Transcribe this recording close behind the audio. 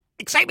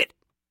excitement.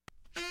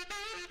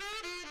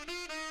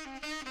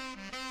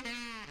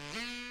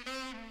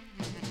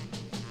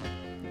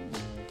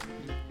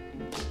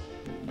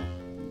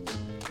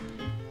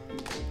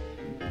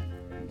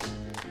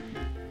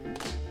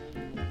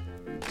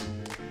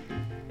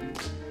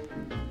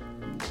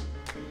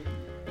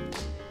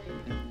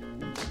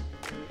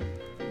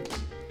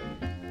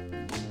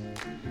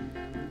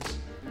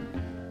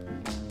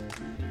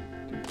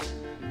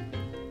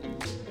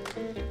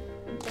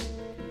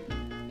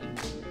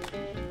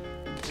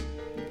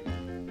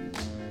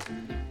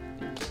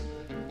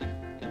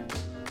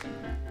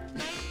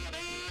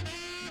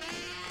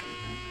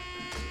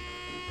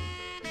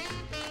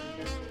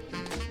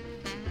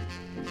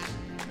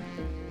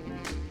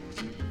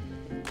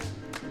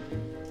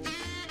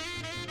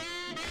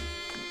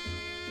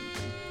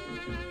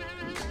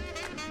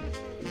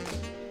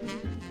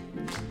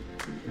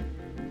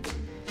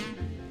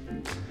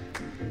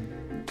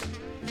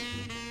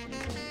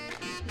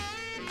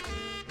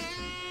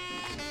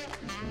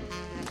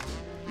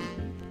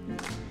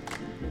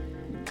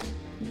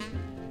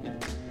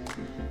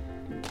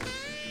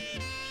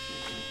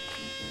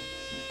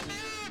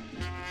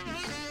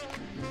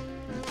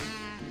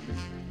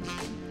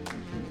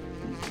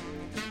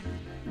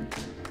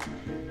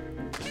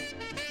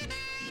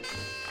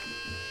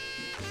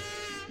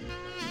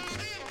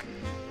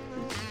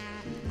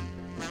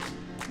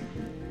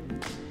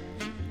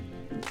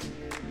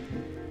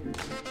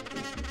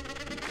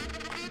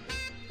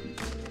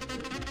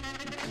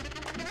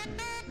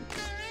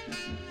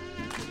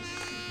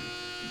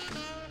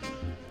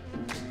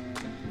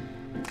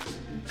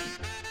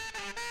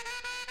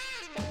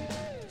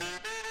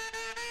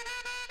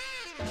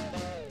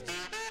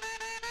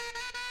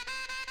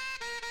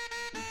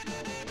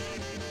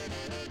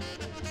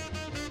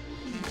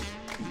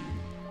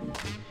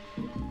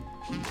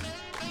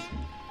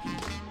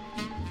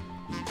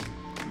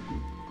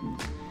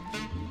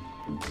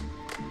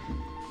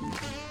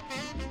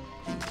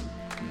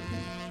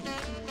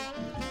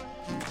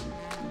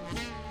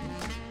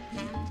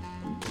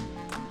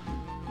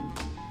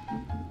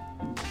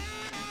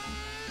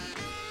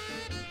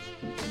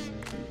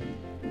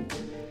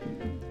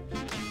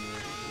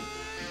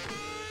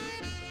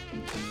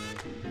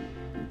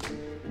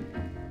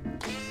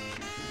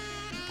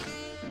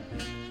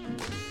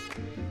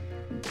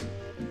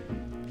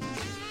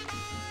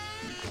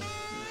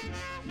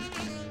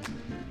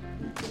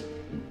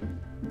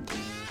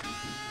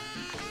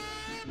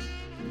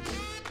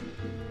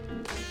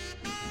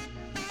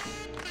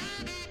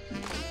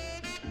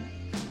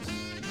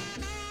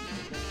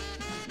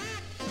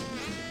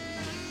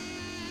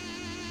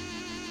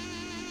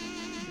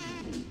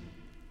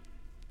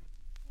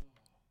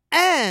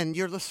 And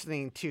you're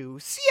listening to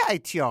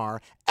CITR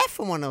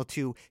FM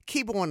 102,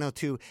 Cable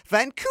 102,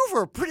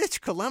 Vancouver, British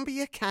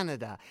Columbia,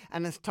 Canada.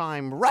 And it's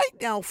time right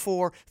now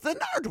for the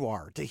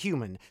Nardwuar, the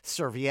Human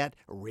Serviette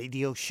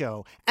Radio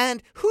Show.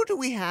 And who do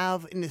we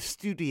have in the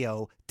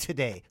studio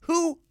today?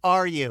 Who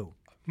are you?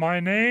 My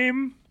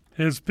name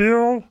is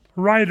Bill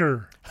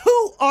Reiter.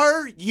 Who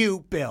are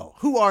you, Bill?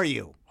 Who are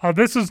you?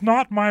 This is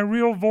not my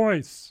real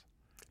voice.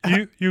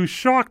 You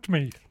shocked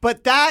me.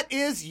 But that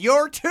is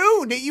your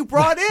tune that you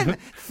brought in.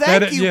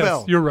 Thank you, yes,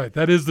 Bill. You're right.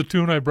 That is the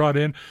tune I brought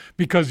in,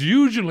 because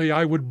usually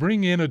I would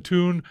bring in a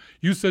tune.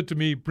 You said to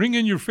me, bring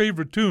in your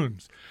favorite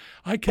tunes.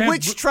 I can't.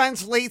 Which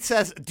translates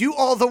as do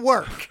all the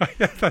work.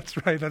 Yeah,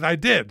 that's right. And I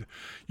did.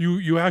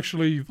 You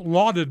actually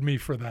lauded me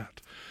for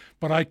that.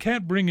 But I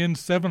can't bring in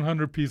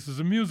 700 pieces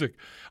of music.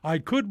 I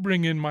could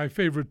bring in my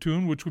favorite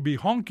tune, which would be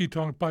Honky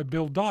Tonk by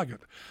Bill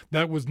Doggett.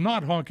 That was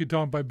not Honky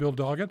Tonk by Bill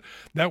Doggett.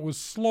 That was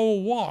Slow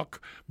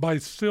Walk by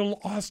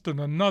Syl Austin,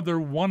 another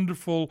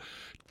wonderful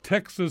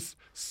Texas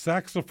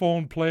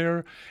saxophone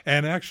player.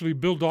 And actually,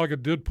 Bill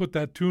Doggett did put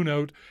that tune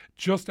out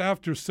just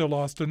after Syl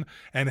Austin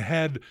and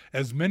had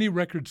as many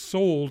records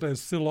sold as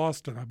Syl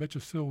Austin. I bet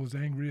you Syl was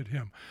angry at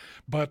him.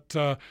 But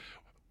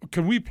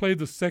can we play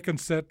the second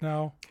set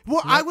now?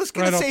 Well, I was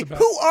going to say,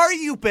 who are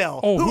you, Bill?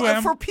 Oh, who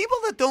am? For people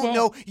that don't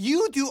know,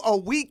 you do a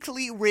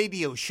weekly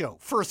radio show,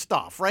 first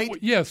off, right?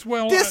 Yes,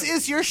 well... This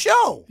is your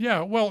show.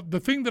 Yeah, well, the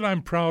thing that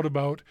I'm proud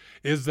about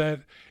is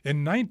that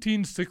in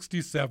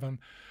 1967,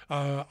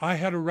 I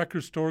had a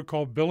record store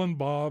called Bill and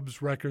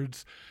Bob's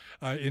Records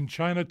in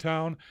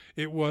Chinatown.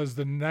 It was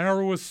the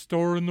narrowest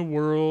store in the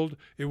world.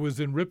 It was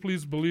in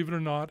Ripley's, believe it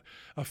or not.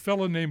 A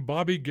fellow named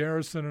Bobby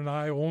Garrison and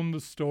I owned the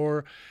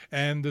store,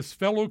 and this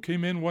fellow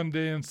came in one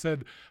day and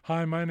said,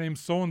 "Hi, my name's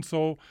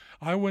so-and-so.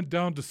 I went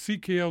down to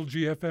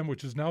CKLG-FM,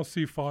 which is now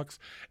CFox,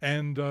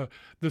 and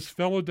this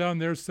fellow down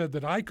there said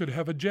that I could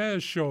have a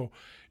jazz show.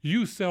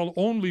 You sell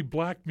only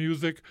black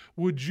music.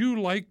 Would you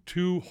like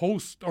to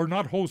host, or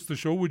not host the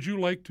show? Would you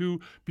like to,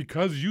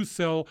 because you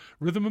sell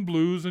rhythm and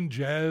blues and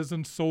jazz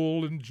and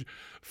soul and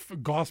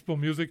gospel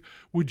music,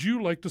 would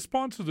you like to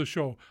sponsor the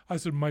show? I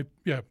said,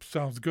 yeah,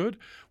 sounds good.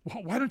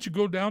 Why don't you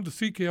go down to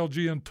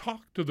CKLG and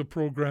talk to the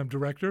program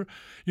director?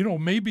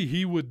 Maybe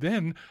he would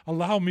then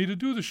allow me to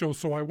do the show.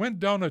 So I went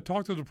down, I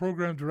talked to the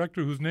program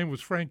director, whose name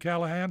was Frank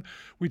Callahan.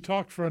 We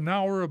talked for an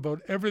hour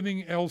about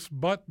everything else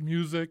but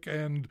music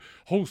and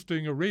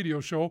hosting a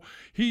radio show.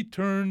 He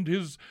turned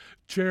his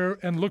chair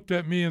and looked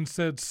at me and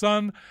said,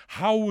 "Son,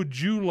 how would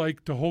you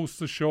like to host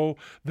the show?"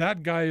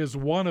 That guy is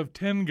one of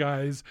 10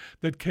 guys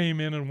that came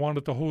in and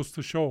wanted to host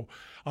the show.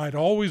 I'd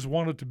always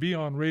wanted to be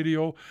on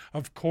radio.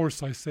 Of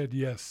course, I said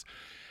yes.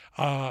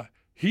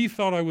 He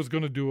thought I was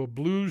going to do a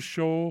blues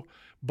show,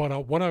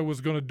 but what I was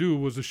going to do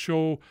was a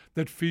show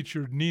that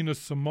featured Nina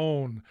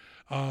Simone,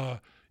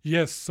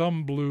 yes,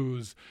 some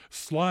blues,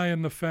 Sly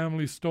and the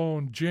Family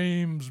Stone,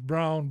 James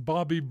Brown,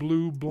 Bobby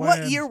Blue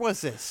Bland. What year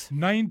was this?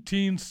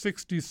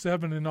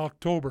 1967 in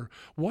October.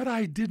 What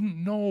I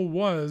didn't know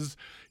was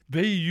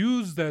they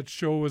used that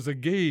show as a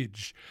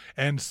gauge,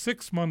 and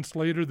 6 months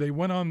later they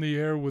went on the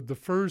air with the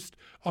first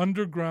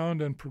underground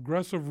and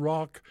progressive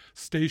rock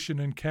station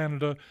in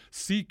Canada,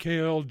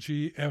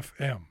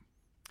 CKLG-FM.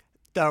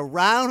 The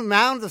Round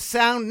Mound of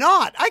Sound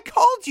not. I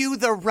called you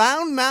the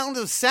Round Mound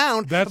of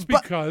Sound. That's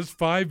because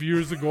 5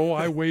 years ago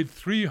I weighed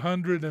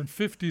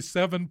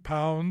 357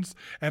 pounds,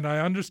 and I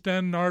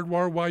understand,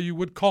 Nardwuar, why you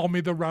would call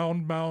me the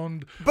Round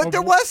Mound. But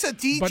there was a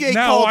DJ but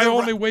now called... I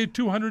only weigh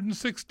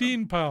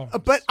 216 pounds.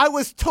 But I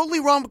was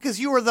totally wrong because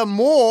you were the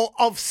mole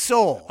of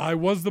soul. I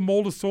was the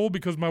mole of soul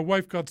because my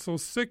wife got so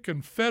sick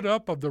and fed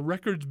up of the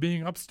records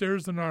being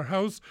upstairs in our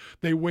house.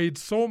 They weighed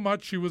so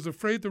much she was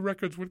afraid the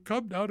records would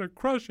come down and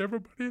crush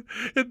everybody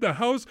in the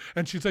house,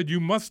 and she said,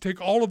 "You must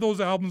take all of those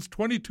albums,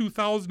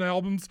 22,000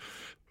 albums,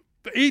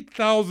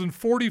 8,000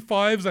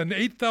 45s and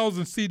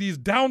 8,000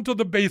 CDs down to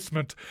the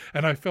basement."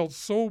 And I felt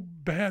so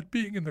bad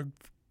being in the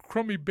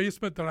crummy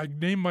basement that I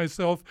named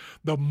myself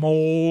the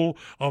Mole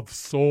of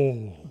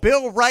Soul.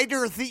 Bill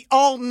Reiter, the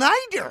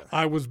All-Nighter.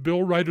 I was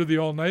Bill Reiter, the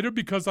All-Nighter,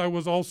 because I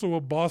was also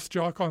a boss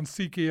jock on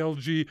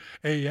CKLG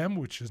AM,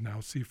 which is now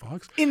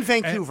CFOX. In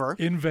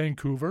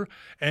Vancouver.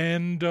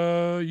 And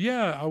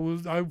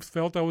I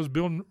felt I was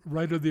Bill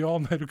Reiter, the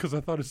All-Nighter, because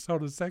I thought it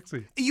sounded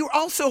sexy. You're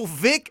also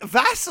Vic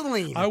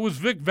Vaseline. I was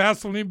Vic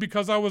Vaseline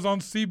because I was on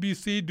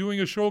CBC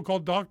doing a show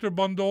called Dr.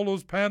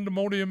 Bondolo's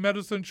Pandemonium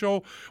Medicine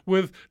Show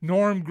with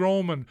Norm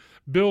Groman,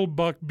 Bill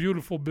Buck,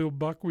 beautiful Bill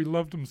Buck. We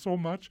loved him so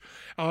much.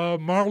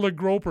 Marla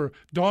Groper,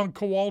 Don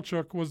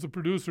Kowalchuk was the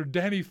producer.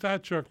 Danny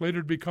Thatchuk, later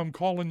to become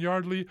Colin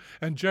Yardley,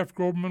 and Jeff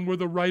Groberman were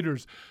the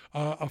writers.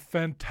 A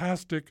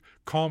fantastic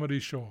comedy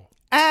show.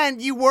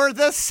 And you were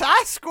the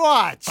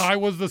Sasquatch. I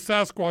was the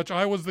Sasquatch.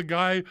 I was the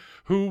guy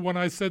who, when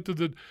I said to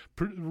the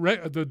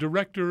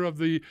director of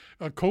the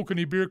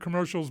Kokanee beer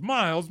commercials,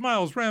 Miles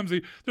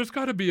Ramsey, there's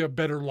got to be a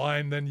better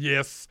line than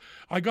yes.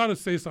 I got to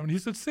say something. He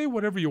said, "Say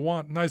whatever you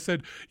want." And I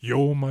said,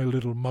 "Yo, my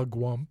little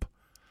mugwump."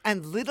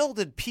 And little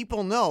did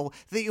people know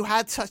that you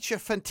had such a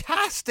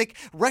fantastic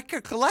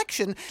record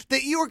collection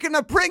that you were going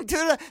to bring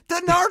to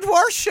the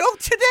Nardwuar show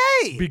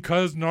today.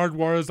 Because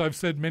Nardwuar, as I've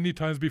said many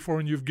times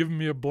before, and you've given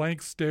me a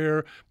blank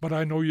stare, but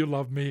I know you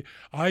love me,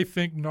 I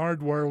think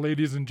Nardwuar,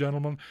 ladies and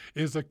gentlemen,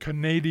 is a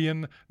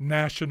Canadian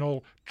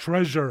national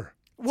treasure.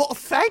 Well,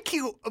 thank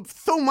you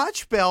so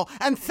much, Bill,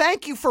 and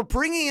thank you for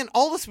bringing in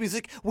all this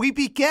music. We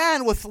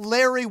began with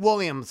Larry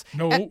Williams.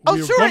 No,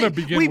 we're going to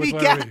begin with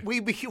Larry.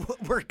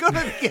 We're going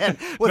to begin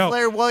with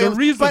Larry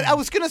Williams. But I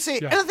was going to say,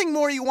 anything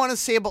more you want to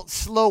say about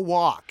Slow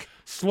Walk?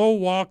 Slow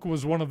Walk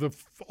was one of the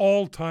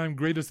all-time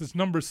greatest. It's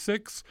number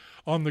 6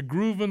 on the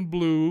Groove and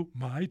Blue,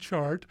 my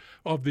chart,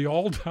 of the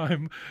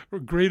all-time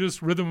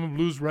greatest rhythm and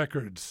blues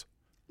records.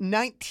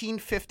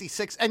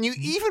 1956, and you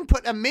even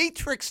put a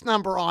matrix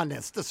number on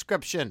this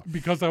description.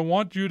 Because I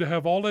want you to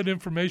have all that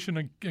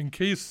information in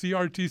case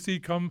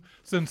CRTC comes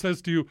and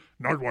says to you,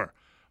 "Nardwuar,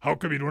 how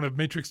come you don't have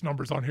matrix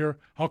numbers on here?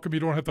 How come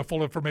you don't have the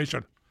full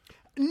information?"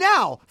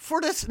 Now, for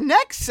this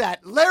next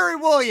set, Larry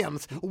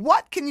Williams,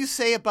 what can you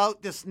say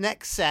about this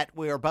next set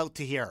we're about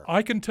to hear?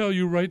 I can tell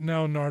you right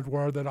now,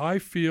 Nardwuar, that I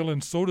feel,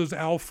 and so does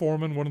Al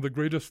Foreman, one of the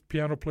greatest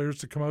piano players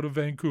to come out of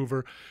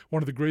Vancouver,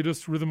 one of the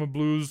greatest rhythm and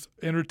blues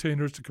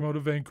entertainers to come out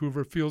of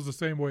Vancouver, feels the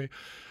same way.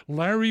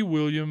 Larry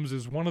Williams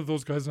is one of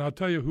those guys, and I'll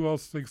tell you who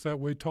else thinks that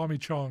way, Tommy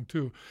Chong,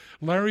 too.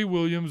 Larry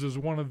Williams is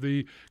one of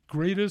the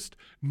greatest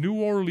New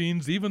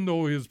Orleans, even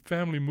though his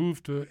family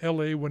moved to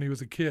L.A. when he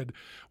was a kid,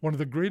 one of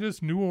the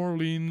greatest New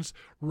Orleans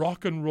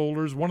rock and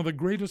rollers, one of the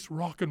greatest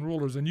rock and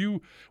rollers. And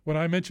you, when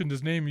I mentioned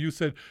his name, you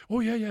said,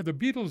 "Oh, yeah, the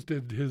Beatles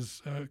did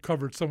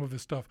covered some of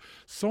his stuff."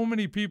 So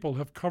many people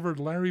have covered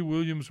Larry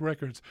Williams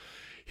records.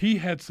 he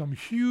had some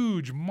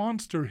huge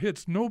monster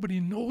hits. Nobody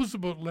knows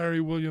about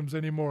Larry Williams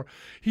anymore.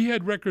 He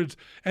had records,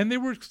 and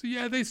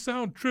they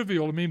sound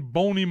trivial. I mean,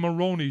 Boney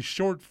Maroney,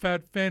 Short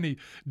Fat Fanny,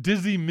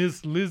 Dizzy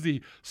Miss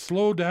Lizzie,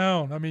 Slow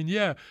Down. I mean,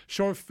 yeah,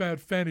 Short Fat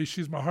Fanny,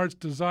 She's My Heart's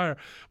Desire.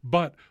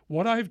 But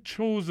what I've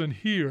chosen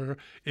here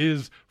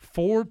is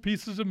 4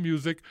 pieces of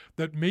music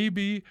that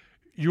maybe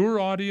your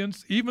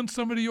audience, even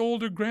some of the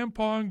older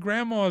grandpa and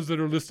grandmas that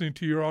are listening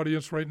to your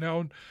audience right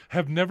now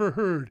have never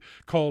heard,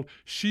 called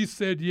She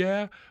Said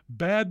Yeah,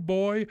 Bad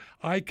Boy,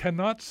 I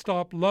Cannot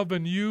Stop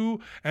Loving You,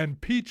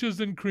 and Peaches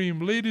and Cream.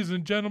 Ladies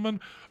and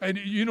gentlemen, and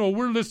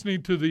we're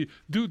listening to the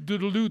doot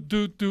doodle doot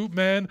doot doot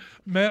man.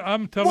 Man,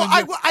 I'm telling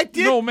you. I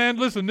did. No, man,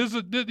 listen,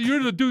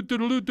 you're the doot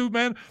doodle doot doot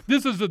man.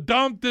 This is the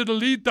dump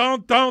diddly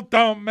dump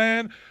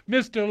man.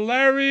 Mr.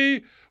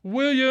 Larry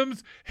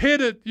Williams,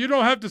 hit it. You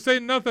don't have to say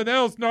nothing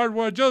else,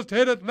 Nardwuar. Just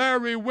hit it,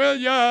 Larry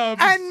Williams.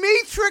 And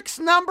Matrix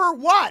number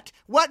what?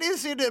 What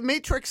is it, a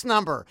Matrix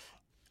number?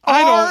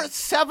 I don't.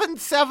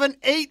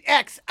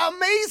 R778X.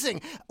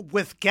 Amazing.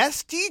 With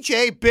guest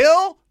DJ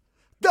Bill,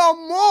 the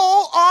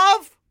mole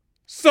of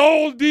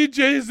Soul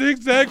DJ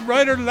Zigzag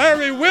writer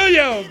Larry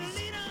Williams.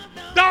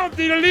 Down,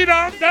 diddly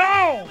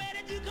down.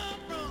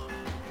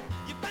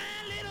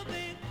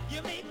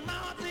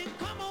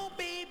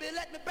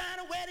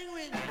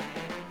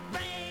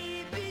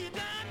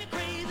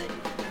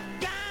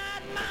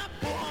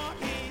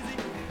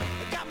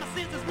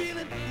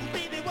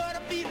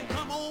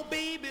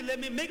 Let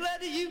me make love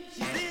to you.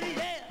 She said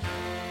yeah.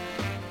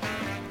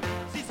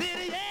 She said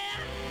yeah.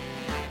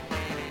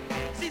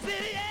 She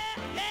said yeah.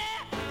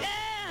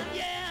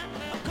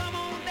 Oh, come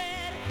on,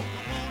 Daddy.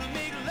 I wanna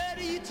make love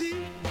to you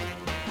too.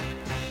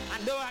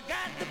 I know I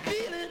got the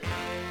feeling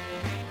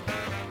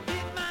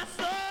in my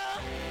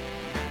soul.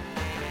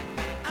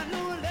 I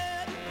know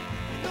love you,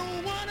 no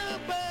one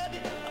above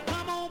you. Oh,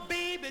 come on,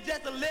 baby,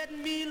 just let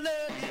me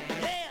love you.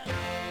 Yeah.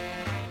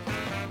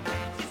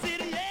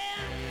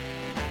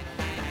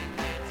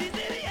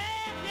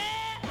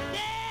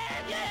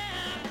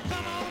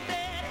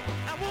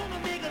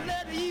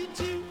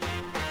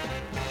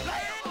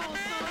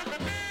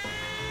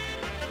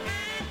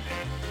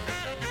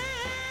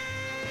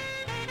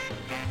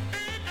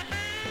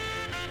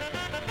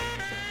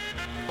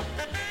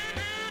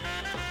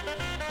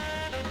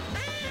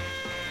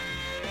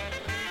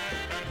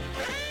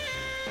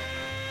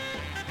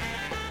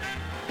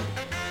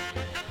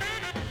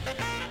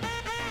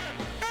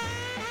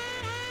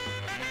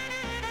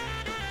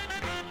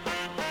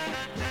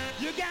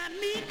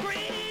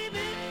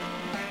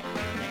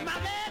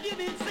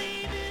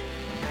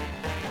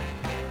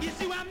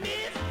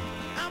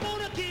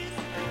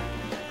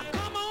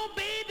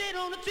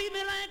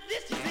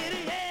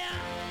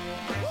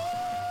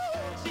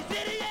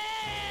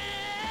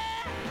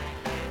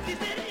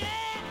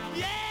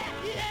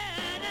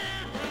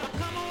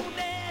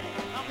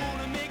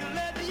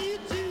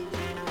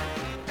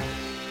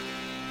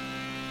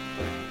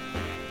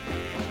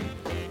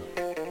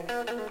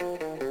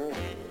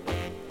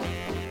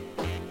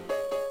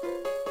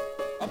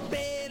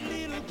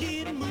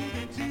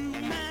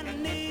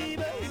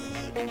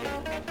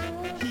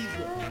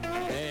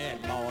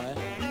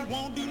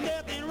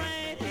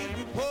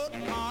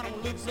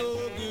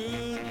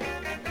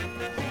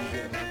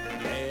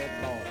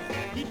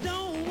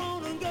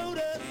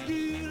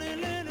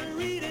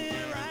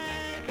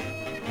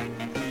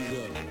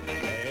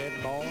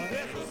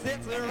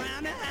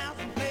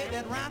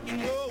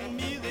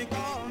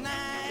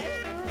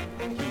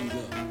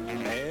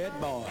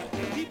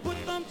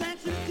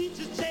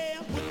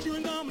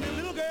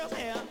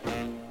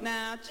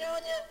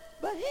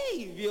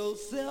 Behave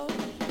yourself.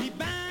 He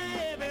buy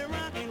every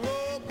rock and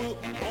roll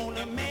book on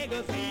the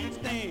magazine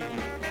stand.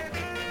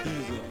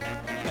 He's a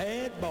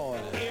bad boy.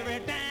 Every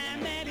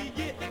time that he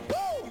get,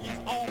 woo, he's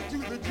off to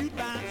the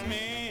jukebox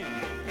man.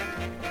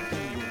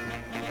 He's a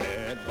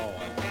bad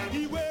boy.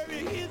 He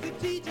worry his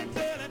teacher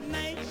till at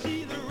night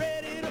she's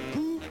ready to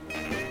poop.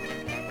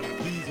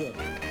 He's a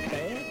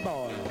bad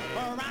boy.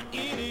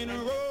 Rocking and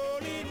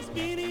rolling,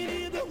 spinning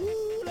in the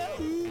hula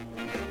hoop.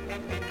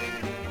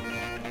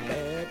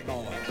 Bad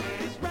boy.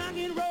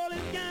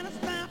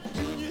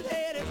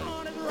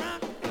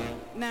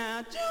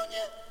 Now,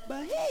 Junior,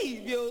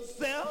 behave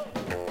yourself.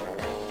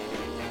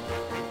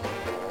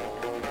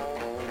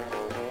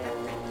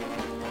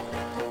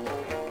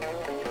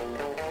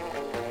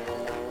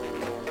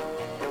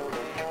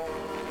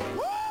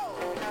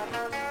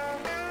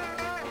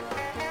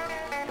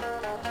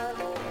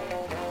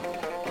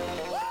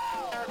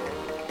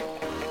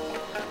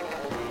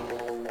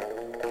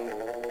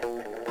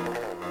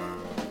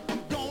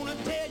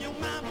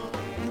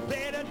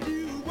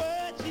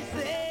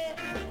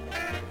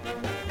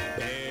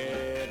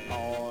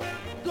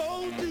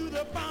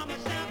 Farmer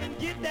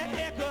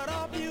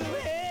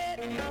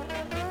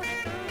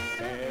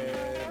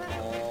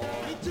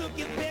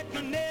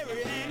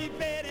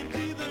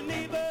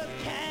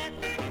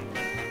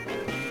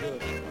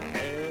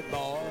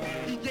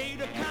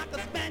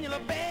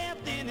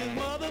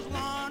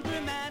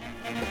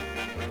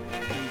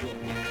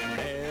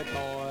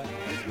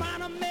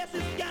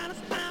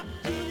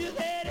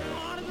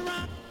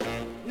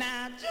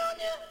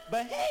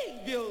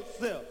behave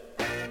yourself.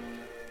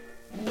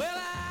 Well,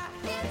 I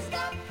can't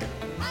stop.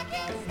 I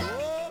can't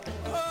stop.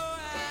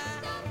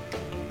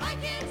 I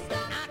can't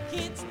stop. I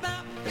can't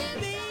stop,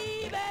 baby.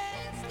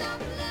 Can't stop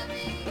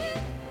loving you.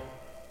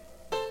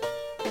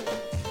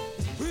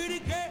 Pretty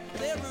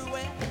girls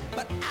everywhere,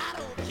 but I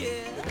don't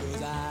care.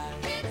 'Cause I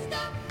can't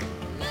stop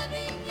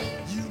loving you.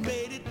 You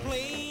made it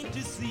plain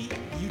to see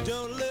you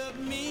don't love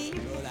me,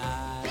 but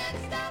I can't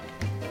stop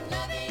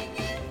loving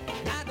you.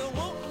 I don't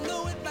want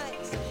no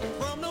advice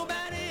from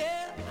nobody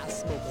else. I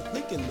smoke a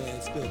thinking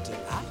man's filter.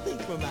 I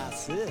think for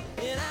myself.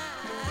 And I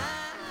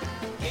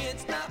can't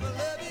stop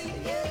loving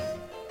you.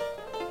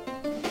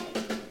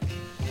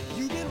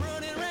 You've been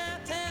running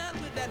around town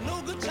with that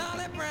no good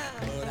Charlie Brown,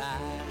 but I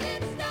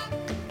can't stop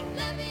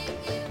loving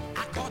you.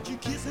 I caught you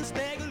kissing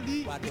Stagger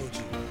Lee. Why don't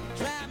you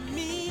try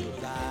me?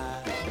 But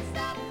I can't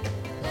stop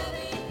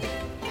loving you.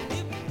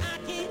 If I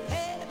can't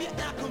have you,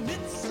 I'll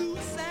commit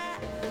suicide.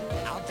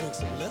 I'll drink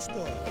some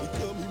Lester,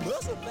 become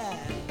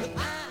emulsified. But I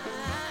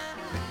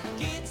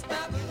can't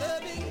stop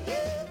loving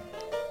you.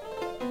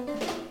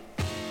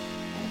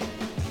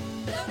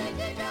 Lonely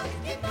teardrops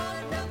keep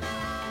falling from my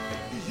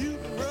eyes. You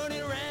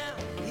running around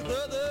with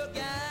other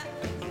guys.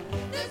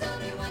 There's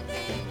only one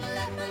thing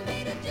left for me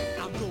to do.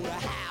 I'm gonna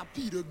hire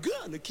Peter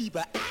Gunn to keep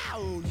an eye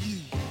on you.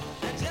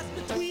 And just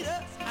between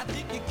us, I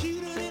think you're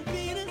cuter than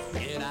Venus.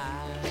 And I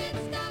can't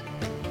stop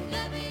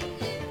loving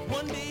you.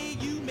 One day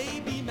you may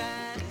be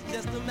mine, it's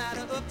just a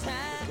matter of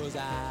time. 'Cause I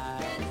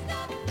can't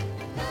stop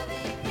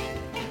loving you.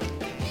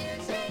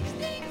 Hearing strange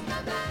things,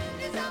 my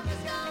mind is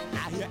almost gone.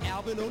 I hear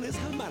Alvin on his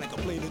harmonica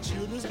playing a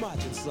children's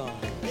marching song.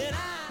 And I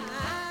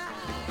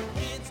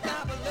can't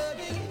stop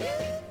loving you.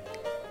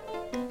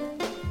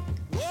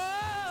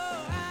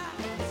 Whoa, I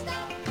can't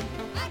stop.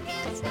 I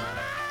can't stop.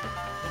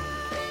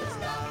 Can't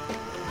stop.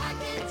 I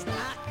can't stop.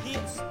 I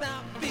can't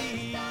stop,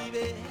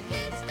 baby.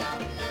 Can't stop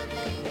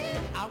loving you.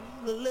 I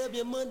wanna love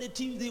you Monday,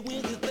 Tuesday,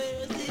 Wednesday,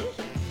 Thursday.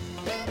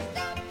 Can't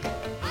stop.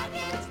 I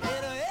can't stop.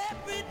 And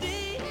every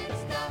day. Can't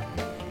stop.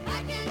 I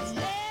can't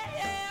stop.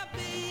 Yeah,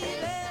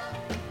 baby.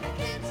 I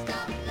can't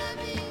stop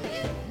loving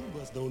you. You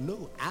must don't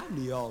know I'm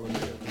the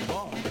all-American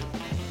boy.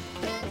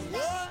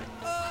 Whoa,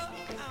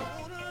 I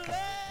wanna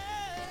love.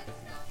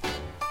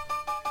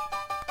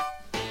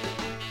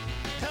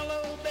 Hello,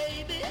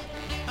 baby.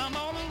 I'm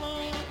all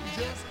alone.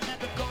 Just had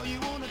to call you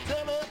on the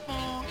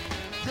telephone.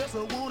 Just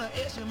wanna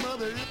ask your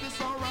mother if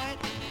it's alright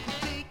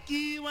to take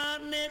you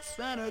out next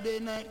Saturday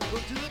night. Go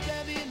to a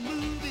drive-in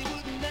movie,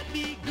 wouldn't that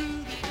be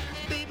groovy?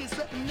 Baby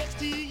sitting next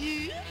to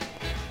you.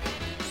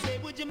 Say,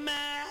 would you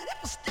mind if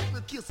I stick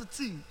a kiss or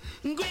two?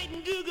 Great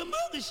and googa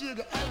mooga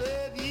sugar, I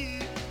love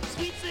you.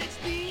 Sweet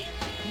 16,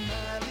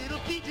 my little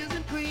peaches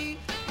and cream.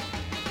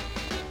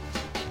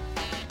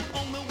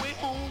 On the way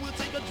home, we'll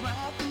take a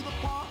drive through the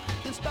park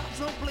and stop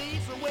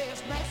someplace where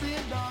it's nice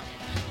and dark.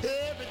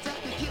 Every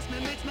time you kiss me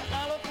makes me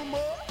holler for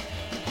more.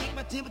 You make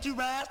my temperature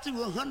rise to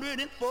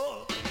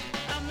 104.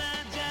 I'm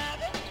not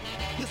jiving,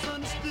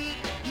 misunderstood.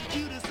 You're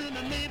cutest in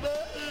the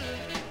neighborhood.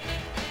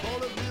 All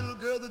the little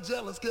girls are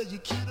jealous 'cause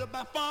you're cuter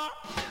by far.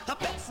 I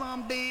bet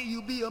someday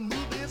you'll be a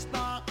movie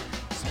star.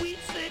 Sweet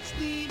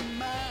 16,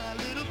 my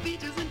little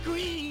peaches and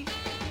cream.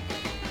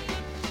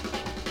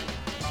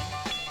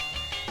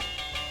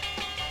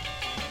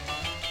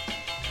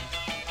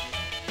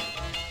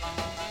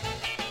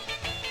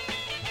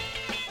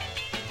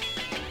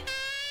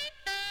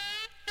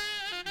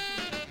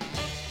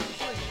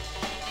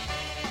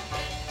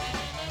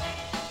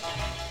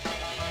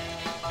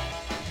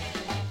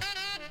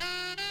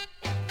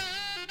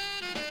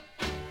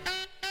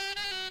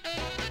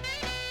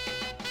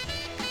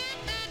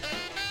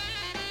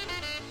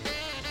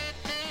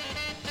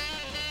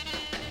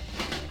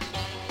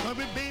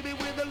 Hurry, baby,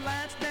 with the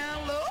lights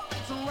down low.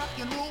 Some rock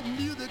and roll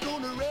music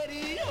on the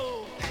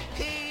radio.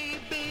 Hey,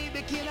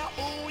 baby, can I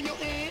hold your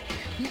hand?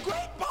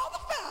 Great ball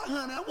of fire,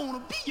 honey, I wanna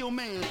be your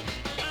man.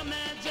 I'm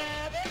not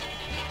jiving,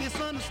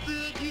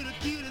 misunderstood. You the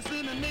cutest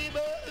in the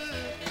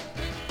neighborhood.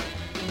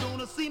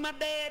 Gonna see my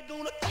dad,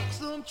 gonna talk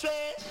some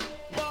trash.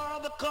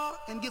 Borrow the car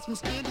and get some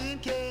spending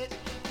cash.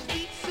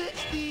 Sweet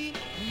 16,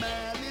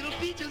 my little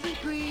peaches and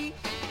cream.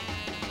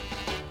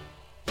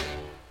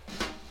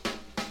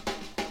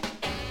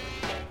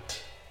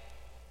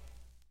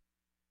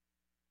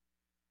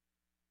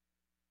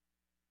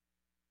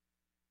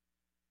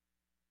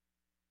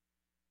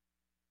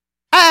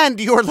 And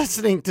you're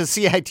listening to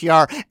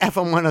CITR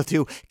FM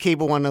 102,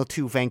 Cable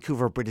 102,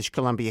 Vancouver, British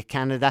Columbia,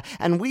 Canada.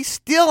 And we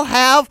still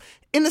have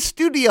in the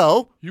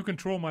studio. You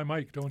control my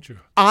mic, don't you?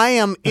 I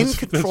am in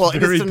control.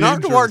 It is the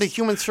Nardwuar, the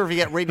Human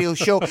Serviette Radio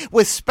Show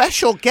with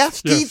special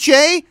guest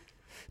DJ,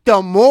 the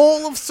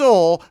Mole of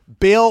Soul,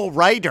 Bill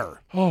Reiter.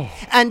 Oh.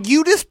 And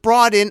you just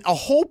brought in a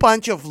whole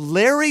bunch of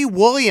Larry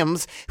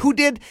Williams who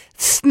did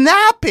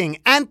snapping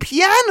and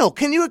piano.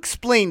 Can you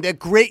explain the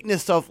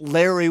greatness of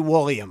Larry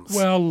Williams?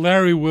 Well,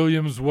 Larry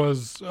Williams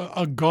was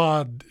a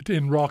god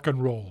in rock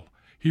and roll.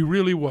 He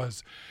really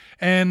was.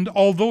 And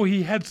although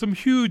he had some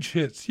huge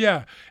hits,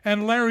 yeah,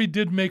 and Larry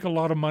did make a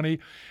lot of money,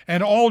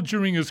 and all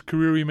during his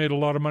career he made a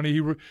lot of money.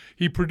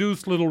 He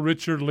produced Little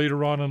Richard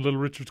later on in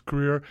Little Richard's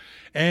career,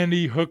 and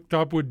he hooked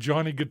up with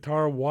Johnny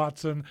Guitar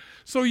Watson.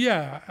 So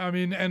yeah, I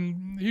mean,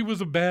 and he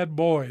was a bad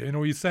boy. You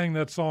know, he sang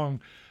that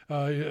song,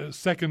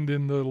 second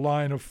in the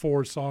line of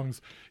 4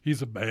 songs.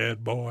 He's a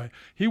bad boy.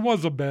 He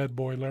was a bad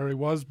boy, Larry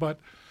was, but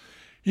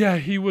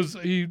yeah,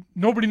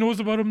 nobody knows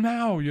about him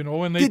now, you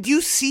know. And Did you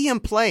see him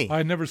play?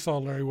 I never saw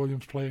Larry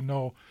Williams play,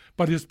 no.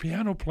 But his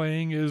piano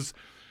playing is,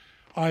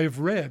 I've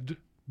read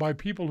by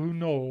people who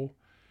know,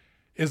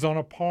 is on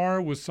a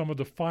par with some of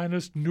the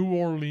finest New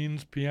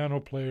Orleans piano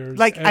players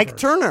Like ever. Ike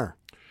Turner.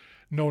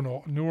 No.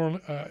 New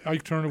Orleans,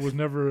 Ike Turner was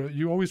never.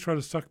 You always try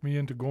to suck me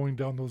into going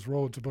down those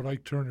roads about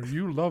Ike Turner.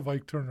 You love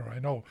Ike Turner, I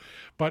know,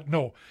 but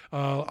no.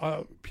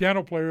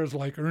 Piano players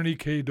like Ernie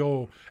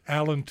Cadeau,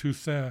 Alan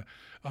Toussaint,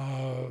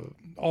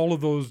 all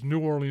of those New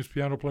Orleans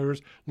piano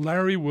players.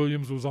 Larry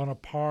Williams was on a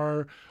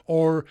par,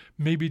 or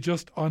maybe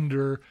just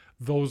under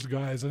those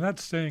guys, and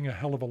that's saying a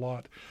hell of a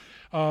lot.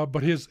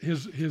 But his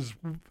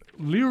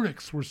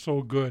lyrics were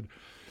so good,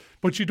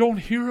 but you don't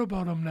hear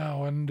about him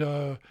now,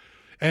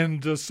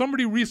 and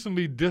somebody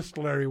recently dissed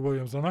Larry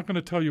Williams. I'm not going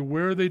to tell you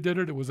where they did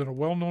it. It was in a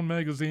well-known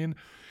magazine.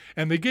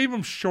 And they gave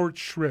him short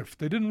shrift.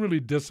 They didn't really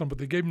diss him, but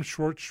they gave him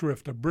short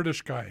shrift, a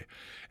British guy.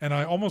 And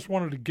I almost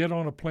wanted to get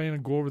on a plane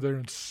and go over there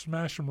and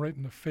smash him right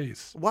in the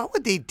face. Why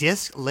would they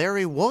diss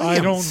Larry Williams?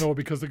 I don't know,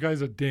 because the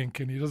guy's a dink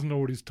and he doesn't know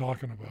what he's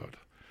talking about.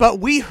 But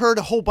we heard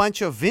a whole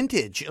bunch of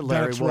vintage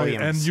Larry That's Williams.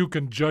 right, and you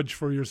can judge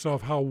for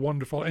yourself how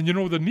wonderful. And you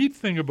know, the neat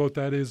thing about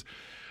that is,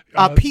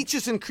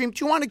 Peaches and Cream.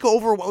 Do you want to go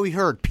over what we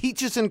heard?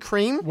 Peaches and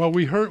Cream? Well,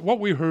 what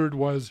we heard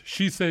was,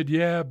 she said,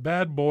 yeah,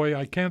 bad boy,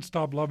 I can't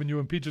stop loving you,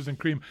 and Peaches and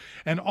Cream.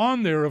 And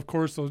on there, of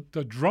course,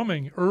 the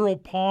drumming, Earl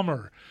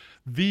Palmer,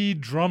 the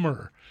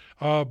drummer,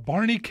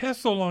 Barney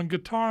Kessel on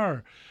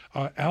guitar,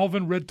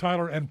 Alvin Red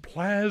Tyler, and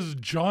Plaz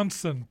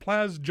Johnson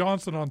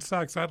on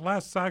sax, that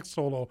last sax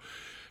solo.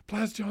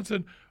 Plaz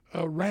Johnson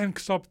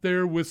ranks up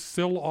there with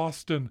Syl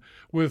Austin,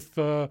 with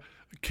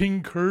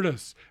King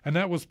Curtis, and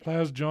that was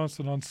Plaz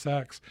Johnson on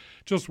sax.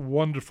 Just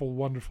wonderful,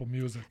 wonderful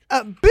music.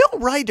 Bill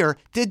Reiter,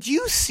 did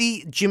you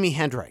see Jimi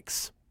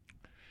Hendrix?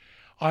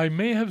 I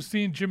may have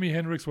seen Jimi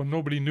Hendrix when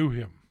nobody knew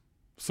him.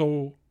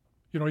 So,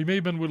 you know, he may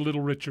have been with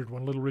Little Richard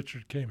when Little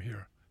Richard came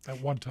here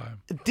at one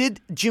time. Did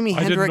Jimi Hendrix?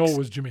 I didn't know it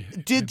was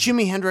Jimi. Did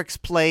Jimi Hendrix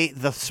play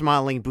the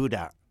Smiling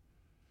Buddha?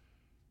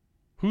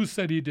 Who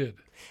said he did?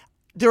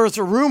 There was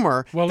a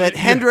rumor that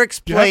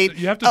Hendrix played.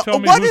 You have to tell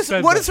me what who is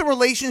said what that. is the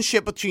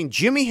relationship between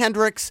Jimi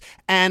Hendrix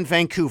and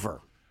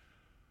Vancouver?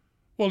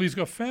 Well, he's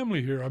got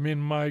family here. I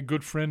mean, my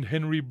good friend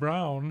Henry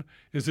Brown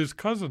is his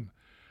cousin.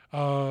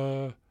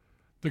 The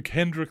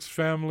Hendrix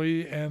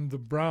family and the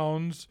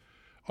Browns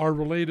are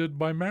related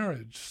by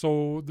marriage.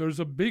 So there's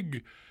a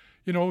big,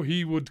 you know,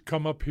 he would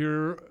come up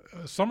here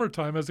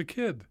summertime as a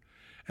kid,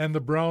 and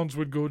the Browns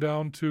would go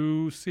down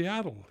to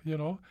Seattle, you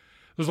know.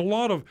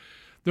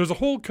 There's a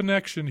whole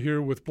connection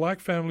here with black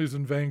families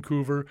in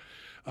Vancouver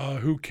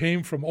who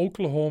came from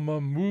Oklahoma,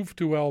 moved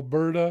to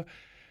Alberta.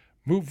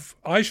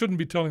 I shouldn't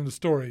be telling the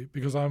story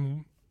because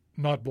I'm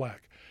not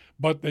black,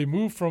 but they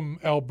moved from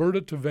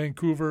Alberta to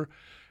Vancouver.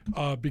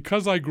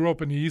 Because I grew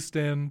up in the East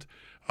End,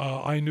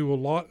 I knew a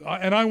lot.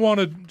 And I want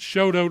to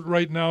shout out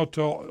right now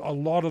to a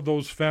lot of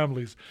those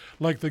families,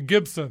 like the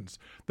Gibsons,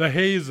 the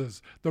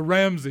Hayeses, the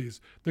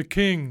Ramseys, the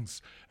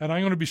Kings. And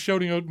I'm going to be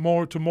shouting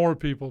out to more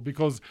people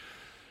because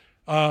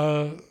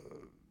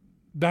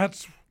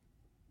that's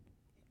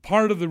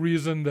part of the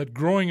reason that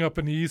growing up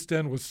in the East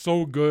End was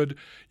so good.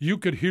 You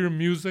could hear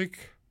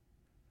music.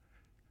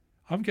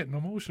 I'm getting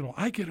emotional.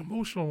 I get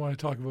emotional when I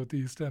talk about the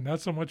East End.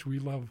 That's how much we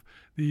love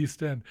the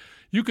East End.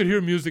 You could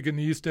hear music in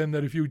the East End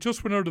that if you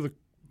just went out of the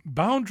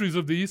boundaries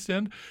of the East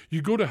End,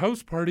 you go to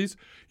house parties,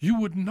 you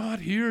would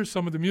not hear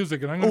some of the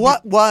music. And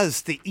what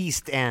was the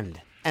East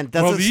End? And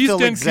does it still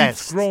exist? The East End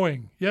keeps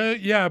growing.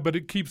 Yeah, but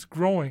it keeps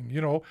growing,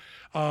 you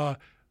know.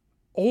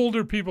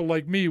 Older people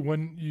like me,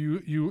 when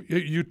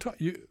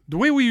the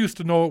way we used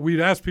to know it,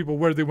 we'd ask people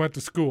where they went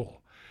to school.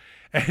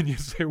 And you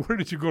say, where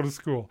did you go to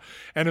school?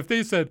 And if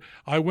they said,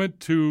 I went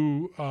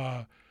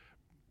to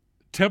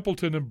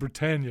Templeton and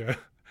Britannia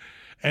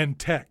and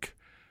Tech,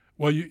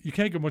 well, you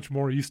can't get much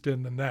more East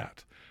End than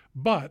that.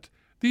 But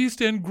the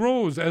East End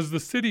grows. As the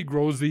city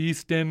grows, the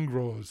East End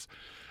grows.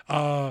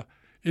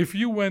 If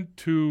you went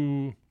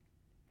to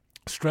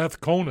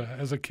Strathcona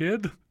as a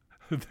kid,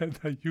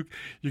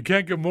 you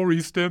can't get more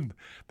East End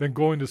than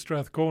going to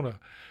Strathcona.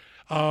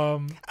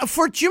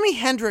 For Jimi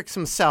Hendrix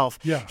himself,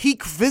 yeah. He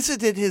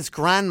visited his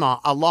grandma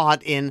a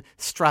lot in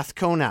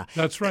Strathcona.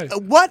 That's right.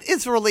 What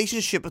is the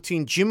relationship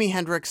between Jimi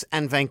Hendrix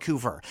and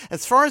Vancouver?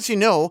 As far as you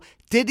know,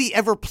 did he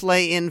ever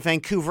play in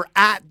Vancouver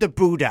at the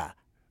Buddha?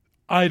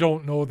 I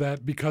don't know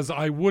that because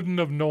I wouldn't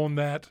have known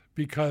that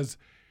because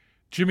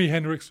Jimi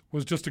Hendrix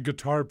was just a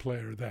guitar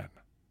player then,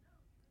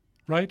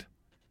 right?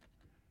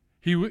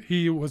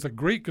 He was a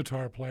great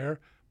guitar player,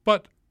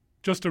 but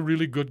just a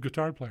really good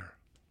guitar player.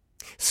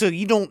 So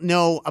you don't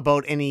know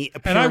about any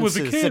And I was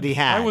appearances a kid. that he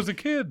had. I was a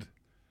kid.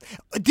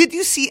 Did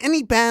you see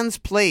any bands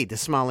play the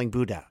Smiling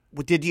Buddha?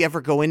 Did you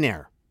ever go in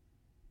there?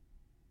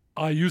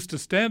 I used to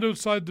stand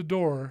outside the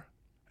door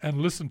and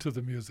listen to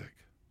the music.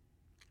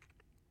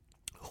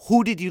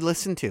 Who did you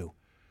listen to?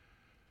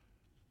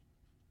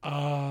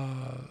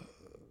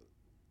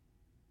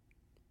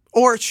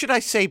 Or should I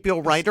say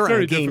Bill Reiter? And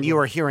very again, difficult. you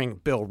are hearing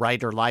Bill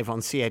Reiter live on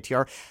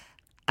CITR.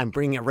 I'm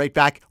bringing it right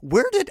back.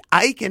 Where did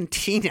Ike and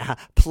Tina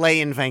play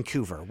in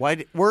Vancouver?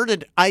 Where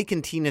did Ike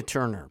and Tina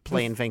Turner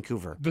play in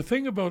Vancouver? The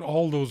thing about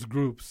all those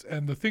groups,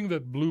 and the thing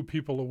that blew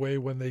people away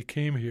when they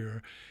came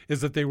here,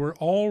 is that they were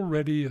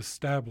already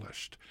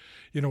established.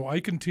 You know,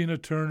 Ike and Tina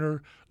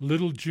Turner,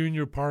 Little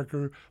Junior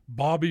Parker,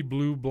 Bobby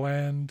Blue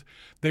Bland,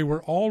 they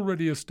were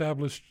already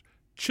established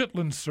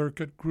Chitlin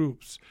Circuit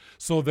groups.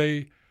 So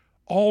they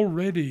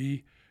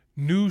already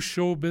knew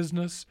show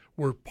business,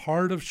 were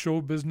part of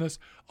show business,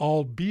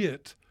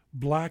 albeit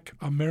Black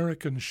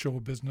American show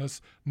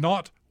business,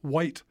 not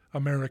white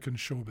American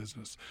show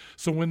business.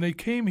 So when they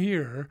came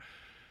here,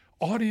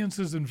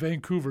 audiences in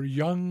Vancouver,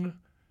 young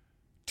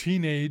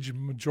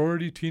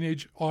majority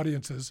teenage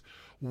audiences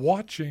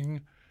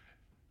watching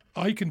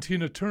Ike and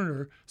Tina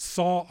Turner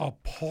saw a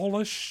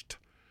polished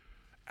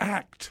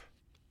act,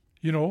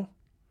 you know,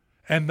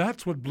 and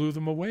that's what blew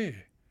them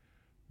away.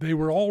 They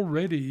were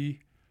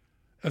already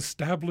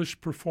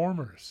established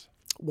performers.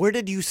 Where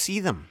did you see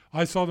them?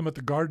 I saw them at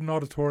the Garden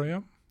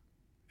Auditorium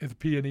at the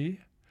P&E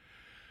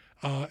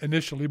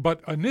initially.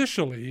 But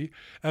initially,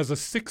 as a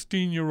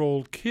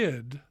 16-year-old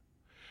kid,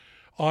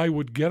 I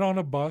would get on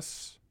a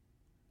bus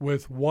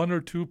with one or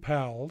two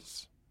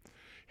pals,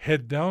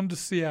 head down to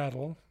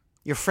Seattle.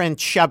 Your friend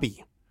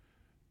Chubby.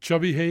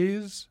 Chubby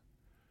Hayes,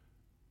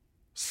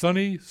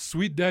 Sonny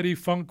Sweet Daddy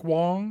Funk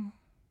Wong,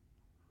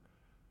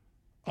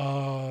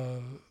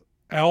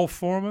 Al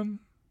Foreman,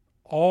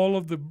 all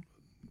of the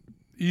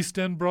East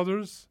End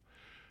brothers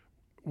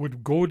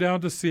would go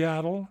down to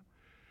Seattle.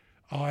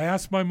 I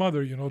asked my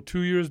mother, 2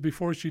 years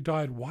before she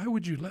died, why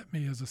would you let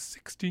me as a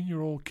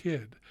 16-year-old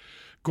kid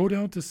go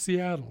down to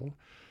Seattle,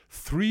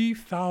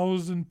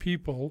 3,000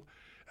 people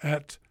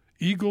at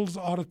Eagles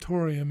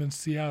Auditorium in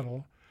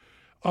Seattle.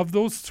 Of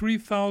those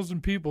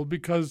 3,000 people,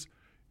 because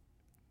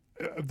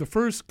the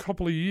first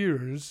couple of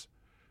years,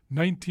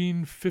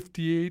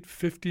 1958,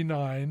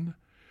 59,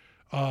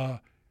 the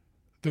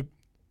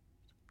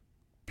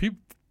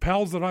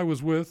pals that I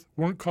was with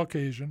weren't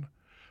Caucasian.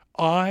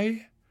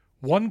 I,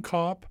 one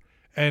cop,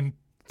 and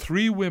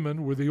 3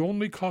 women were the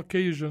only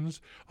Caucasians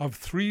of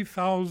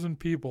 3,000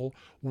 people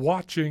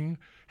watching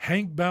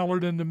Hank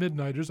Ballard and the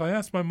Midnighters. I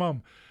asked my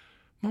mom,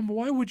 Mom,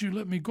 why would you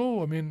let me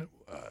go? I mean,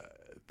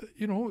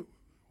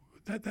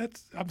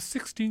 I'm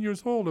 16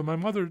 years old. And my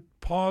mother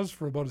paused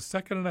for about a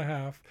second and a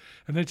half,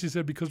 and then she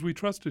said, because we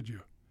trusted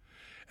you.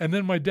 And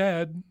then my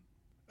dad,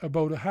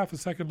 about a half a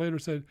second later,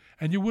 said,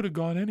 and you would have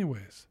gone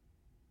anyways.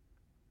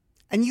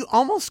 And you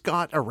almost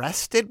got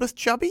arrested with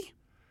Chubby?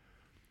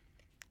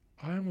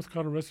 I almost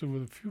got arrested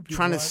with a few people.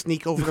 Trying to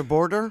sneak over the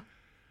border?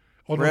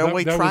 Oh, no,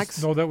 Railway tracks?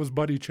 That was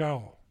Buddy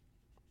Chow.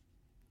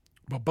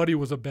 But Buddy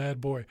was a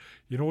bad boy.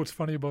 You know what's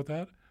funny about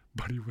that?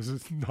 Buddy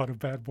was not a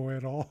bad boy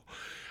at all.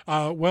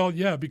 Well,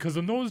 yeah, because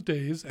in those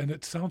days, and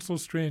it sounds so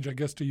strange, I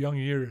guess, to young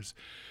ears,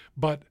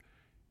 but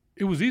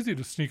it was easy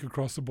to sneak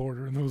across the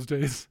border in those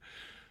days.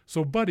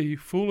 So Buddy,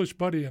 foolish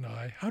Buddy and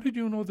I, how did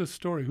you know this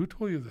story? Who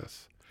told you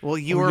this? Well,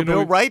 you are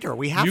Bill Reiter.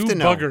 We have to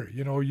know. You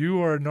bugger.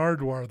 You are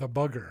Nardwuar, the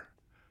bugger.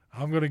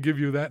 I'm going to give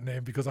you that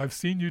name because I've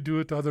seen you do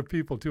it to other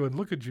people too. And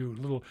look at you,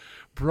 little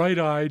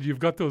bright-eyed. You've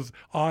got those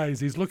eyes.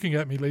 He's looking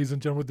at me, ladies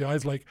and gentlemen, with the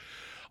eyes like,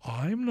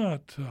 I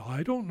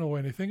don't know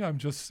anything. I'm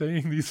just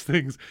saying these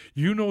things.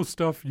 You know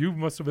stuff. You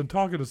must have been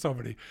talking to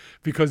somebody.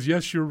 Because,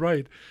 yes, you're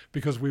right.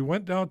 Because we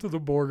went down to the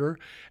border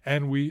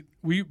and we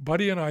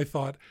Buddy and I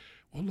thought,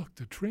 well, look,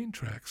 the train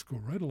tracks go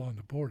right along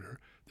the border.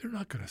 They're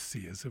not going to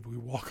see us if we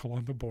walk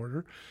along the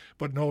border.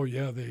 But no,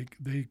 yeah,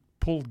 they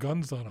pulled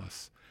guns on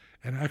us.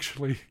 And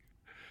actually,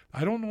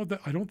 I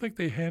don't think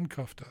they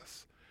handcuffed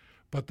us,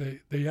 but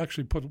they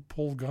actually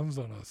pulled guns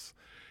on us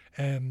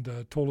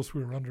and told us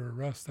we were under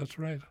arrest. That's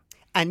right.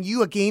 And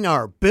you again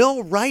are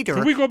Bill Reiter.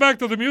 Can we go back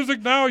to the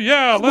music now?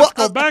 Yeah, let's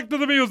go back to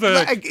the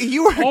music.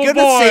 You were going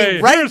to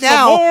say right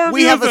now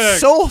we have a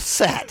soul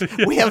set.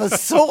 We have a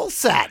soul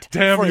set.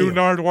 Damn you,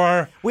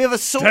 Nardwuar. We have a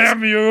soul.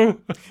 Damn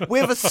you. We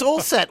have a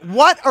soul set.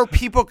 What are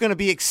people going to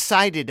be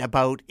excited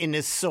about in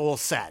this soul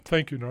set?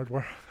 Thank you,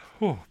 Nardwuar.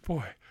 Oh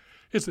boy,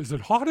 is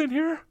it hot in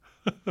here?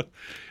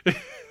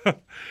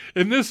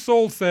 In this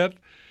soul set,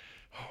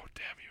 oh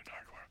damn you,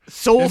 Nardwuar.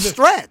 Soul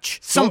Stretch,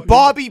 some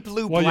Bobby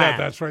Blue Bland. Well, yeah,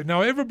 that's right.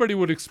 Now everybody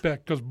would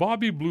expect, because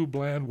Bobby Blue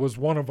Bland was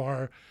one of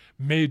our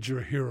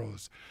major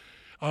heroes.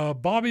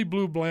 Bobby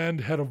Blue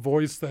Bland had a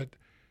voice that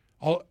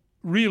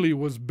really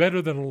was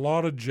better than a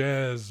lot of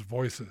jazz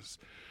voices.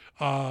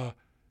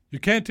 You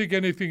can't take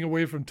anything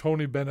away from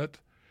Tony Bennett,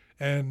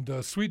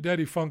 and Sweet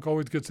Daddy Funk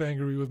always gets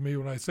angry with me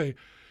when I say,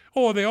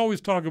 oh, they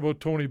always talk about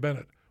Tony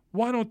Bennett.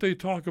 Why don't they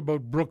talk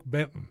about Brooke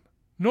Benton?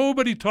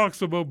 Nobody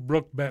talks about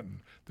Brooke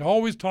Benton. They're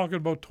always talking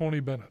about Tony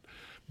Bennett.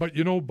 But,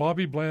 you know,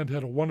 Bobby Bland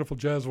had a wonderful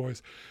jazz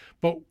voice.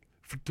 But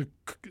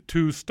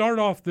to start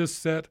off this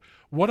set,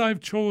 what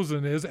I've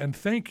chosen is, and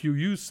thank you,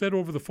 you said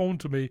over the phone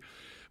to me,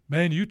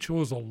 man, you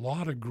chose a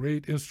lot of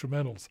great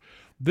instrumentals.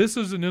 This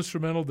is an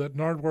instrumental that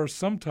Nardwuar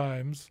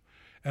sometimes,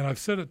 and I've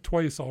said it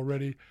twice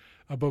already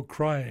about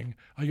crying,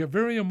 I get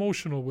very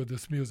emotional with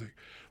this music.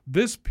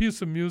 This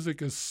piece of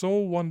music is so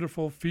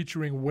wonderful,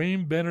 featuring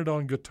Wayne Bennett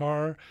on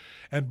guitar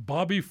and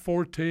Bobby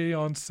Forte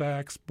on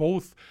sax,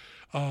 both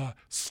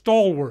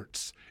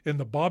stalwarts in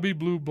the Bobby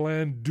Blue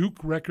Bland Duke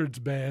Records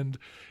band.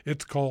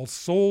 It's called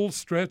Soul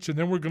Stretch, and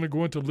then we're going to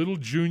go into Little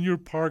Junior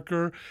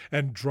Parker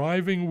and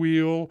Driving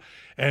Wheel,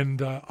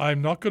 and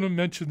I'm not going to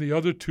mention the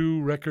other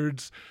two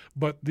records,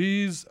 but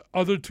these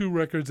other two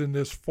records in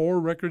this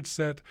 4-record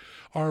set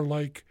are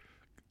like,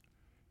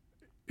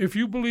 if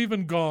you believe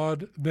in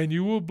God, then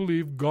you will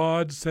believe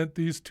God sent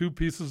these two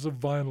pieces of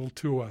vinyl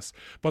to us.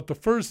 But the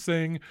first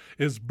thing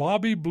is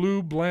Bobby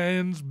Blue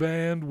Bland's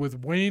band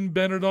with Wayne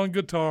Bennett on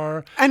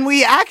guitar. And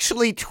we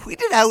actually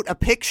tweeted out a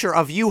picture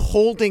of you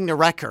holding the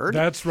record.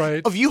 That's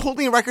right. Of you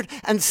holding the record.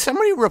 And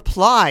somebody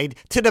replied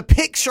to the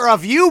picture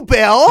of you,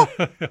 Bill.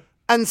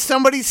 And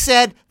somebody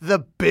said, the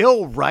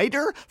Bill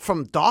Reiter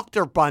from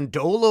Dr.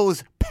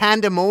 Bondolo's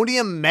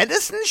Pandemonium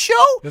Medicine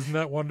Show? Isn't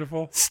that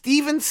wonderful?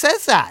 Steven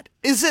says that.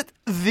 Is it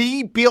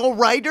the Bill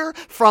Reiter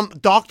from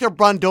Dr.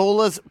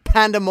 Bondola's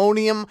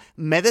Pandemonium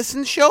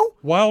Medicine Show?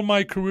 While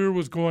my career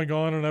was going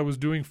on and I was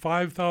doing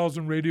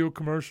 5,000 radio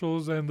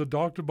commercials and the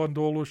Dr.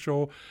 Bondolo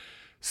show,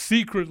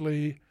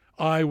 secretly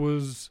I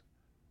was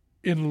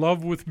in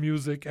love with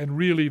music, and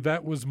really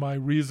that was my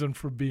reason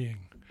for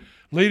being.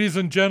 Ladies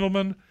and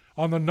gentlemen,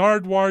 on the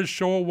Nardwuar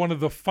show, one of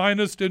the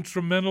finest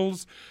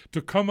instrumentals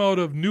to come out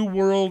of New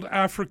World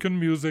African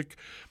music,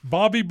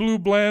 Bobby Blue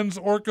Bland's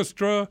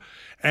orchestra,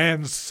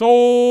 and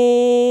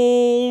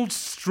Soul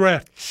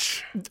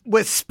Stretch.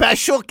 With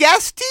special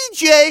guest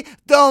DJ,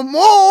 the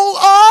Mole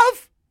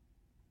of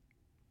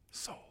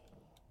Soul.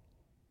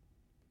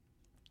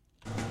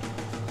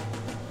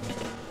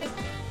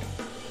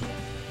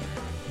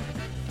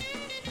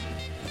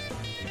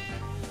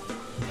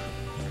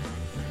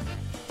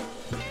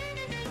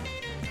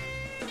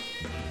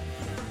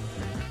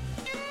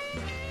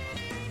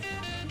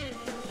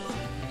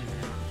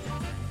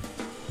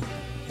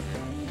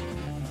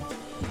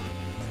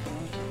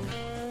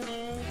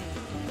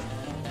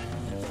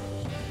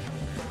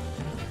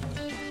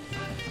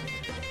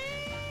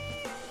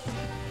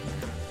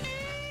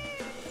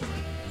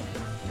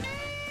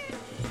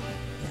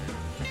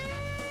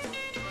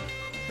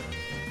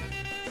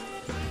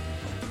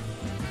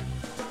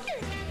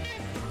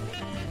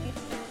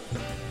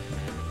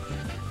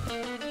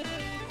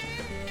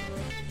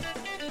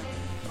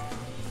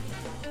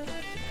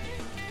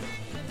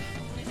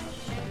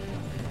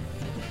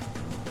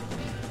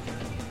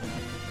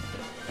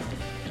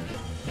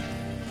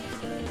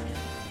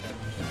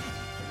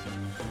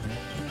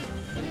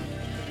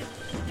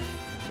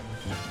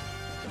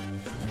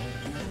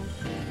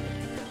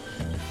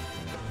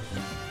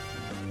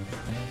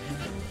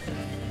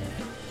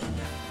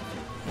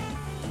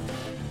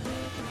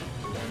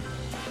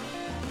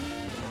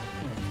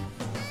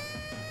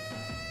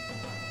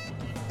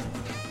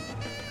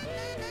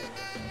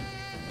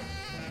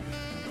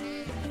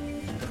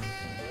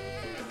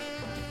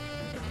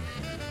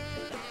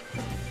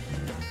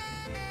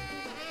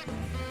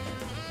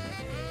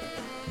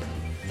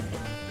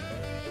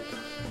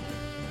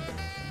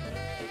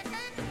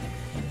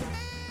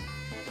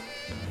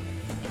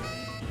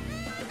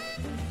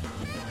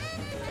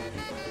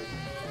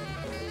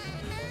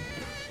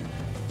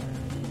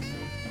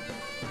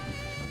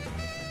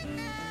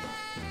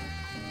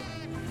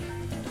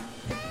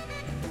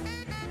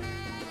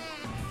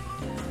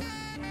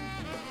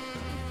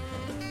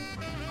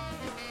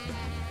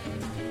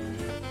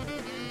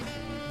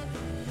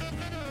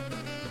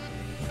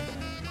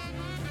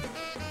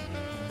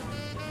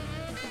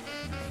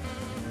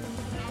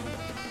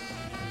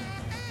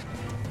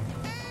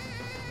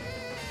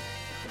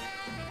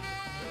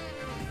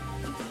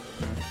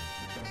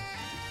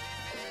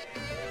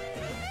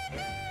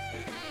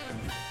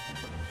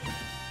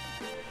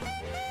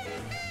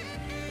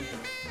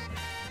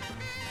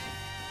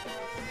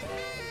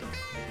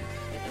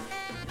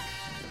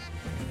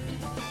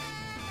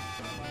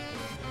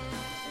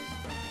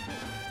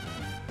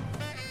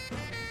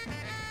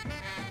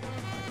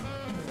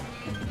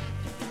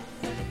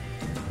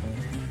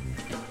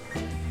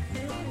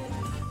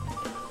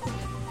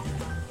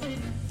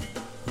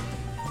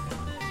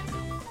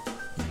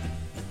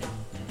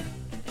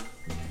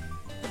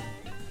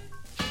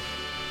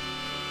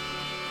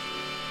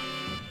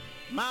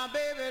 My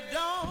baby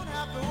don't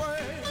have to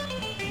worry.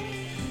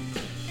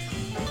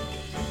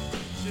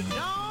 She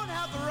don't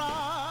have to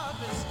rob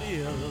and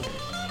steal.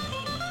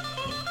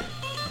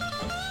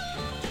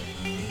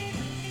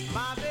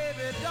 My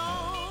baby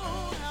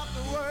don't have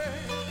to worry.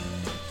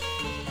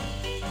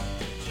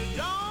 She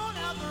don't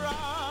have to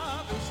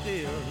rob and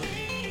steal.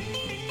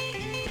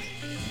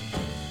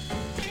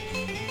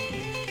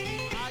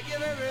 I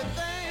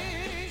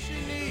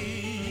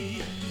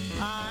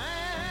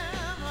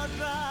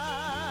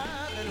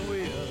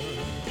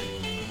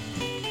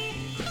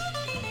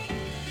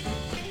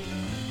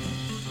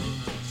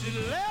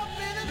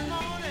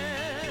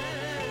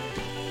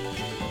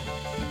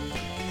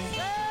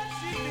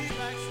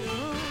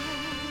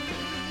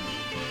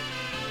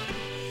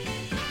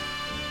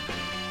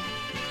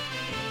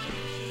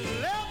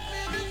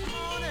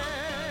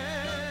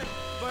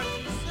but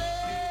she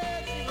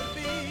said she would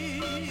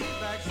be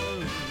back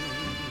soon.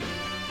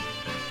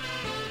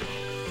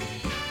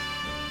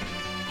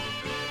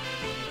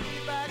 Be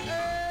back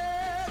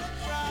early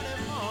Friday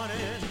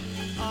morning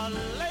or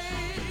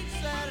late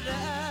Saturday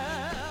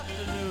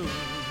afternoon.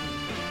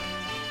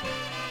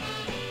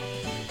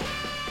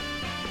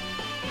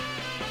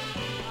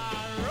 I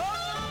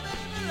wrote my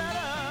baby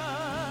letter,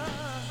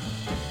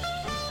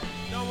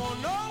 don't want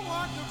no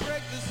one to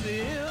break the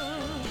seal.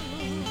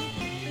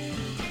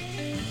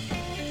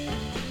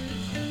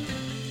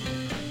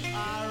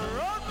 I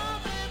wrote my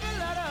baby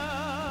letter,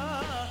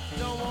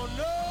 don't want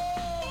no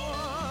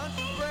one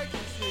to break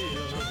the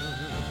seal.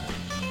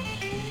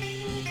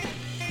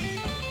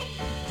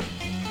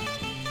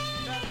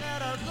 That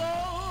letter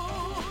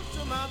goes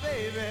to my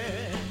baby,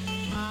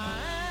 I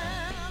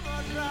am a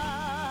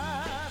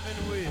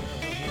driving wheel.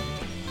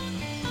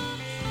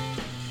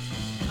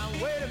 Now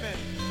wait a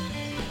minute,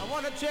 I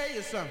want to tell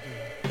you something.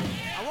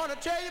 I want to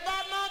tell you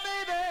about my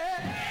baby.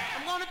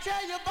 I'm going to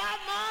tell you about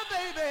my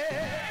baby.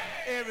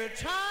 Every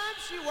time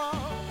she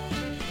walks,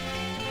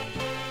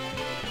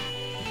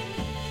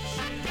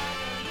 she's like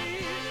a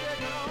leaf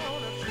shaking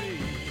on a tree.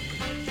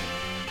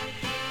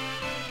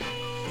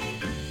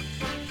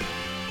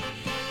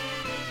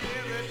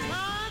 Every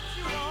time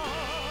she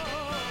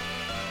walks,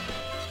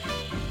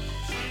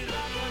 she's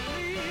like a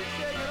leaf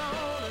shaking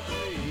on a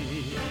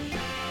tree.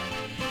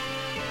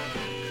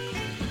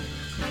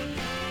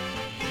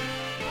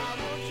 I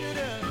want you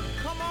to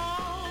come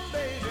on,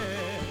 baby.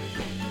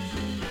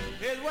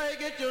 Here's where you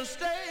get your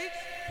steaks,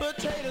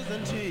 potatoes,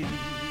 and cheese.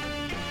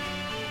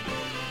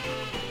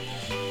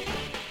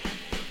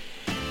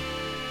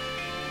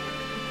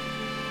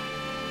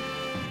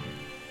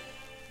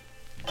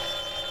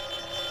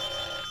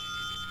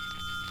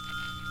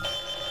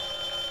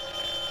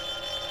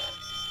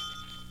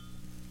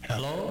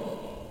 Hello?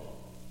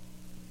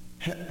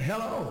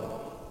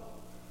 Hello?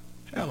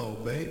 Hello,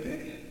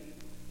 baby.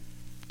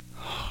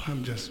 Oh,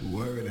 I'm just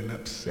worried and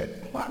upset.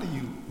 Why do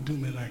you do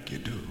me like you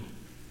do?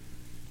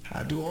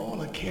 I do all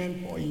I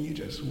can for you and you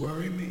just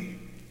worry me.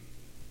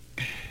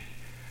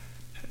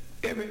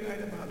 Every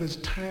night about this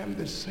time,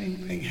 the same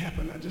thing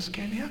happened. I just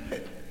can't help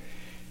it.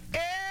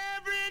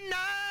 Every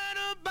night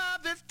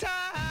about this time,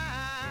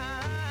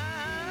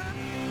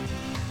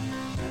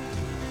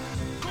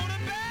 go to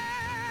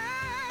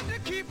bed to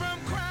keep from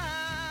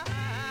crying.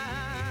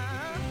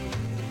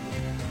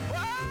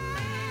 Oh,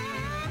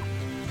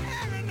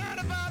 every night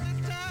about this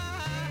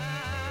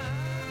time,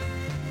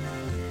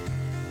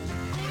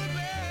 go to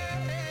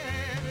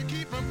bed to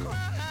keep from crying.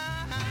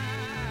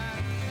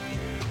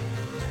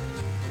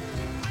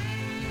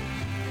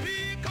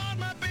 Because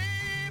my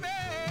baby,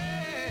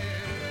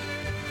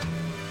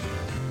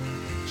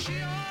 she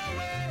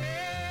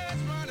always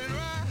running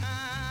around.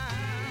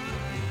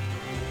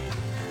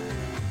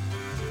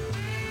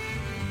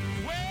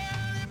 Well,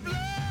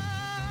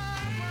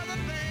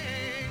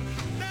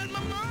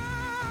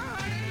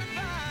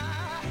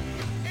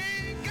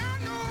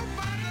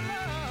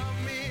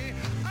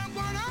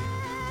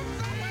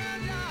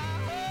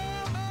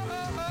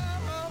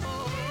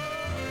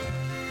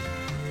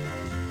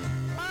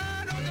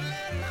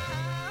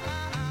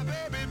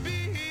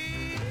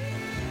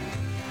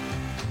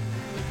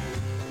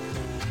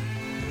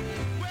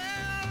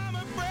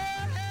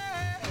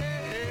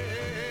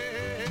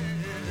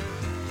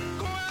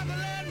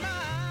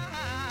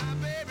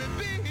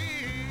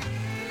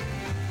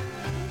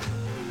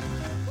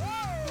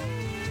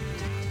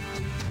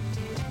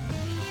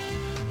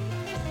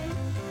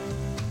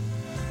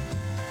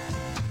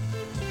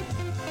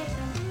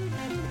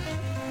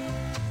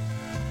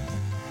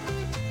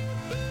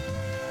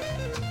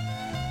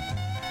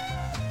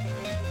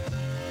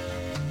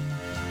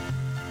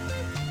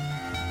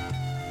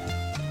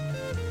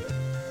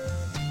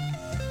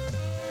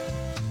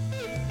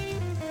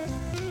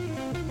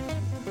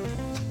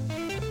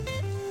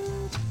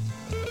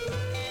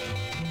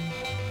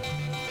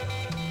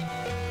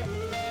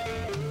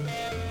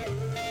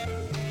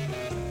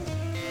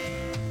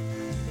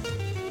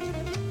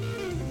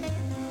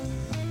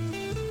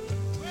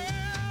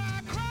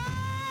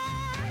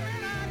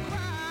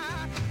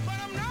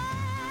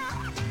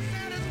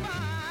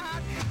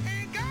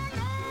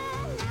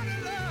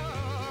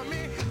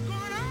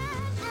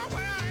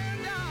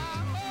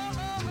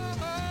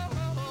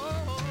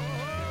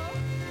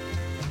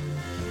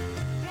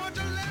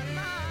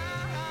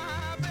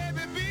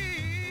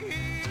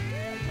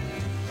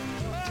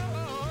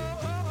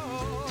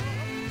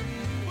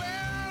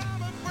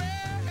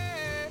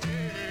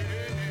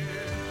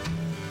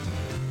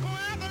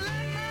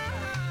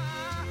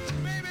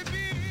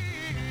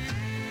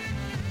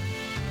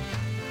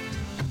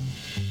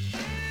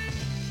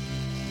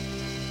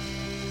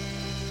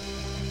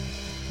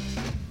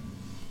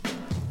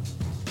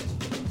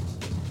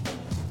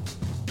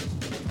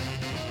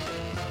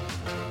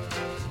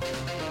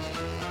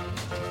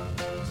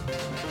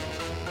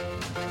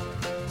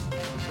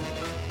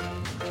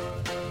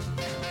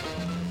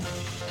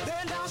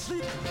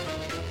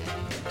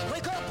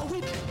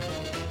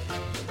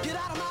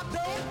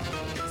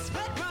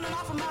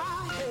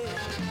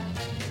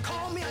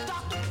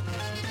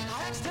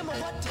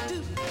 what to do.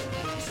 You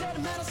said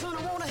the medicine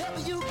I wanna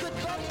help you, good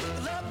buddy.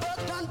 The love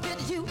bug done bit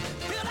you.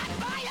 Feel like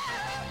fire,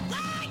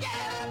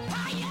 fire,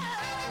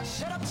 fire.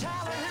 Shut up,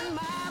 child, in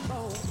my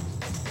bones.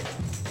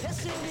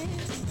 Yes, it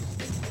is.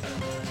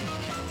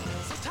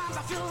 Sometimes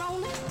I feel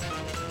lonely.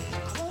 I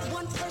want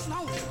one person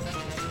only.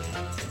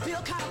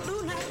 Feel kind of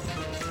blue now.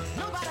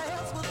 Nobody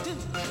else will do.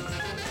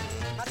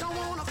 I don't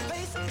wanna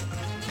face it,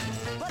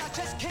 but I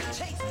just can't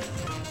chase it.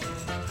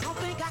 I don't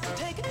think I can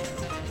take it,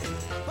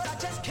 but I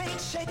just can't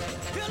shake it.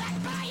 Feel like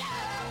fire,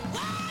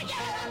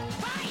 fire,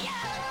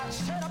 fire.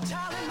 Shut up,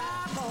 child, in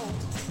my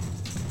bones.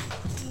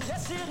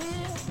 Yes, it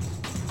is.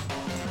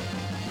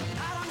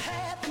 I done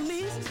had the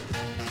measles,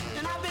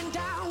 and I've been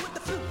down with the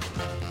flu.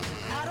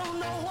 I don't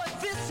know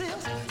what this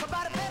is.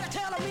 Somebody better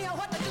tell me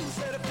what to do.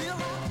 Said it feel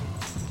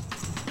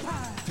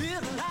like,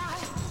 feel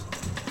like,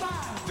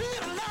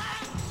 feel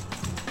like,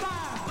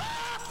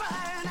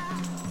 fire now.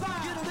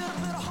 Get a little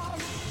bit of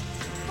heart.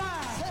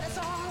 Said it's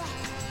all right.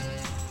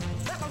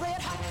 Like a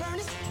red hot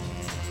furnace.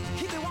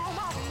 Keep it warm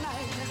all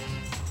night.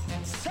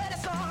 Said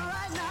it's all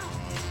right now.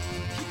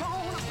 Keep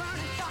on a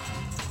burning fire.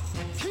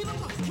 Keep it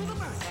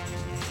burning.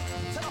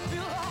 Said I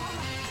feel all right.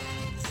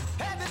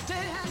 Every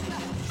day and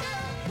night.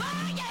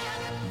 Fire,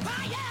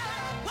 fire,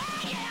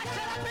 fire.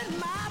 Shut up in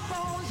my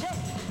bones, yeah.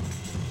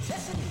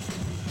 Yes, it is.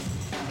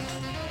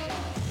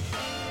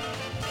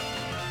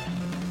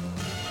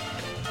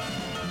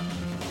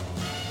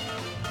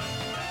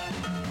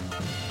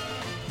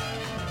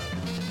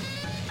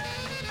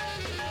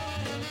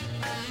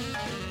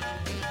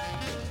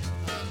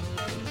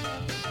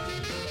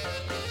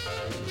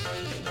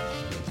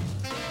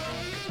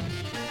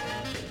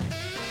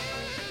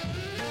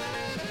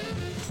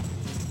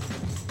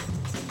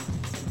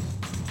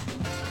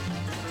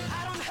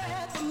 I done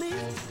had the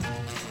measles,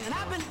 and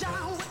I've been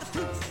down with the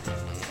flu.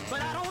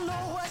 But I don't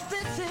know what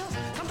this is.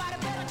 Somebody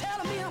better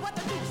tell me what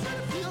to do. Said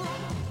it feel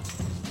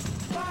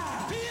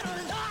like,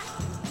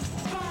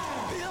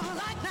 feel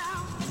like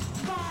now.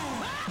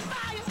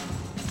 Fire,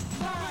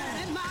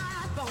 fire in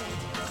my bones.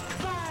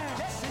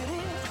 Yes, it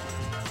is.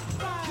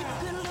 Keep it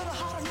getting a little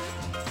hotter now.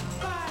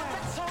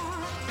 That's all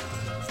right.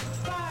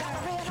 Got a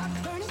red hot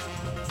burning.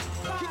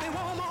 Keep me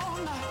warm all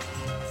night.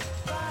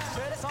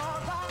 Said it's all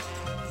right.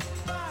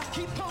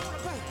 Keep on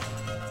burning.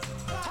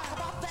 Talk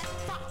about that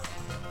fire.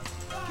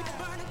 Keep it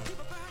burning, keep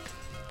it burning.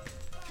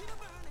 Keep it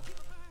burning, keep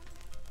it burning.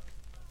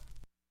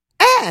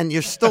 And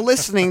you're still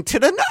listening to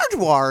the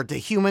Nardwuar, the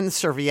Human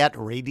Serviette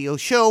radio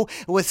show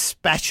with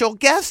special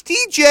guest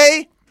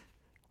DJ,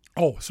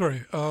 Oh,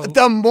 sorry.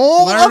 the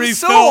Mole of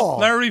Soul.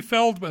 Larry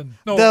Feldman.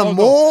 No, The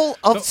Mole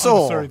of I'm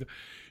Soul. sorry.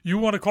 You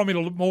want to call me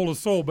the Mole of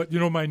Soul, but,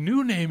 my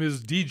new name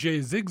is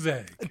DJ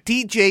Zigzag.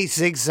 DJ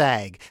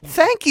Zigzag.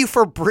 Thank you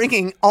for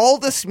bringing all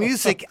this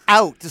music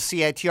out to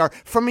CITR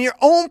from your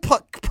own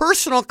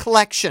personal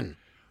collection.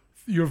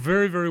 You're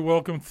very, very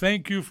welcome.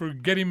 Thank you for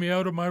getting me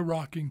out of my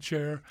rocking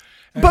chair.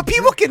 And But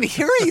people can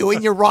hear you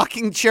in your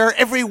rocking chair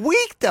every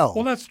week, though.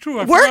 Well, that's true.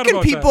 I Where forgot can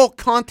about people that.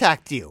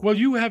 contact you? Well,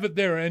 you have it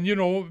there. And,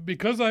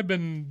 because I've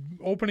been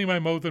opening my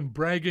mouth and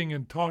bragging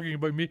and talking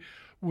about me,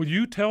 will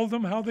you tell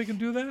them how they can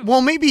do that? Well,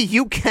 maybe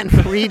you can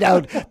read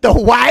out the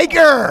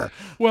Wagger.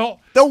 Well,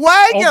 The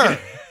Wagger.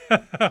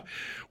 okay.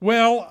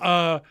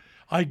 Well,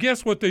 I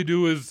guess what they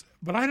do is,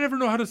 but I never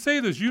know how to say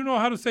this. You know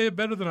how to say it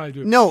better than I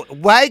do. No,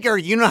 Wagger,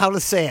 you know how to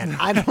say it.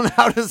 I don't know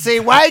how to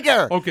say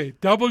Wagger. Okay,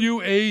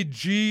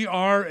 WAGRADIO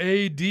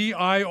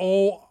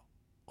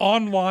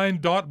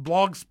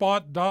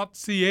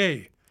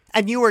online.blogspot.ca.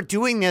 And you are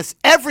doing this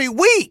every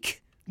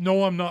week.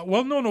 No, I'm not.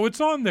 Well, no,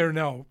 it's on there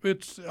now.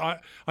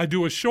 I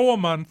do a show a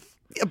month.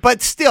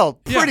 But still,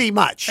 Yeah. pretty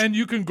much. And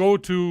you can go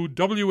to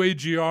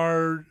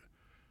WAGRADIO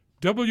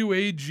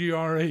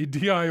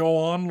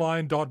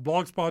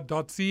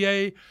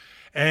online.blogspot.ca,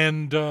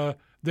 and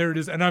there it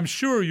is. And I'm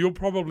sure you'll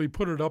probably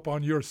put it up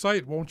on your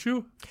site, won't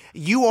you?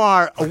 You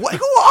are, who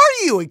are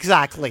you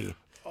exactly?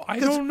 I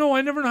don't know.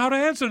 I never know how to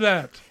answer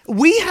that.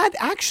 We had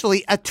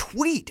actually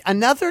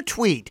another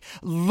tweet.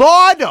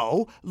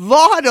 Laudo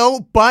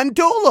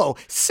Bandolo.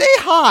 Say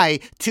hi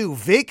to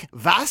Vic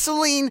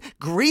Vaseline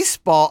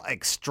Greaseball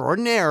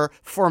Extraordinaire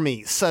for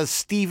me, says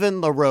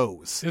Stephen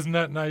LaRose. Isn't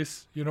that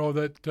nice?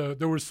 That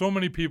there were so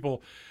many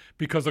people,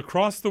 because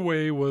across the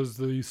way was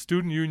the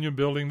Student Union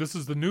building. This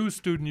is the new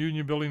Student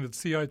Union building that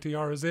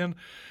CITR is in.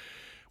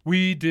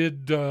 We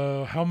did,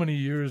 how many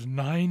years?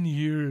 9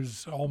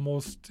 years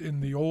almost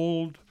in the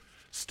old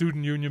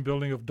Student Union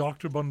building of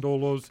Dr.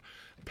 Bandolo's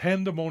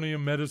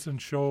Pandemonium Medicine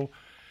Show.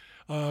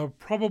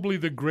 Probably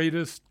the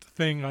greatest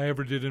thing I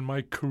ever did in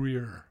my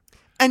career.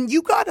 And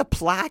you got a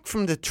plaque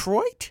from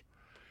Detroit?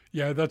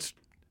 Yeah,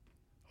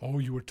 oh,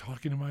 you were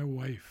talking to my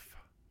wife.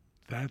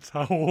 That's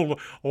how old.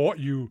 Oh,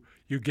 you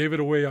gave it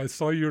away. I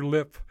saw your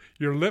lip.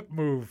 Your lip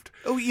moved.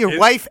 Oh, your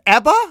wife,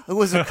 Ebba, who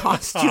was a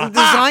costume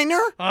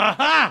designer?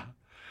 Aha!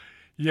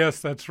 Yes,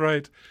 that's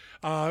right.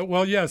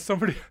 Well, yes,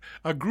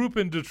 a group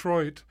in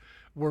Detroit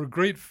were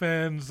great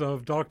fans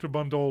of Dr.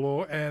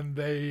 Bandolo, and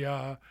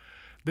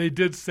they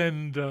did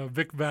send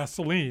Vic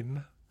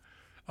Vaseline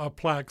a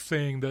plaque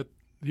saying that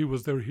He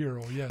was their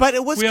hero, yes. But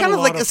it was We had kind of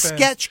like lot a fans.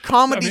 sketch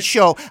comedy I mean,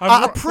 show,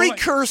 I'm a more-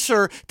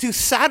 precursor to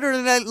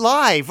Saturday Night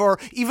Live or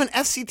even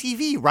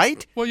SCTV,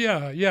 right? Well,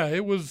 yeah.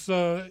 It was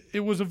a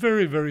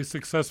very, very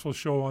successful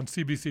show on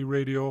CBC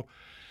Radio,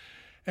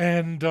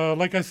 and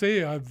like I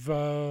say,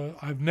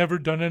 I've never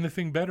done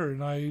anything better,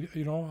 and I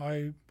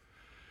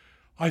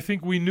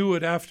think we knew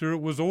it after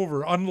it was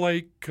over.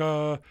 Unlike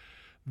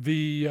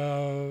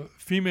the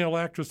female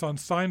actress on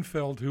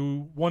Seinfeld,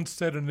 who once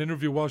said in an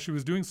interview while she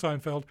was doing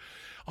Seinfeld,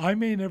 "I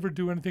may never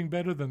do anything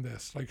better than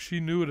this." Like,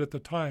 she knew it at the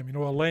time.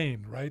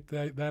 Elaine, right?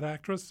 That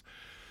actress.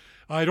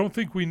 I don't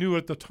think we knew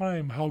at the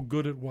time how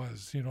good it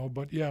was,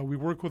 But yeah, we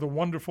worked with a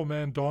wonderful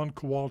man, Don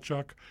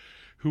Kowalchuk,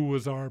 who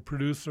was our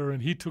producer,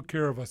 and he took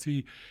care of us.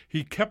 He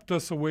kept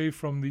us away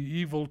from the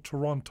evil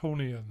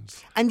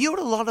Torontonians. And you had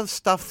a lot of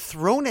stuff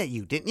thrown at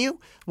you, didn't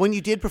you, when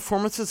you did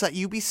performances at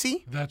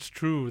UBC? That's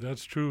true,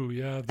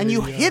 yeah. And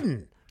you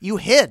hid, you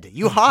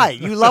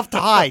hide. You loved to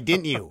hide,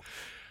 didn't you?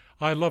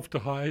 I love to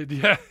hide,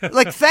 yeah.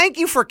 Like, thank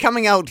you for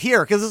coming out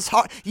here, because it's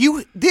hard.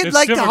 You did It's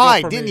like to difficult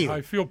hide, for didn't me. you?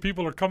 I feel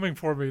people are coming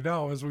for me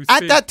now as we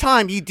speak. At that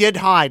time, you did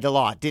hide a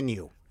lot, didn't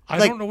you?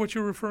 I don't know what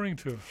you're referring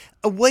to.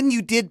 When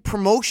you did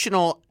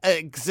promotional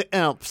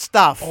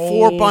stuff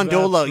for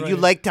Bondola, that's you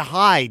right. liked to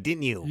hide,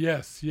 didn't you?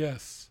 Yes.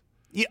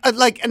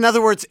 In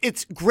other words,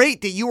 it's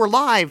great that you were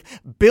live,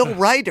 Bill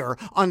Reiter,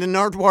 on the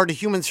Nardwuar to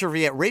Human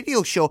Serviette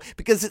radio show,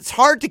 because it's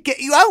hard to get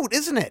you out,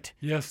 isn't it?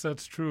 Yes,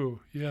 that's true.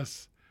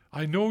 Yes.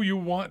 I know you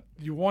want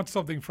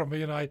something from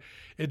me, and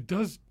it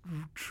does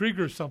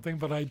trigger something,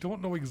 but I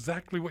don't know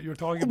exactly what you're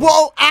talking about.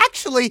 Well,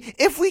 actually,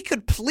 if we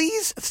could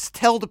please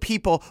tell the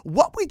people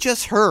what we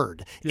just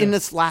heard in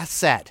this last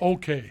set.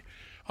 Okay.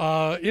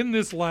 In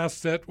this last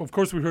set, of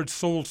course, we heard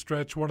Soul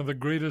Stretch, one of the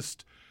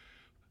greatest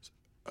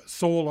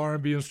soul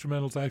R&B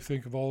instrumentals, I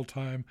think, of all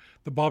time.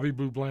 The Bobby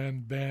Blue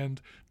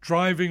Band,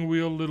 Driving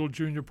Wheel, Little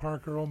Junior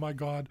Parker. Oh, my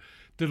God.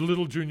 Did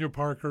Little Junior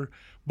Parker,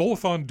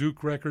 both on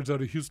Duke Records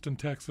out of Houston,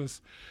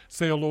 Texas.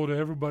 Say hello to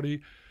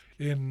everybody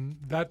in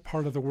that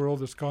part of the world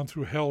that's gone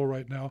through hell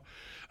right now.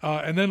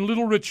 And then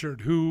Little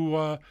Richard,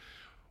 who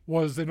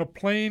was in a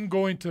plane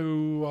going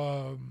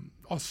to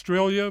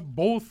Australia.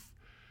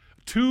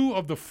 Two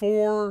of the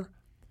 4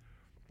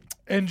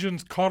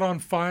 engines caught on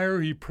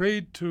fire. He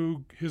prayed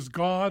to his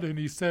God, and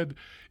he said,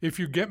 "If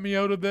you get me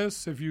out of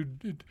this,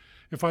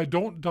 if I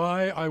don't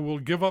die, I will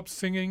give up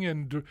singing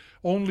and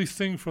only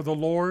sing for the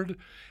Lord."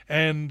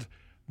 And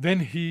then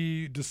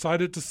he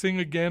decided to sing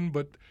again,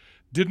 but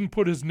didn't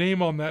put his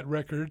name on that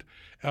record,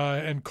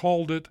 and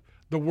called it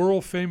the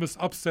world famous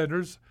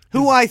Upsetters.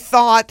 Who I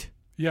thought...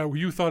 Yeah,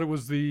 you thought it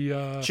was the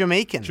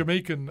Jamaican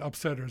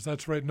Upsetters.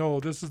 That's right. No,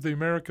 this is the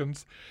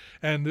Americans.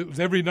 And it was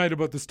Every Night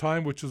About This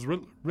Time, which was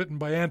written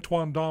by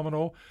Antoine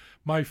Domino,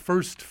 my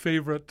first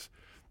favorite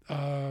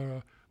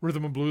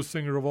rhythm and blues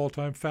singer of all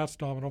time, Fats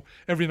Domino.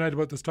 Every Night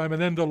About This Time.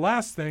 And then the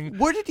last thing.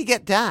 Where did you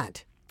get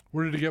that?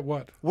 Where did you get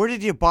what? Where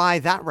did you buy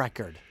that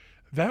record?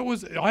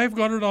 I've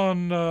got it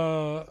on,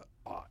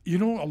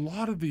 a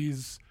lot of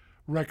these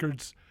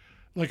records.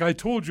 Like I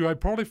told you, I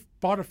probably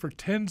bought it for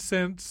 10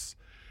 cents.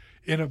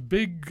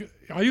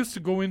 I used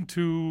to go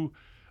into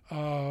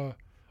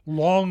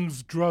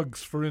Long's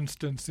Drugs, for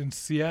instance, in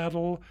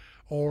Seattle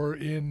or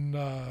in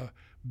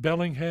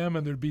Bellingham,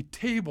 and there'd be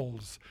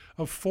tables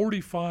of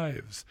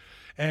 45s,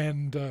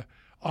 and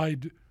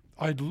I'd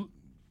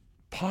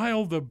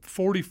pile the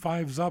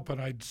 45s up,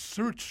 and I'd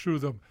search through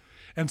them,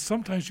 and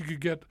sometimes you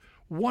could get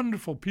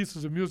wonderful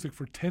pieces of music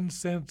for 10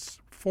 cents,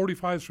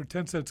 45s for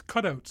 10 cents,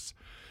 cutouts,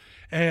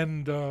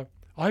 and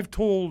I've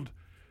told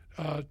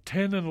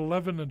 10 and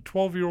 11 and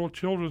 12-year-old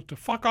children to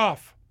fuck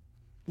off.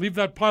 Leave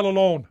that pile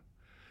alone.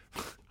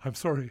 I'm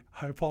sorry.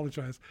 I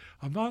apologize.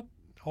 I'm not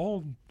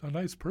all a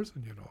nice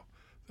person,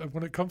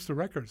 when it comes to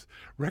records.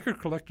 Record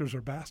collectors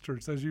are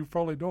bastards, as you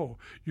probably know.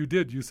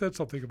 You said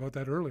something about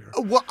that earlier.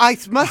 Well, I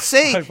must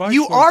say,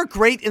 you are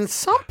great in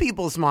some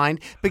people's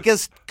mind,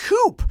 because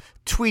Coop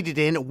tweeted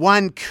in,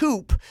 one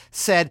Coop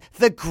said,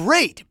 "The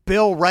great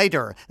Bill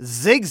Reiter,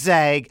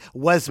 Zigzag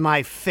was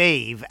my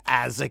fave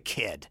as a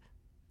kid."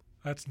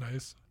 That's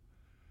nice.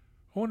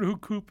 I wonder who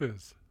Coop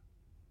is.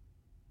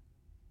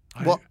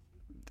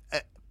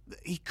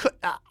 He could.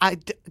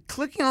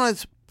 Clicking on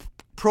his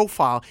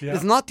profile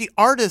is not the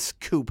artist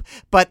Coop,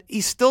 but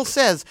he still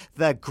says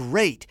the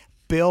great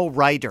Bill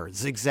Reiter.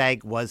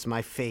 Zigzag was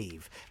my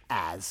fave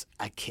as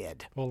a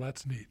kid. Well,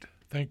 that's neat.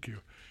 Thank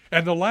you.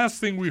 And the last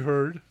thing we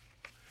heard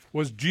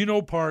was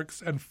Geno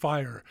Parks and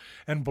Fire.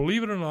 And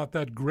believe it or not,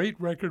 that great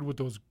record with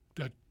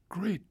that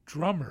great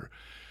drummer,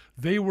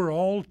 they were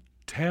all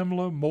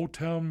Tamla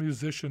Motown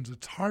musicians.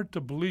 It's hard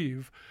to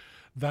believe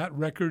that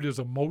record is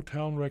a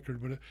Motown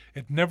record, but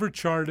it never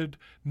charted,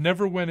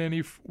 never went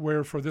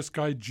anywhere for this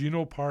guy,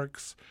 Geno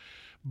Parks.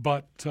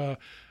 But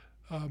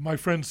my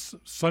friend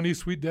Sonny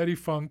Sweet Daddy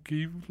Funk,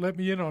 he let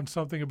me in on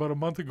something about a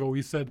month ago.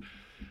 He said,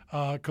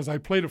 because I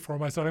played it for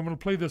him, I said, I'm going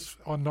to play this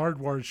on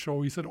Nardwuar's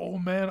show. He said, "Oh,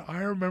 man,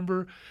 I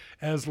remember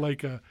as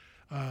like a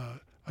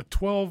a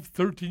 12,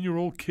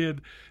 13-year-old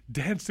kid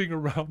dancing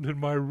around in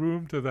my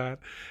room to that.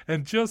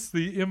 And just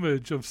the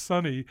image of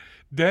Sonny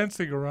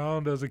dancing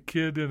around as a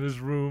kid in his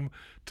room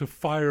to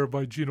Fire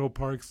by Geno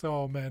Parks.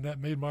 Oh, man, that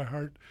made my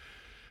heart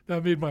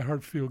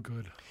feel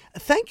good.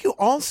 Thank you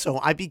also.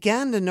 I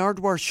began the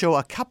Nardwuar show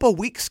a couple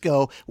weeks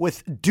ago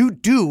with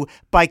Doot Doot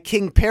by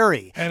King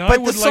Perry.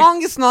 But the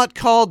song is not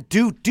called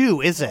Doot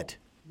Doot, is it?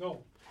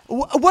 No.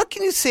 What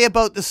can you say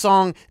about the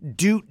song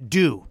Doot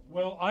Doot?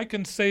 Well, I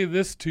can say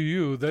this to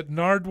you, that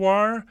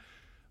Nardwuar,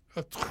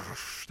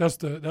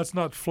 that's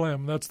not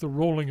phlegm, that's the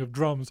rolling of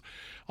drums.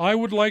 I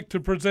would like to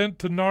present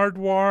to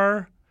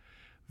Nardwuar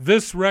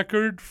this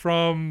record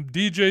from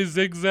DJ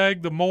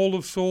Zigzag, the Mole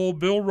of Soul,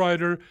 Bill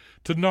Reiter,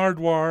 to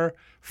Nardwuar,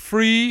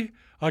 free,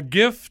 a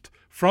gift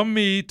from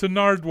me to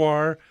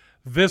Nardwuar,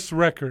 this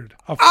record.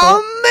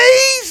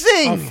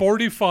 Amazing! A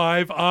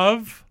 45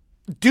 of...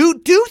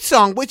 Doot Doot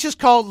song, which is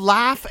called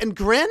Laugh and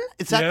Grin?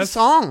 Is that the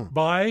song?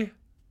 By...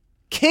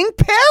 King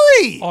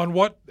Perry! On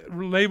what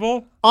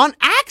label? On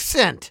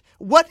Accent.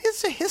 What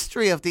is the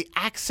history of the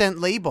Accent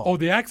label? Oh,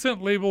 the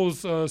Accent label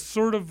is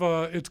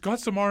it's got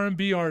some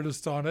R&B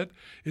artists on it.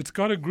 It's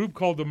got a group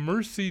called the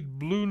Mercy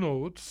Blue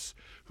Notes,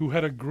 who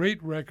had a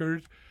great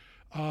record,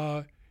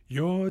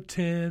 Your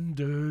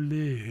Tender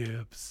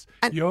Lips,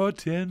 Your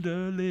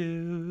Tender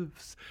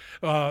Lips.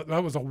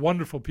 That was a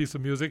wonderful piece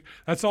of music.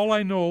 That's all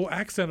I know.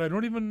 Accent, I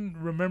don't even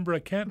remember. I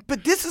can't.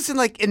 But this is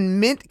in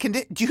mint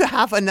condition. Do you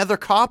have another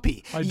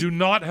copy? I do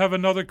not have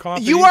another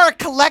copy. You are a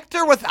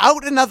collector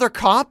without another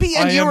copy,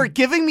 and you are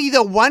giving me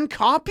the one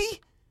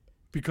copy?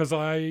 Because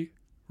I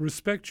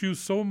respect you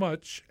so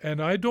much, and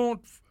I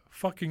don't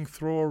fucking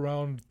throw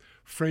around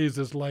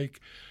phrases like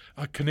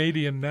a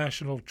Canadian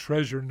national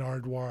treasure,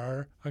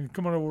 Nardwuar. I'm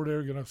coming over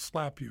there, going to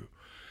slap you.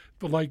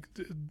 But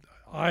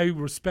I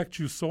respect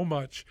you so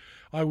much.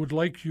 I would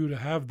like you to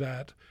have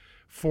that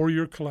for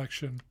your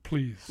collection,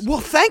 please. Well,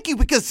 thank you,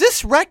 because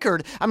this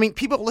record,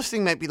 people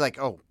listening might be like,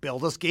 oh, Bill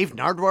just gave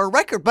Nardwuar a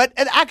record, but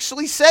it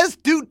actually says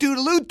Doot Doot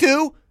Doot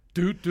Doot.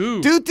 Doot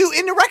Doot. Doot Doot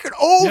in the record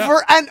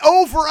over and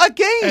over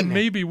again. And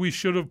maybe we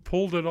should have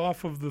pulled it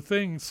off of the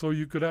thing so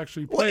you could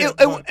actually play it.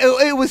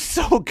 It was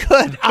so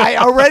good. I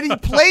already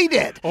played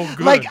it. Oh,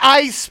 good.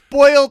 I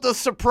spoiled the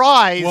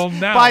surprise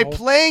by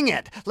playing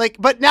it.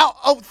 But now,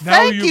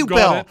 thank you, Bill.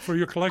 Now you've got it for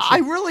your collection. I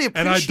really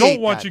appreciate that. And I don't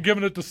want you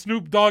giving it to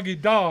Snoop Doggy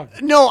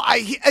Dogg. No,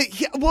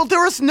 well,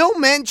 there was no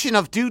mention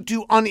of Doot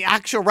Doot on the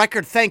actual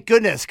record, thank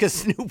goodness, because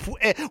Snoop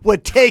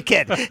would take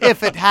it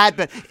if it had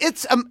been.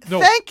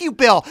 Thank you,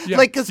 Bill.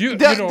 Yeah.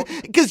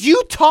 Because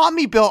you taught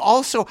me, Bill,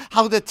 also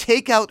how to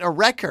take out a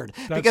record.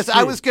 Because true.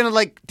 I was going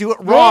to do it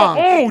wrong.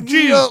 Oh,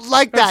 geez.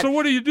 Like that. So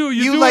what do? You do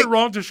it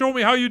wrong to show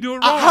me how you do it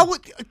wrong.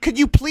 Could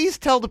you please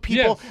tell the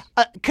people?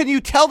 Yes. Can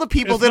you tell the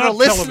people It's that are not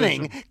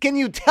listening? television. Can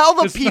you tell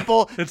the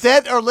people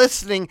that are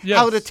listening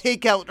how to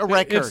take out a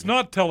record? It's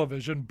not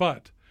television,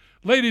 but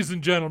ladies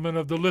and gentlemen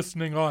of the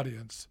listening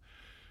audience,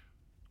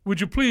 would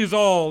you please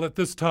all at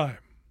this time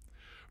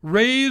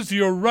raise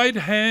your right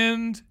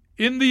hand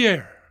in the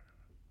air?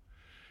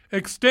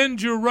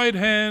 Extend your right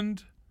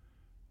hand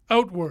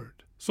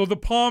outward, so the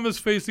palm is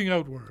facing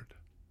outward.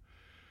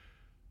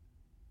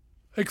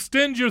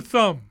 Extend your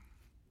thumb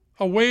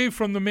away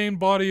from the main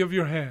body of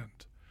your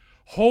hand.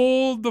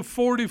 Hold the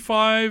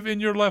 45 in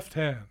your left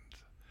hand.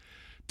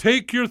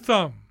 Take your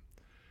thumb.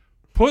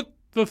 Put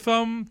the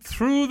thumb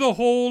through the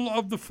hole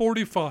of the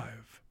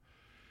 45.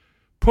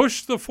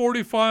 Push the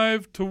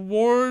 45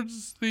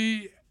 towards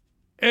the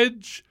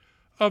edge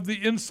of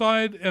the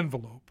inside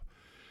envelope.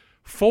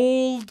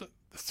 Fold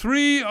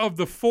 3 of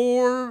the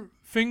 4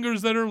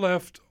 fingers that are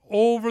left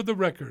over the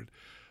record.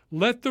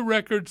 Let the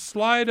record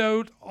slide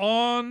out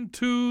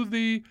onto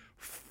the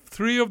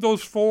 3 of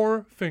those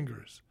 4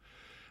 fingers.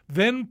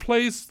 Then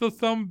place the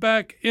thumb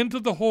back into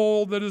the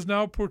hole that is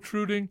now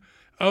protruding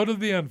out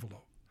of the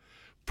envelope.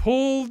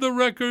 Pull the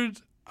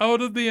record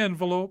out of the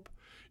envelope.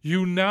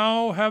 You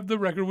now have the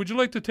record. Would you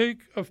like to take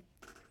a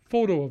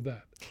photo of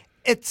that?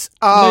 It's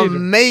later?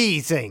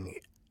 Amazing.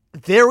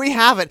 There we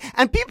have it.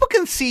 And people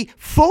can see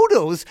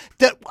photos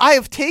that I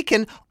have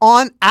taken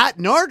at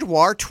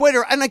Nardwuar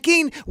Twitter. And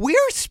again, we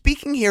are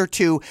speaking here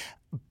to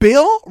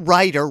Bill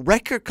Reiter,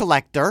 record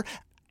collector.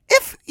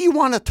 If you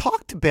want to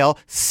talk to Bill,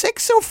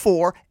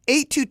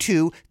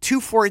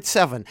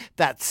 604-822-2487.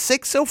 That's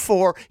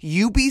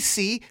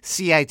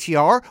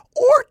 604-UBC-CITR,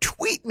 or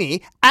tweet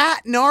me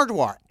at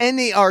Nardwuar, Nardwuar. And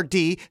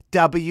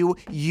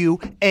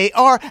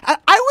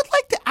I would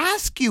like to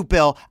ask you,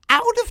 Bill,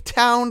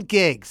 out-of-town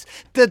gigs,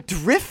 the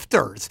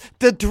Drifters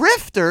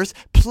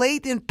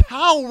played in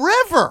Powell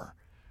River.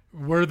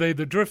 Were they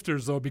the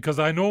Drifters, though? Because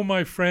I know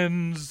my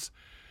friends...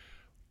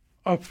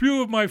 A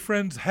few of my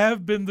friends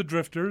have been the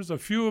Drifters. A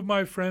few of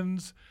my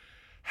friends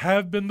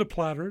have been the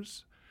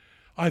Platters.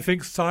 I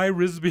think Cy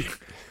Risby...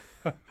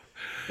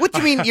 What do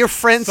you mean your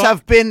friends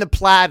have been the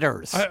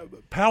Platters?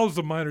 Pals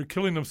of mine are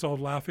killing themselves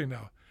laughing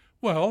now.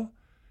 Well,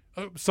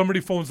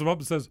 somebody phones them up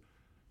and says,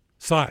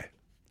 Cy,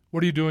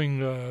 what are you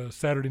doing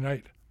Saturday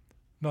night?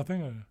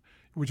 Nothing?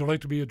 Would you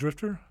like to be a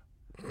Drifter?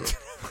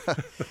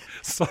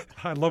 So,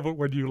 I love it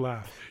when you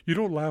laugh. You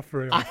don't laugh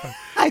very often.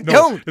 I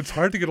don't. It's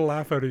hard to get a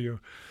laugh out of you.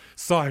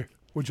 Cy,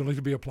 would you like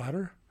to be a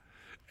platter?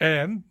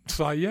 And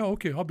Cy, yeah,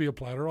 okay, I'll be a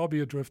platter. I'll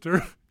be a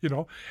drifter,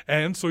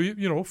 And so,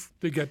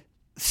 they get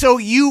So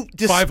you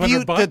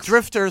dispute the $500?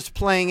 drifters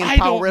playing in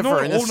Powell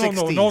River in the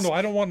 60s? No,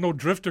 I don't want no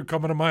drifter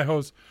coming to my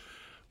house.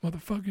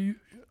 Motherfucker,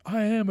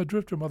 I am a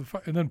drifter,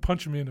 motherfucker, and then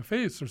punching me in the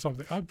face or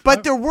something.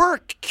 But there were,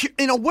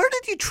 where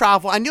did you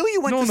travel? I know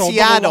you went to But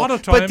Seattle, a lot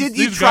of times, but did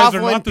you these guys are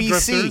travel in not the BC?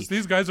 drifters.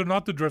 These guys are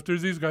not the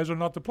drifters. These guys are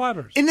not the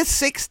platters. In the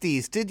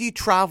 60s, did you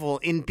travel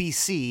in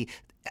BC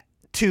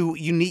to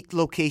unique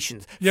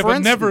locations? Yeah, For but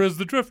instance, never as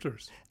the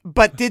drifters.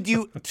 But did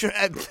you,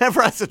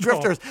 never as the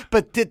drifters,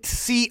 but to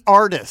see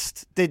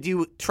artists, did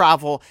you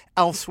travel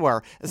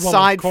elsewhere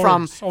aside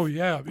from, Oh,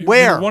 yeah.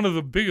 where? One of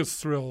the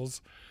biggest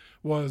thrills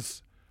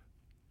was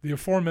the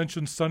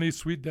aforementioned Sonny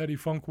Sweet Daddy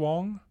Funk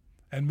Wong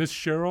and Miss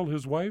Cheryl,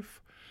 his wife.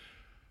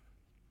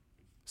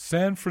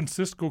 San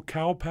Francisco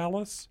Cow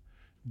Palace,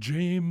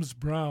 James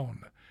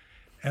Brown,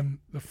 and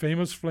the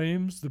Famous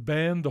Flames, the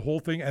band, the whole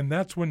thing. And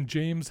that's when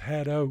James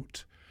had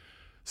out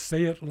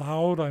Say It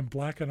Loud, I'm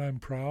Black and I'm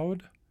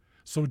Proud.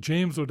 So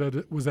James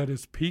was at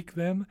his peak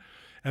then,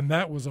 and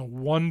that was a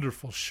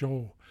wonderful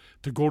show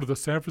to go to the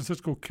San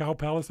Francisco Cow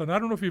Palace. And I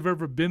don't know if you've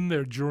ever been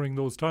there during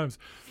those times.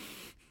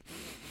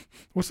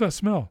 What's that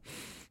smell?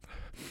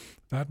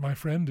 That, my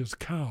friend, is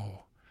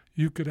cow.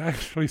 You could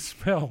actually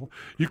smell.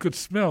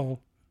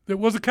 It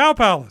was a cow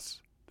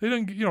palace. They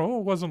didn't, it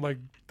wasn't like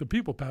the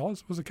People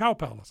Palace. It was a cow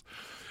palace.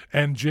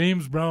 And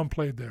James Brown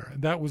played there,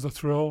 and that was a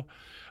thrill.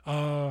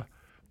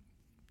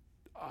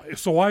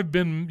 So I've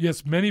been,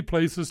 many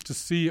places to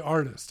see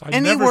artists.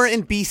 Anywhere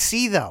in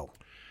BC, though?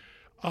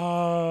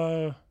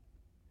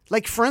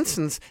 Like, for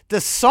instance, the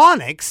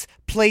Sonics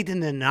played in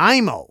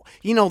Nanaimo.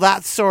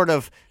 That sort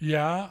of...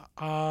 Yeah.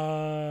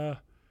 I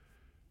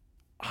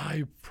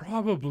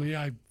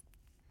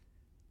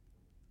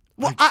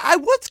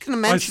was going to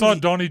mention... I saw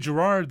Donnie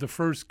Gerard, the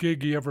first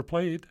gig he ever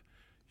played.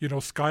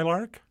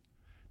 Skylark.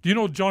 Do you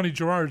know Johnny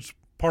Gerard's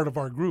part of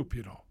our group,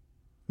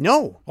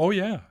 No. Oh,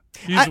 yeah.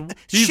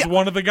 He's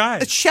one of the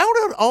guys. Shout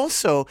out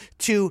also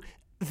to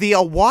the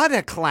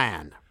Awada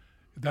clan.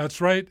 That's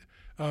right.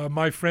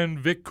 My friend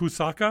Vic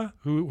Kusaka,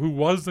 who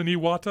was an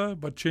Iwata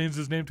but changed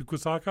his name to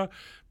Kusaka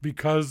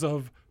because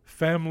of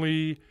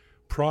family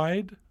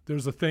pride.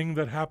 There's a thing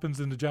that happens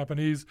in the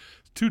Japanese.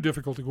 It's too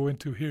difficult to go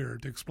into here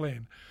to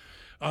explain.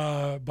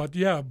 But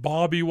yeah,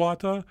 Bob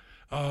Iwata,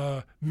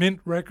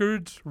 Mint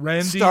Records,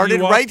 Randy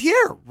started Iwata, right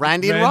here.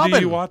 Randy and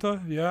Robin.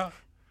 Iwata, yeah.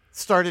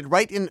 Started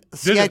right in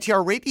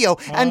CITR radio.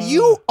 And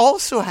you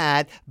also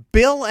had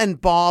Bill and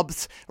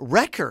Bob's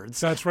Records.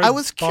 That's right. I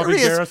was Bobby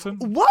curious, Garrison.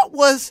 what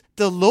was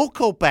the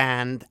local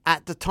band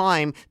at the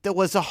time that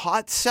was a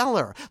hot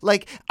seller?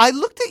 Like, I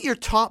looked at your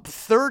top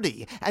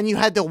 30, and you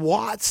had the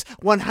Watts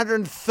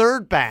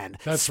 103rd Band,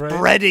 That's right.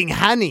 Spreading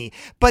Honey.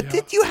 But Yeah.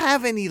 did you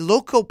have any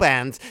local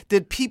bands?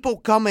 Did people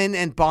come in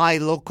and buy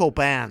local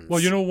bands?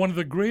 Well, one of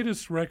the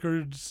greatest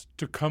records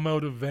to come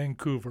out of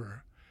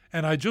Vancouver,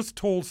 and I just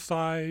told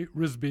Cy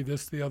Risby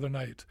this the other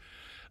night.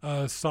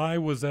 Cy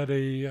was at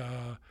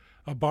a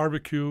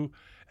barbecue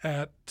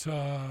at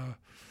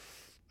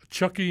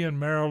Chucky and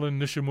Marilyn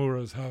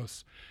Nishimura's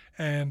house.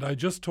 And I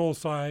just told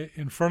Cy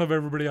in front of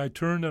everybody, I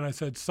turned and I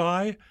said,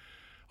 Cy,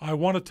 I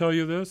want to tell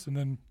you this. And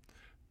then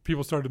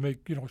people started to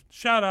make,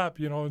 shut up,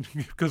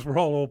 because we're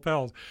all old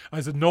pals.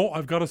 I said, no,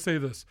 I've got to say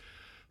this.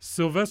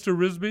 Sylvester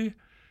Risby,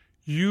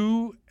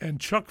 you and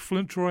Chuck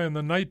Flintroy and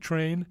the Night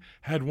Train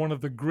had one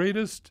of the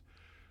greatest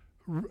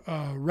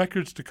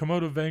records to come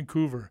out of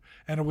Vancouver,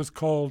 and it was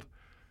called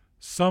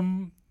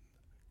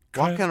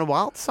Walk on a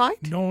Wild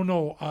Side?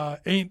 No,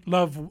 Ain't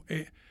Love.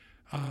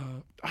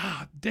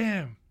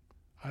 Damn.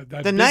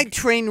 The Night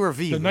Train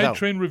Review. The Night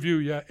Train Review,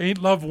 yeah. Ain't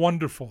Love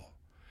Wonderful.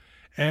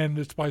 And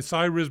it's by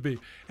Cy Risby.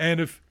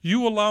 And if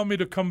you allow me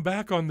to come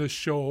back on this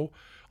show,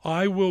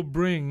 I will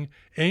bring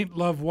Ain't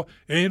Love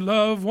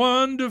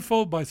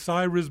Wonderful by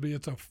Cy Risby.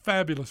 It's a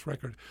fabulous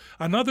record.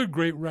 Another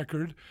great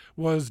record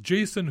was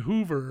Jason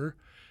Hoover,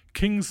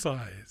 King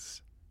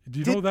Size. Do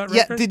you know that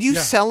record? Yeah, did you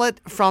sell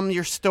it from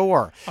your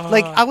store?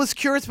 I was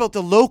curious about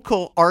the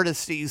local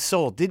artists that you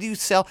sold. Did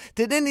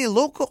any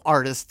local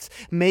artists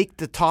make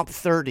the top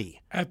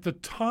 30? At the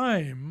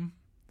time,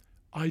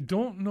 I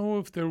don't know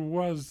if there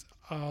was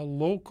a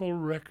local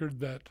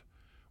record that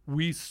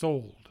we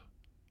sold.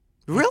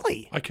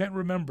 Really? I can't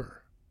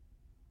remember.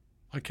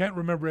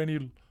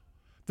 Any.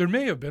 There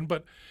may have been,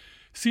 but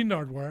see,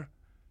 Nardwuar,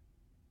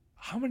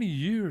 how many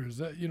years?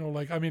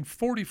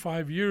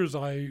 45 years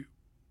I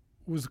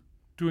was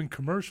doing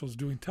commercials,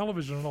 doing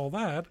television and all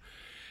that.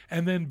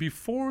 And then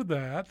before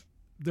that,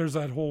 there's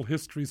that whole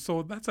history.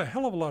 So that's a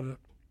hell of a lot of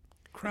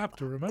crap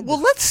to remember.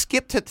 Well, let's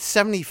skip to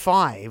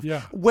 75,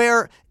 Yeah.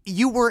 where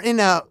you were in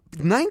a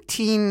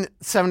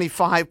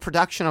 1975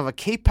 production of a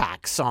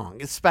K-Pax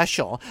song, a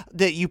special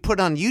that you put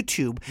on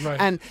YouTube. Right.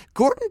 And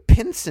Gordon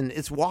Pinson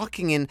is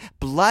walking in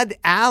Blood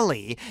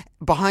Alley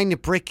behind a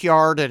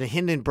brickyard at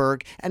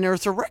Hindenburg, and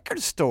there's a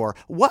record store.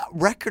 What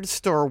record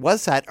store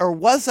was that? Or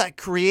was that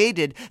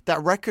created,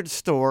 that record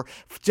store,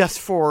 just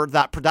for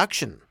that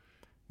production?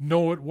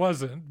 No, it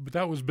wasn't. But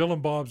that was Bill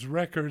and Bob's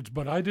Records,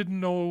 but I didn't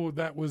know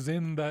that was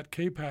in that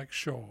K-Pax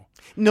show.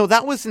 No,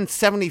 that was in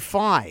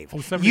 75. Oh,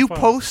 75. You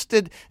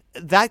posted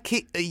that.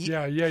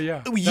 Yeah.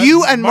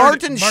 You and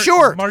Martin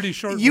Short. Marty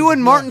Short. You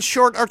and Martin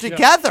Short are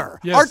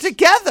together. Yes. Are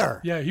together.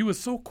 Yeah, he was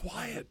so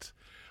quiet.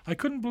 I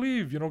couldn't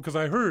believe, because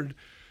I heard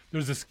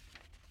there's this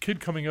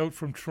kid coming out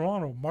from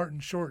Toronto,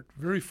 Martin Short,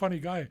 very funny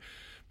guy.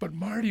 But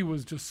Marty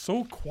was just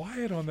so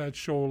quiet on that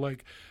show.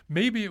 Like,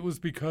 maybe it was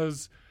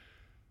because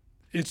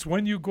it's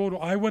when you go to...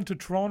 I went to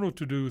Toronto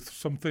to do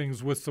some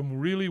things with some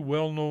really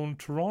well-known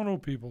Toronto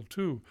people,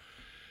 too,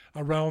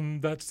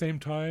 around that same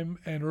time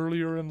and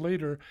earlier and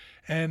later.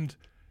 And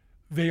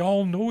they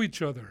all know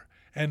each other.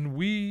 And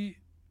we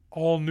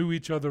all knew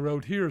each other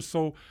out here.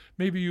 So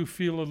maybe you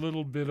feel a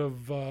little bit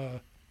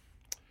of...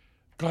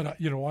 God,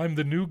 I'm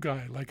the new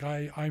guy. Like,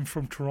 I'm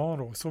from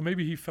Toronto. So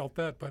maybe he felt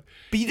that. But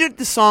you did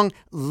the song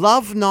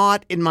Love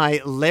Not in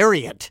My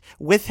Lariat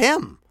with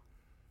him.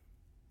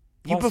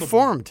 You possibly.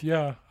 Performed.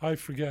 Yeah, I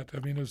forget. I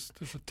mean, there's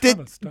a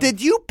ton of stuff.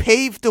 Did you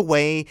pave the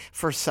way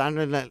for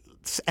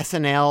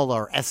SNL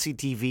or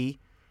SCTV?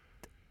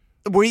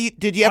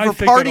 Did you ever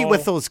party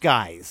with those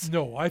guys?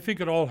 No, I think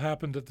it all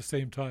happened at the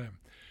same time.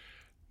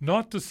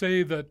 Not to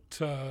say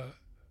that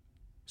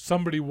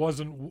somebody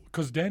wasn't...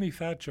 Because Danny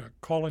Thatcher,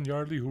 Colin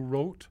Yardley, who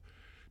wrote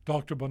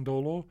Dr.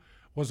 Bondolo,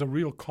 was a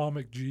real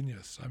comic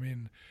genius. I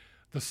mean,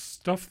 the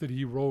stuff that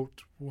he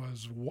wrote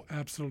was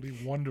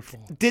absolutely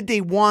wonderful. Did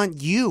they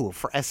want you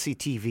for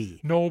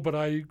SCTV? No, but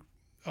I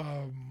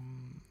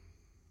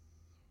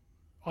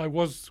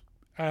was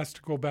asked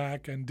to go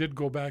back and did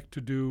go back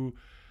to do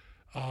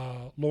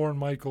Lorne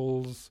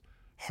Michaels'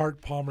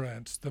 Hart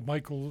Pomerantz, the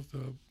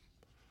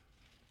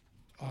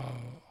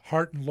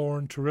Hart and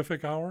Lorne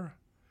Terrific Hour.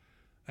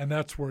 And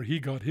that's where he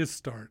got his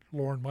start,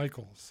 Lorne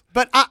Michaels.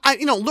 But,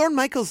 Lorne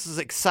Michaels is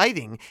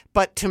exciting.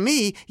 But to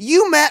me,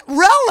 you met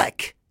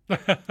Relic.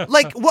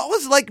 Like, what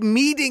was like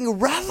meeting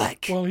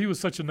Relic? Well, he was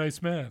such a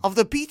nice man. Of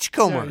the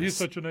Beachcombers. Yeah, he's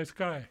such a nice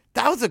guy.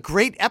 That was a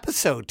great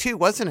episode, too,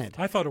 wasn't it?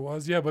 I thought it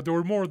was, yeah, but there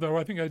were more, though.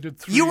 I think I did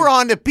 3. You were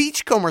on the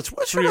Beachcombers.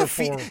 What's 3 your or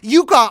 4.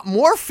 You got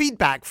more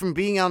feedback from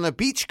being on the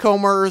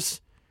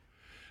Beachcombers.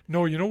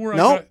 No, you know where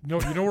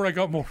I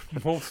got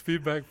most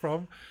feedback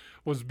from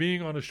was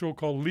being on a show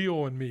called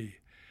Leo and Me.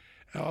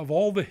 Of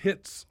all the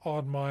hits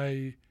on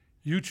my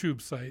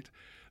YouTube site,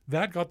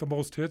 that got the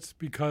most hits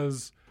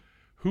because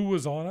who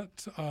was on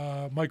it?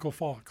 Michael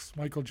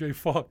J.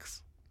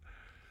 Fox.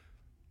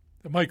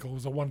 Michael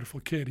was a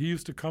wonderful kid. He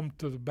used to come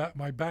to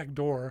my back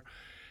door,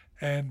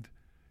 and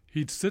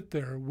he'd sit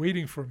there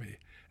waiting for me.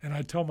 And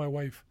I'd tell my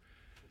wife,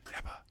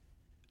 Deba,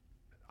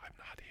 I'm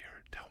not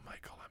here. Tell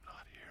Michael I'm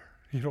not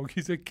here.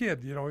 He's a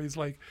kid. He's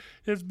like,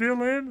 is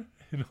Bill in?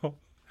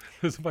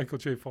 It's Michael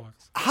J.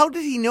 Fox. How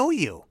did he know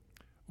you?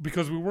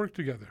 Because we worked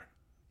together.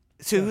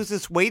 So who's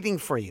this waiting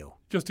for you?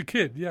 Just a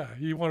kid, yeah.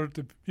 He wanted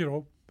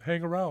to,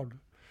 hang around.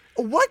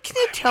 What can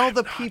you tell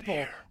the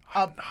people?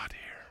 I'm not here.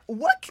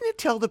 What can you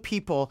tell the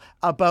people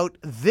about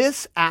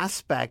this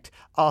aspect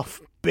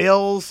of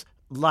Bill's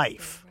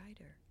life?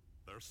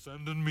 They're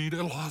sending me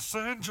to Los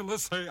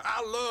Angeles. Hey,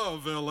 I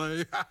love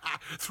L.A.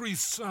 3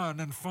 sun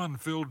and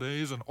fun-filled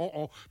days and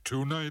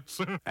 2 nights.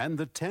 And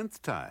the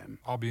 10th time.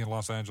 I'll be in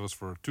Los Angeles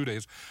for 2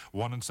 days,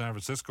 1 in San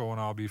Francisco, and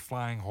I'll be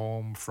flying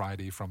home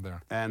Friday from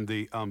there. And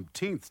the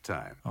umpteenth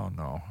time. Oh,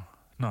 no.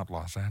 Not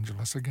Los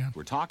Angeles again.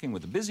 We're talking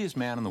with the busiest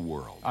man in the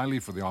world. I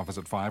leave for the office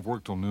at 5,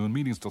 work till noon,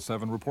 meetings till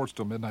 7, reports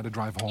till midnight, I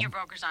drive home. Your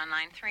broker's on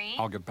line 3.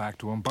 I'll get back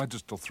to him,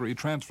 budgets till 3,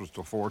 transfers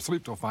till 4,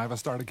 sleep till 5, I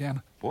start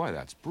again. Boy,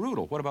 that's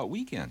brutal. What about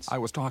weekends? I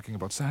was talking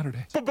about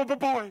Saturday.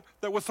 Boy,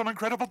 that was some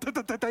incredible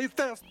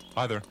test.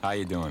 Hi there. How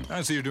you doing?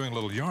 I see you're doing a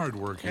little yard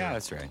work here. Yeah,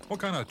 that's right.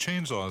 What kind of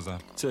chainsaw is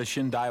that? It's a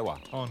Shindaiwa.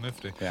 Oh,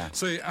 nifty. Yeah.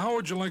 Say, how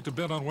would you like to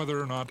bet on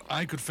whether or not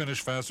I could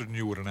finish faster than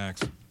you with an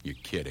axe? You're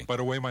kidding. By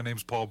the way, my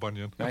name's Paul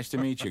Bunyan. Nice to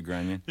meet you,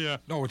 Grunion. Yeah.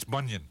 No, it's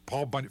Bunyan.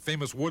 Paul Bunyan,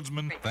 famous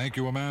woodsman. Thank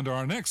you, Amanda.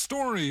 Our next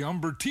story,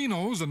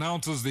 Umbertino's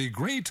announces the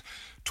great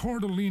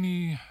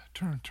Tortellini...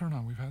 Turn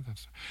on, we've had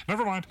that.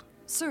 Never mind.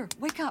 Sir,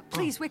 wake up.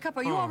 Please, wake up.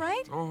 Are you all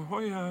right? Oh,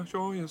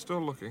 yeah, still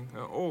looking.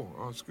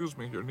 Excuse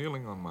me, you're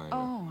kneeling on my...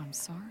 Oh, I'm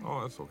sorry. Oh,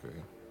 that's okay.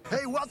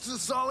 Hey, what's the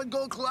solid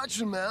gold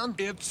collection, man?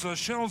 It's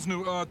Shell's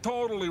new,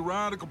 totally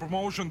radical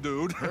promotion,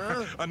 dude.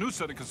 Huh? A new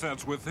set of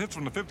cassettes with hits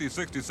from the 50s,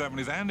 60s,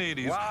 70s, and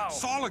 80s. Wow.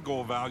 Solid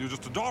gold value,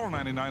 just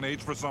 $1.99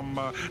 each for some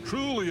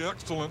truly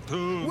excellent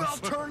tunes. Well,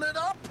 turn it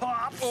up,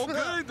 Pops.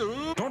 Okay,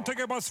 dude. Don't take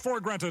a bus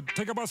for granted.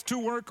 Take a bus to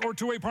work or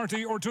to a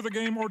party or to the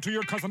game or to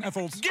your cousin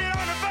Ethel's. Get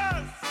on a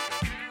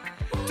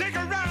bus. Take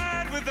a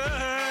ride with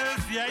us.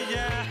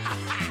 Yeah.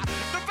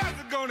 The bus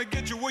is gonna gonna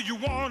get you where you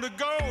want to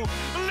go.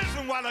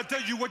 Listen while I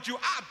tell you what you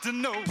ought to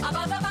know.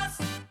 About the bus.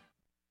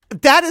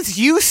 That is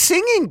you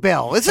singing,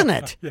 Bill, isn't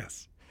it?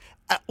 Yes.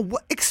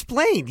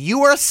 Explain.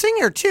 You are a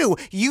singer, too.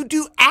 You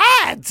do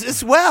ads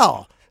as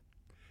well.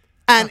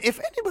 And if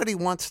anybody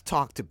wants to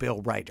talk to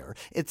Bill Reiter,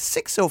 it's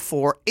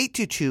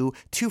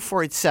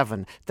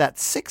 604-822-2487.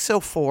 That's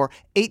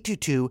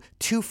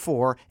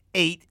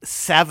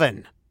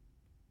 604-822-2487.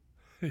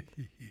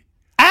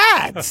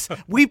 Ads.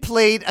 We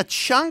played a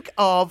chunk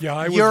of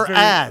your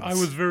ads. I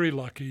was very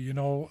lucky, you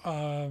know.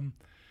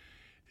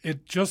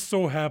 It just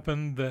so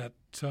happened that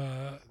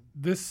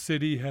this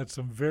city had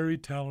some very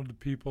talented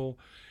people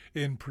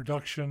in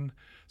production,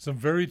 some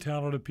very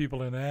talented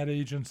people in ad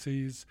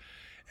agencies,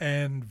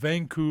 and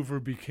Vancouver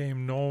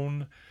became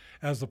known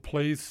as a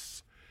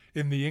place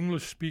in the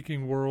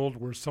English-speaking world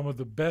where some of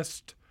the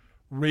best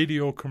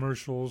radio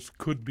commercials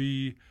could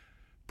be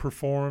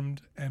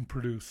performed and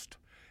produced.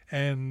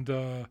 And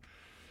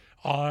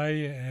I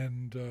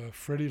and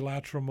Freddie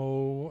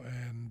Latrimo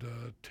and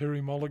Terry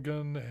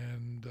Mulligan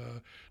and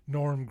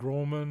Norm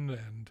Groman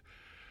and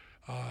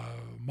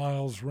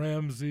Miles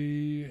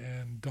Ramsey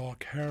and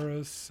Doc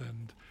Harris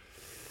and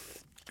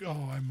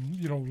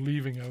I'm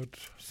leaving out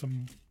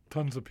some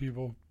tons of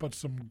people, but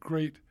some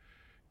great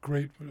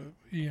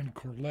Ian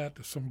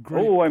Corlett, some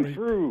great. Oh, I'm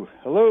through.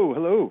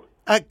 Hello.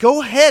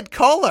 Go ahead,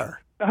 caller.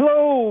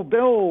 Hello,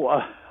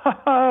 Bill.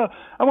 I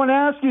want to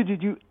ask you,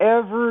 did you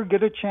ever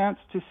get a chance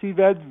to see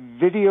that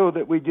video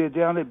that we did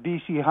down at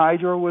BC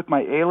Hydro with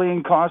my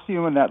alien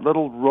costume and that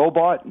little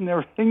robot and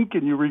everything?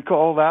 Can you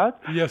recall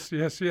that? Yes.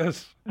 Yeah,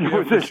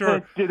 for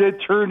sure. Did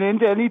it turn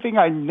into anything?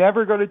 I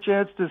never got a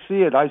chance to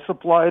see it. I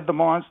supplied the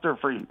monster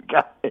for you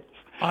guys.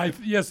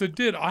 Yes, it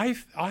did. I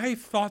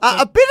thought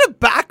that... A bit of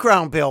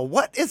background, Bill.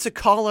 What is the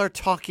caller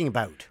talking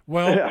about?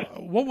 Well,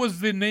 what was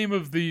the name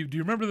of the... Do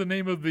you remember the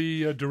name of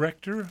the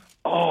director?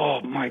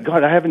 Oh, my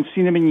God. I haven't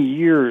seen him in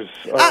years.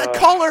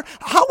 Caller,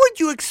 how would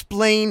you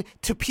explain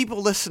to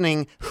people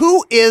listening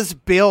who is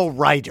Bill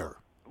Reiter?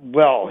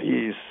 Well,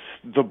 he's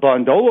the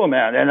Bondolo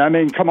man. And I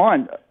mean, come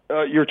on.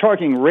 You're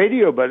talking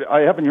radio, but I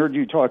haven't heard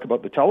you talk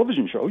about the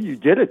television show. You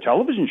did a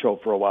television show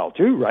for a while,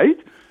 too, right?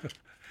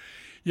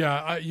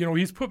 Yeah,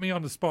 he's put me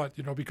on the spot,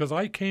 because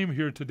I came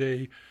here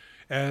today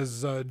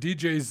as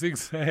DJ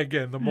Zigzag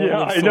and the Moment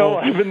of Soul. I know.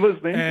 I've been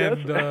listening.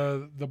 And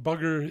the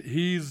bugger,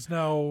 he's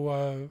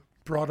now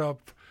brought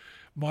up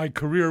my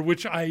career,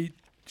 which I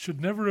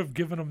should never have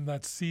given him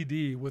that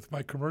CD with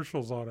my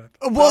commercials on it.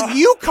 Well,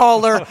 you,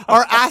 caller,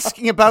 are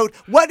asking about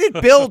what did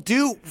Bill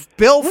do?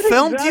 Bill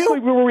filmed you?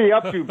 What were we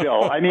up to,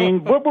 Bill? I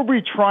mean, what were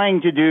we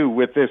trying to do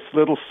with this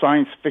little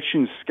science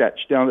fiction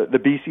sketch down at the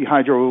BC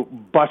Hydro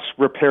bus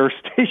repair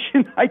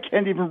station? I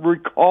can't even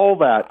recall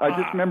that. I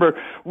just remember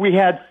we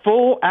had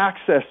full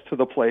access to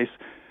the place.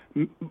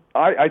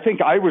 I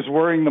think I was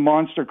wearing the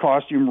monster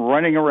costume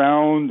running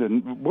around,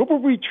 and what were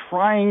we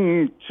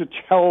trying to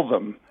tell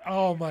them?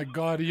 Oh, my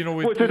God.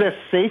 Was it a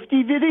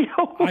safety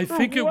video? I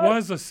think it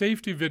was a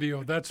safety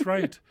video. That's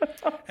right.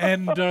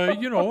 And,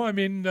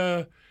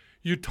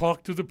 you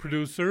talk to the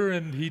producer,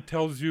 and he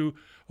tells you,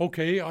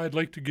 okay, I'd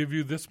like to give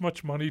you this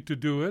much money to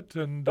do it.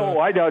 And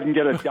I didn't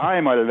get a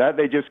dime out of that.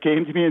 They just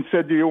came to me and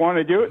said, do you want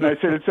to do it? And I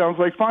said, it sounds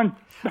like fun.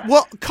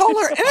 Well,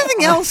 caller,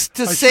 anything else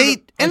to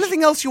say?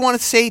 Anything else you want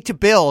to say to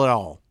Bill at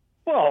all?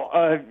 Well,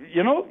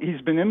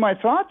 he's been in my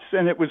thoughts,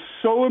 and it was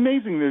so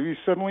amazing that he's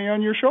suddenly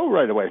on your show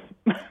right away.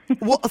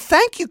 Well,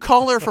 thank you,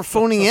 caller, for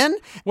phoning in.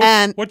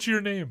 What's your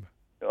name?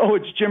 Oh,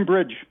 it's Jim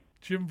Bridge.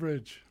 Jim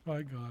Bridge.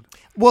 My God.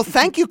 Well,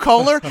 thank you,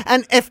 caller.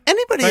 And if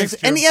anybody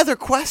has any other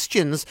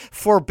questions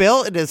for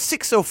Bill, it is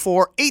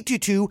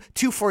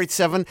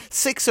 604-822-2487,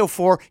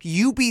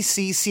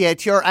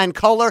 604-UBC-CITR, and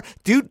caller,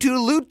 Doot.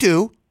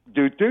 Doot.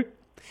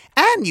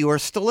 And you are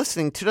still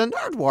listening to the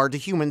Nardwuar, the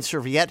Human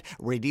Serviette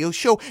radio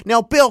show.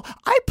 Now, Bill,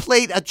 I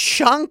played a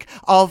chunk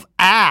of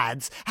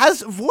ads.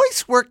 Has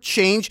voice work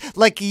changed?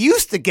 Like you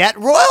used to get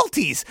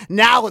royalties.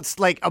 Now it's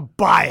like a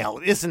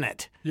buyout, isn't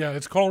it? Yeah,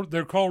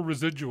 they're called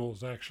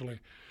residuals, actually.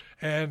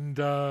 And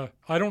I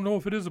don't know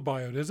if it is a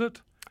buyout, is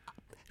it?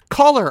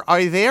 Caller, are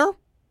you there?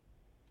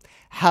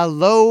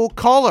 Hello,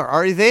 caller,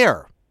 are you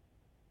there?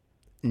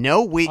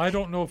 No, I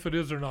don't know if it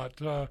is or not.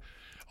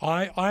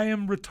 I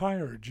am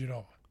retired,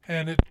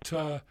 and it's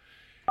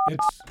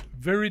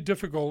very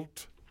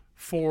difficult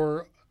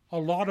for a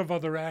lot of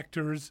other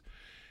actors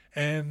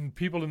and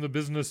people in the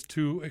business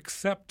to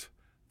accept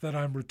that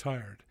I'm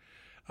retired.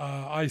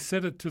 I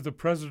said it to the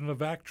president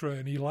of ACTRA,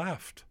 and he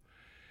laughed.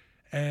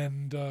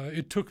 And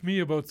it took me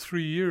about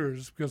 3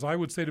 years, because I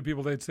would say to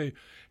people, they'd say,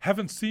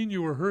 haven't seen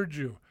you or heard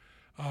you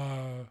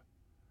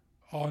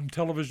on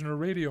television or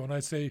radio. And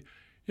I'd say,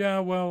 yeah,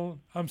 well,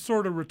 I'm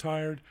sort of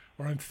retired,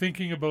 or I'm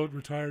thinking about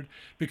retired,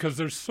 because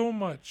there's so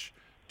much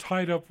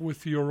tied up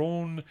with your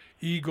own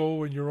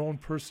ego and your own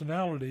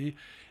personality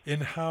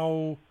in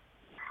how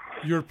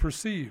you're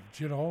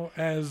perceived,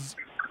 as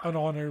an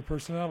on-air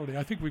personality.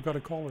 I think we've got a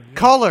caller. Yeah.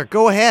 Caller,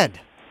 go ahead.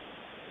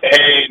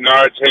 Hey,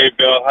 Nards. Hey,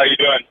 Bill. How you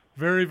doing?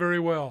 Very, very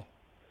well.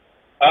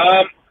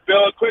 Bill,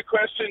 Bill, a quick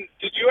question.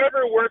 Did you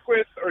ever work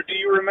with, or do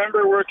you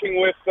remember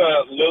working with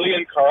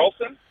Lillian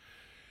Carlson?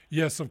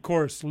 Yes, of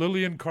course.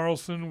 Lillian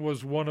Carlson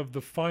was one of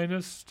the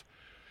finest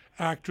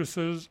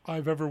actresses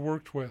I've ever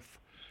worked with.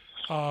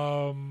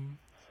 I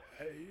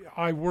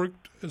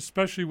worked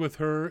especially with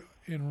her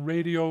in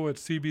radio at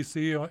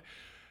CBC,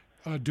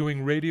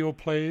 doing radio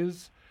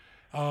plays,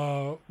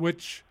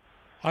 which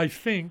I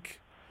think,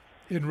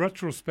 in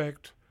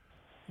retrospect,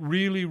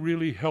 really,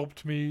 really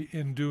helped me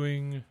in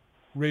doing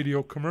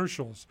radio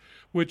commercials,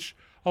 which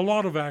a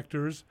lot of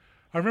actors,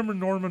 I remember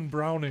Norman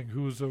Browning,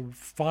 who's a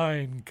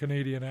fine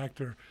Canadian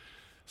actor,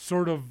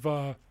 sort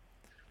of,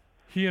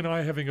 he and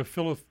I having a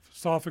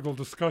philosophical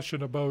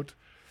discussion about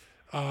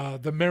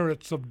the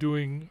merits of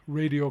doing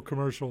radio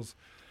commercials,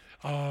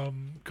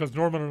 because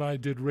Norman and I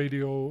did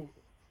radio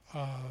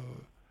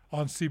on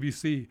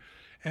CBC,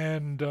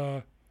 and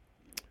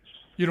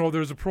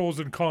there's a pros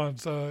and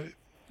cons.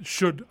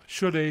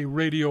 Should a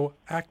radio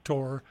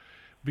actor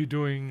be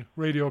doing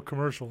radio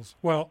commercials?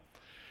 Well,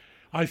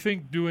 I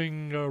think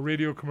doing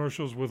radio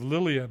commercials with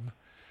Lillian,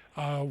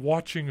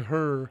 watching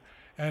her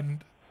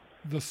and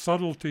the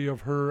subtlety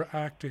of her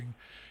acting,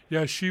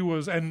 yeah, she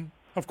was, and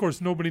of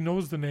course nobody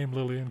knows the name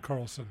Lillian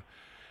Carlson.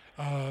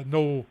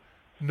 Nobody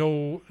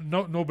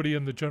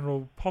in the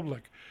general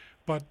public,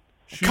 but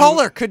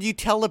Caller, could you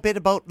tell a bit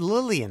about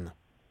Lillian?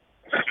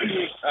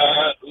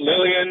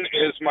 Lillian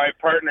is my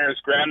partner's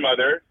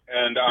grandmother,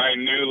 and I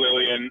knew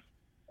Lillian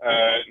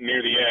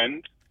near the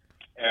end.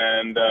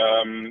 And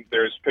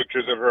there's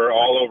pictures of her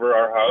all over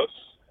our house,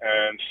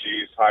 and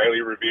she's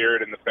highly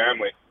revered in the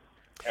family.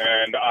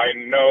 And I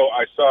know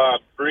I saw a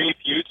brief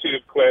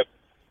YouTube clip.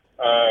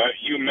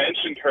 You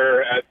mentioned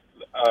her at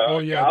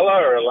a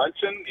gala or a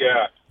luncheon.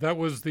 Yeah, that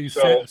was the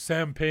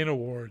Sam Payne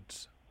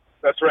Awards.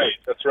 That's right.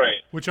 That's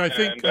right. Which I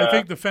think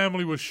the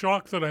family was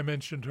shocked that I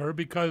mentioned her,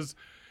 because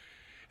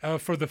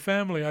for the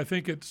family, I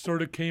think it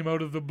sort of came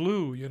out of the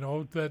blue,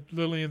 that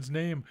Lillian's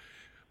name.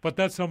 But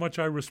that's how much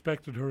I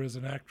respected her as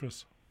an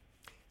actress.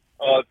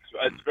 Oh,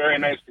 it's very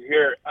nice to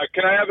hear.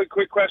 Can I have a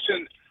quick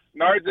question,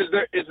 Nards? Is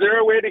there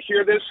a way to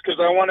hear this? Because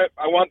I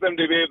want them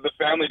to be the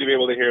family to be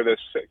able to hear this.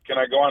 Can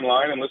I go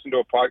online and listen to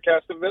a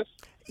podcast of this?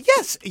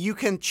 Yes, you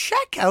can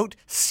check out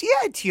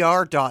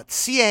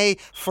CITR.ca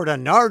for the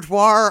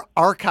Nardwuar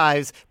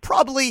archives,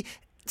 probably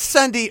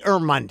Sunday or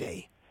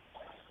Monday.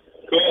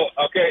 Cool.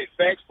 Okay.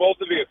 Thanks,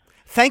 both of you.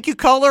 Thank you,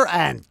 caller,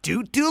 and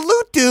doot doo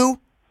loot doo.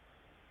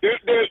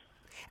 Doot doot.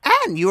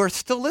 And you are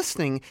still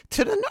listening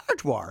to the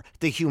Nardwuar,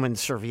 the Human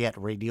Serviette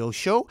radio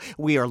show.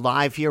 We are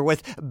live here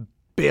with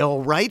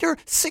Bill Reiter,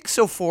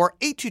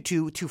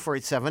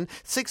 604-822-2487,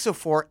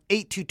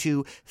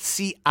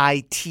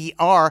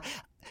 604-822-CITR.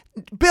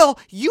 Bill,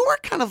 you were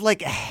kind of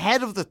like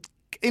ahead of the,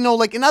 in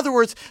other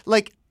words,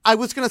 like I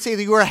was going to say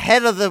that you were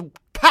ahead of the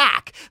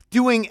pack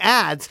doing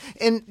ads,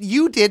 and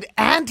you did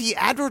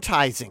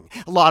anti-advertising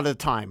a lot of the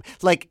time.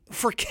 Like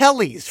for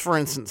Kelly's, for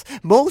instance,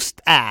 most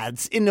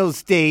ads in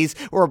those days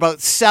were about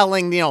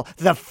selling,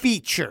 the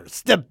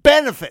features, the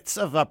benefits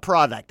of a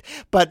product,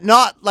 but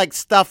not like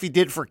stuff you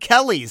did for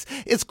Kelly's.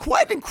 It's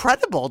quite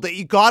incredible that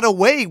you got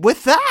away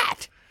with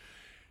that.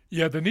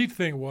 Yeah, the neat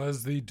thing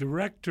was the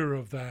director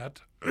of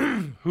that,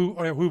 who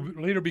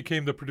later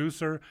became the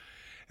producer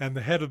and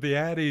the head of the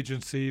ad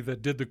agency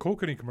that did the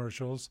Kokanee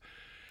commercials,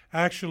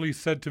 actually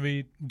said to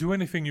me, do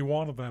anything you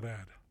want of that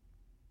ad,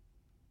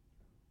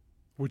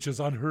 which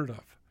is unheard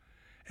of.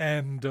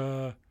 And,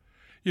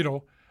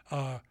 you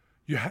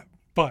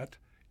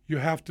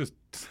have to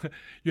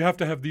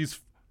have these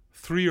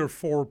 3 or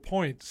 4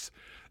 points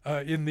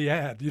in the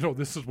ad.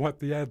 This is what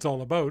the ad's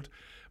all about.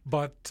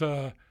 But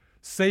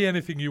say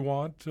anything you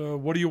want.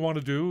 What do you want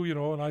to do?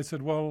 And I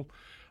said, well,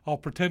 I'll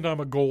pretend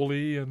I'm a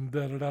goalie and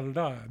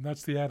da-da-da-da-da. And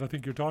that's the ad I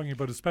think you're talking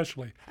about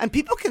especially. And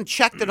people can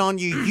check that on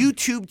your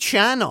YouTube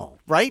channel,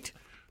 right?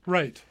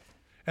 Right.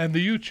 And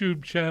the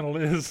YouTube channel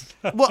is...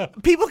 well,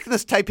 people can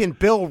just type in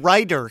Bill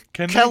Reiter,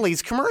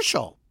 Kelly's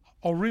commercial.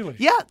 Oh, really?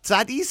 Yeah, it's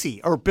that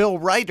easy. Or Bill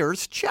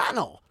Reiter's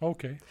channel.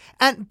 Okay.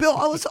 And Bill,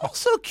 I was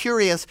also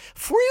curious,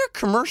 for your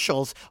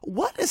commercials,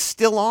 what is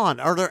still on?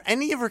 Are there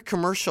any of your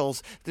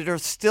commercials that are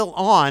still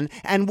on?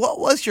 And what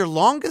was your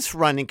longest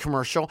running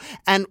commercial?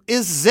 And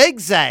is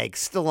Zigzag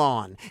still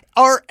on?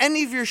 Are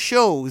any of your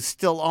shows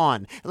still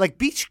on? Like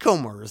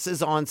Beachcombers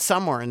is on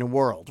somewhere in the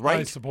world,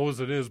 right? I suppose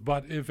it is.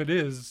 But if it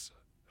is,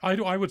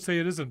 I would say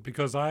it isn't,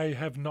 because I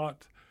have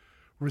not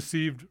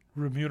received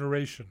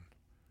remuneration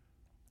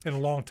in a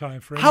long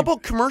time. How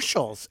about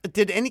commercials?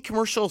 Did any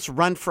commercials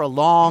run for a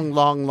long,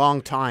 long,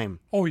 long time?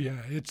 Oh,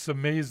 yeah. It's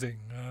amazing.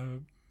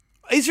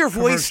 Is your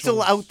voice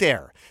still out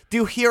there? Do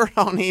you hear it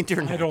on the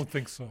internet? I don't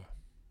think so.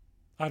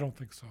 As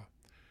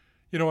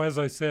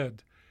I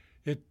said,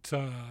 it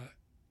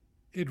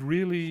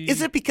really...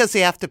 Is it because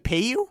they have to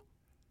pay you?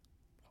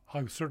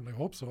 I certainly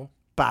hope so.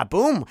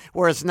 Ba-boom.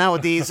 Whereas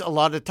nowadays, a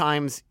lot of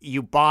times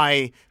you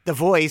buy the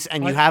voice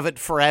and you have it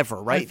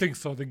forever, right? I think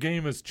so. The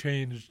game has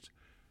changed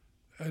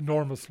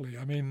enormously.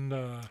 I mean...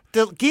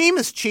 the game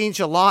has changed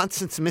a lot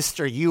since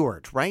Mr.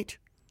 Ewart, right?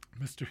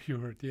 Mr.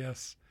 Ewart,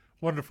 yes.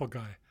 Wonderful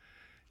guy.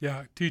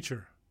 Yeah,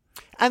 teacher.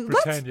 And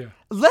Britannia.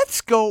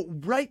 let's go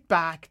right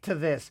back to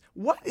this.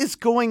 What is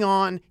going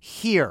on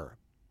here,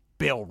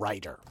 Bill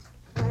Reiter?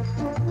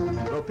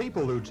 The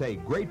people who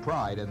take great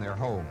pride in their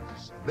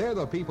homes. They're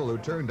the people who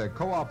turn to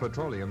Co-op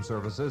Petroleum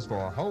Services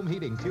for home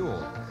heating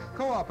fuel.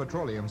 Co-op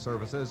Petroleum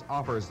Services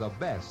offers the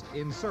best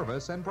in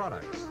service and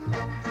products.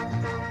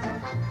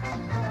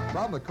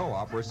 From the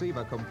Co-op, receive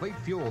a complete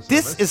fuel service.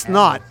 This is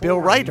not Bill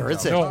Reiter,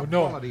 is it?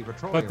 No.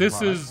 But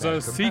this is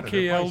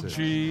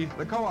CKLG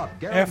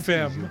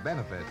FM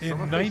in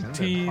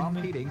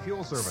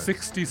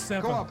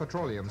 1967. Co-op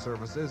Petroleum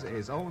Services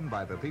is owned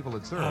by the people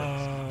it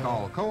serves.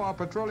 Call Co-op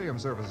Petroleum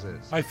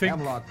Services. I think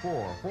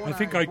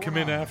I come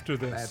in after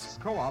this.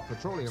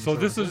 So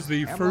this is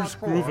the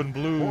first Groove and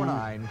Blue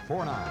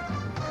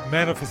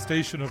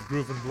manifestation of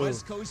Groove and Blue.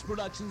 West Coast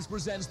Productions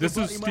presents This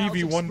the is Buddy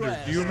Stevie Miles Wonder.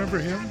 Express. Do you remember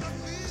him?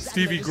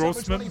 Stevie Saturday,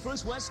 Grossman? December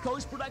 21st, West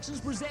Coast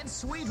Productions presents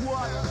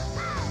Sweetwater.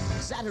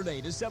 Saturday,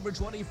 December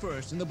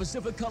 21st, in the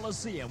Pacific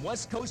Coliseum,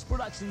 West Coast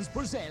Productions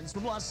presents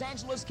from Los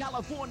Angeles,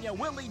 California,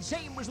 Willie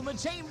Chambers and the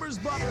Chambers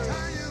Brothers.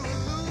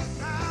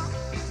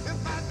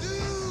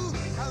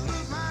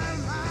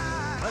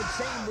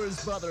 The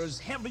Chambers Brothers,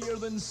 heavier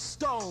than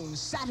stone.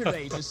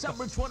 Saturday,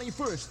 December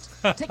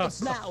 21st.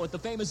 Tickets now at the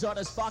famous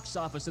artist box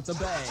office at the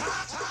Bay.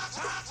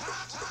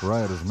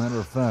 Right, as a matter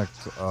of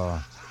fact,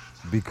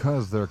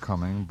 because they're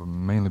coming, but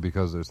mainly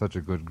because they're such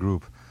a good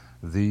group,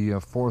 the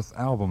fourth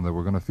album that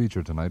we're going to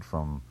feature tonight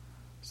from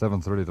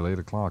 7:30 to 8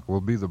 o'clock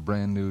will be the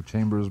brand new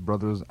Chambers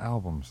Brothers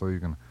album, so you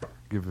can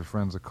give your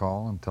friends a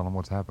call and tell them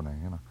what's happening,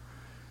 you know.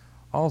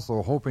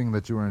 Also, hoping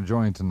that you are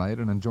enjoying tonight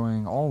and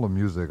enjoying all the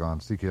music on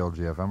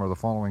CKLG FM are the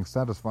following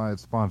satisfied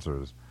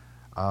sponsors.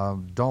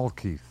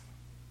 Dalkeith.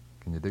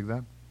 Can you dig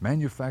that?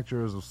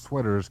 Manufacturers of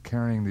sweaters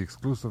carrying the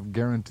exclusive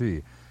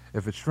guarantee.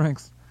 If it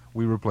shrinks,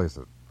 we replace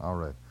it. All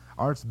right.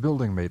 Arts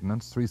Building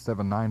Maintenance,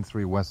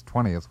 3793 West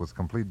 20th, with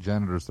complete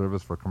janitor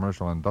service for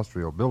commercial and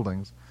industrial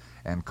buildings,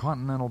 and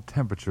Continental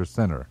Temperature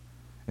Center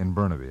in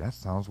Burnaby. That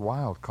sounds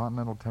wild.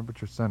 Continental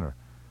Temperature Center.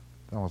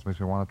 That almost makes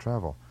me want to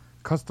travel.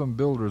 Custom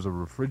builders of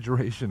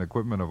refrigeration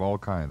equipment of all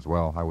kinds.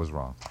 Well, I was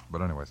wrong.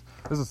 But anyways,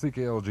 this is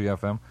CKLG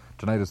FM.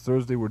 Tonight is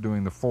Thursday. We're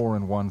doing the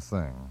 4-in-1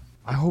 thing.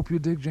 I hope you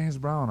dig James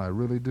Brown. I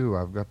really do.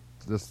 I've got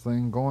this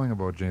thing going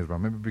about James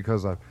Brown. Maybe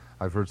because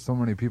I've heard so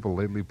many people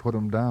lately put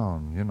him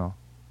down, you know.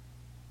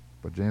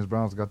 But James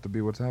Brown's got to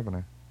be what's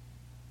happening.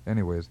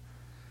 Anyways,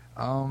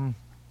 I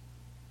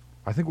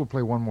think we'll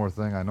play one more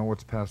thing. I know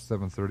it's past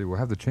 7:30. We'll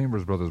have the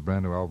Chambers Brothers'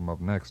 brand new album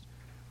up next.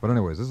 But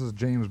anyways, this is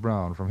James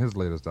Brown from his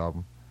latest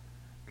album.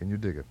 Can you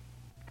dig it?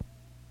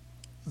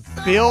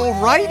 Bill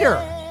Reiter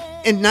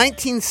in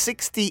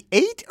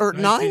 1968 or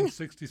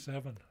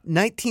 1967.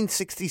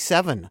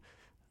 1967.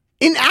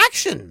 In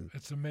action.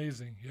 It's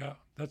amazing. Yeah,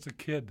 that's a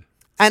kid.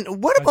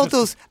 And what about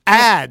those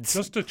ads?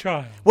 Just a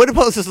child. What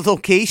about those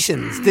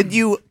locations? Did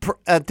you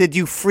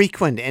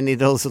frequent any of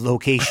those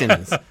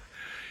locations?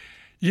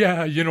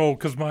 Yeah, you know,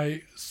 because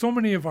so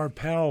many of our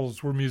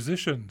pals were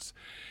musicians,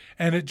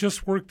 and it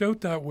just worked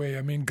out that way.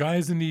 I mean,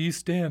 guys in the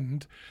East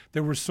End,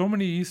 there were so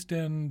many East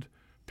End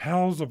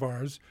pals of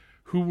ours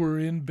who were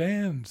in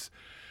bands.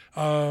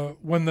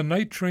 When the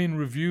Night Train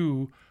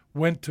Review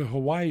went to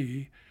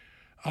Hawaii,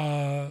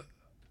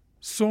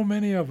 so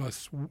many of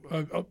us,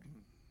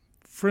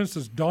 for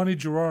instance, Donnie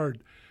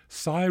Gerard,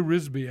 Cy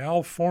Risby,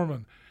 Al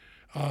Foreman,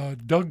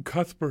 Doug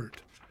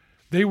Cuthbert,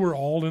 they were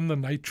all in the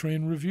Night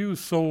Train Review.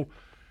 So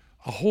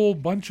a whole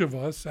bunch of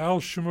us,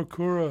 Al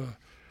Shimakura,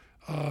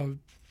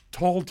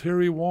 Tall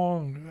Terry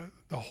Wong,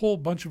 a whole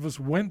bunch of us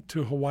went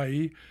to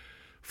Hawaii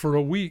for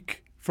a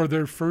week, for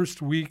their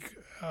first week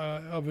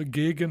of a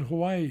gig in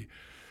Hawaii.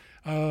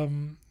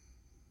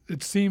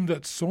 It seemed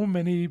that so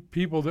many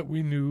people that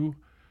we knew,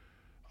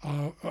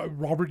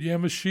 Robert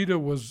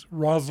Yamashita was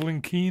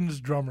Rosalind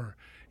Keene's drummer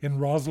in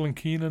Rosalind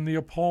Keene and the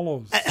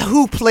Apollos.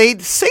 Who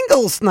played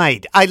Singles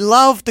Night. I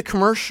love the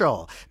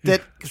commercial.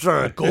 That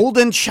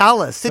Golden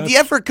Chalice. Did you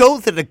ever go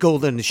to the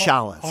Golden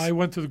Chalice? I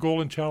went to the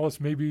Golden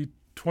Chalice maybe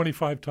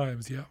 25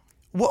 times, yeah.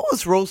 What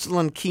was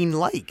Rosalind Keene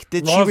like?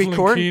 Did Rosalind she record?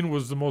 Rosalind Keene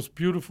was the most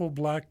beautiful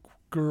black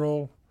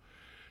girl,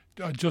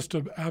 just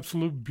an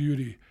absolute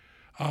beauty.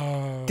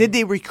 Did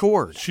they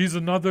record? She's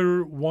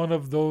another one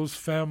of those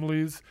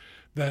families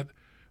that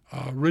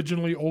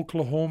originally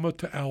Oklahoma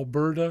to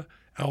Alberta,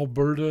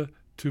 Alberta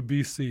to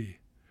BC.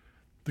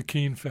 The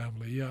Keene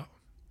family, yeah.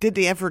 Did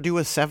they ever do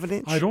a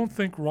 7-inch? I don't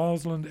think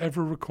Rosalind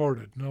ever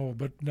recorded, no,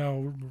 but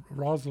now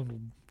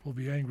Rosalind will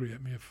be angry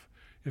at me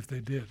if they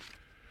did.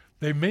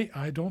 They may.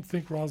 I don't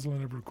think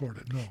Rosalind ever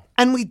recorded, no.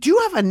 And we do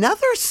have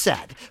another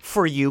set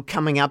for you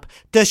coming up,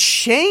 the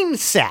Shane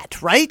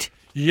set, right?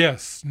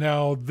 Yes.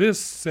 Now, this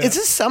set... Is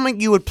this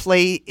something you would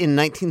play in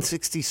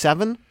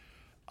 1967?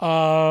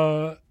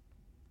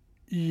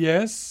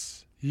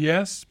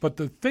 Yes. But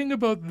the thing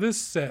about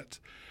this set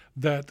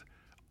that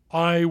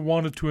I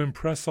wanted to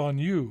impress on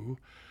you,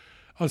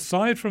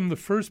 aside from the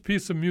first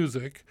piece of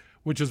music,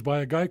 which is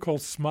by a guy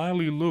called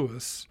Smiley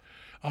Lewis,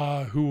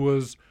 who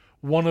was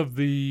one of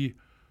the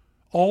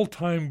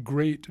all-time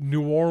great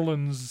New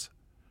Orleans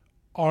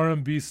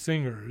R&B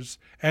singers,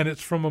 and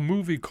it's from a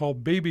movie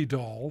called Baby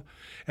Doll.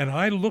 And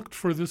I looked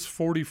for this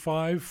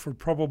 45 for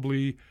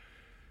probably,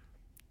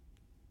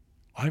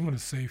 I'm going to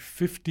say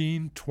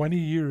 15, 20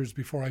 years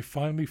before I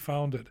finally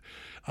found it.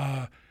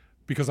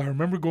 Because I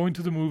remember going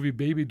to the movie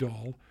Baby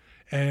Doll,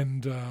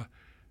 and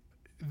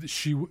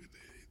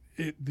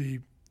the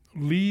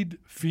lead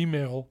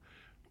female,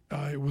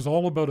 it was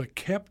all about a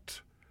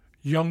kept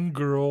young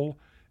girl.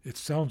 It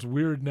sounds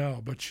weird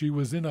now, but she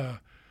was in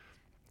a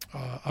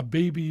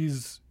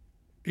baby's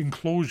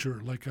enclosure,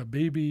 like a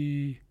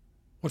baby,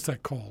 what's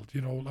that called?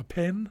 You know, a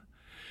pen.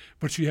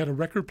 But she had a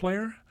record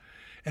player,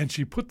 and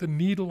she put the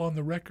needle on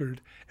the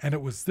record, and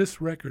it was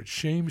this record,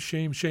 Shame,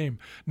 Shame, Shame.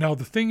 Now,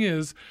 the thing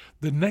is,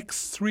 the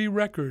next 3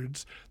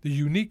 records, the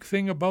unique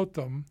thing about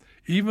them,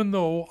 even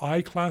though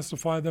I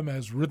classify them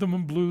as rhythm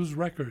and blues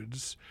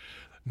records,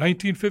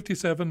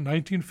 1957,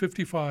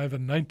 1955,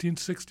 and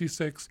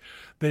 1966,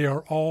 they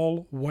are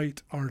all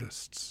white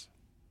artists.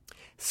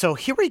 So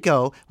here we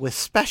go with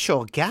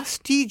special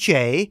guest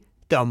DJ,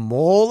 the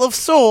Mole of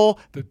Soul,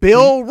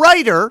 Bill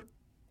Reiter.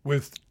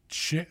 With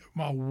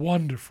a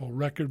wonderful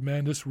record,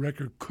 man. This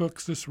record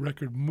cooks. This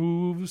record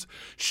moves.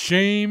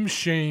 Shame,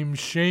 Shame,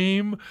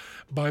 Shame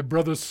by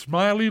Brother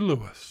Smiley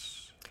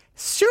Lewis.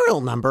 Serial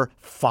number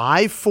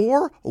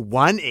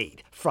 5418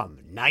 from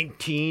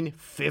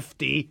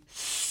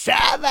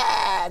 1957.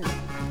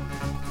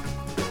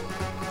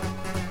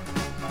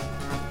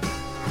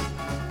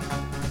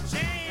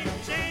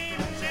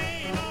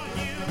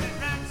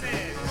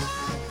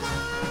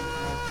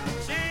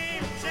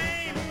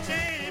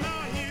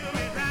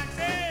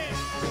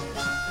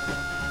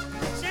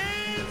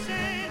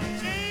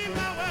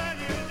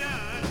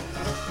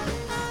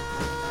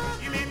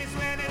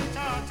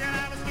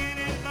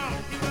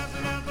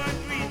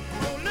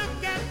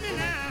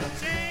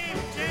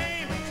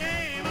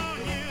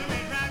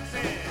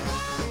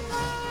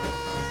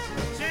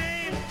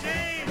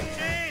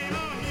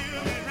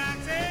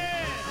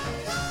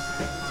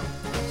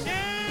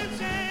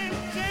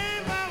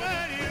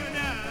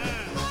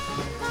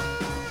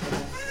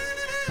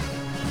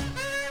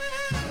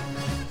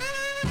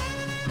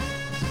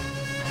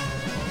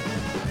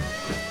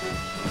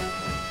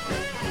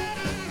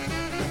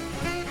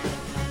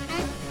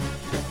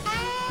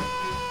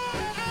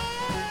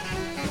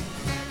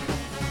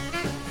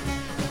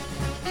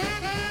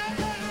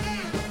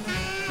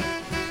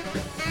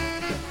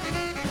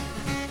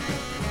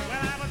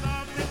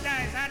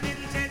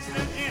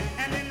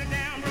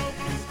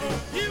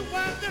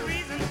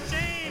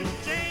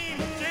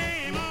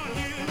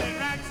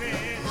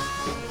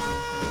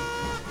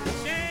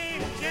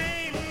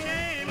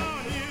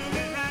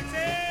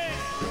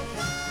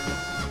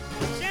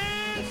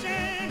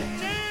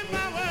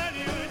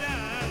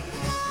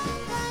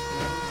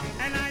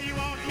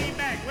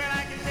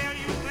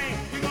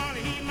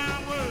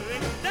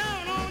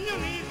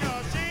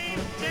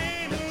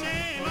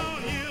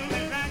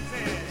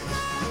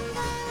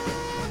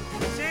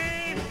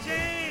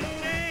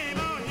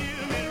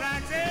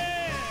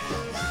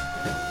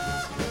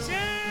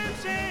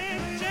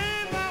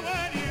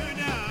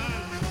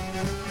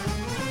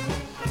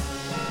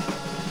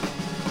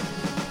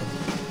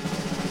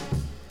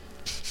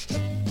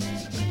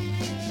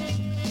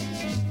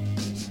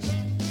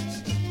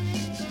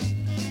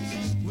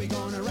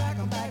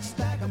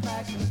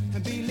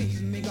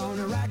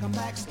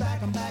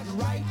 Stack 'em back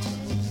right.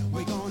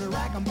 We're gonna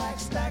rack 'em back,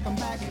 stack 'em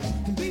back,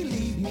 and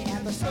believe me,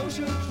 at the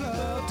social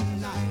club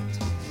tonight.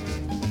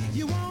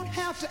 You won't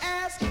have to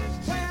ask,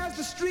 where's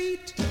the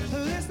street?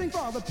 Listening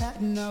for the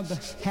pattern of the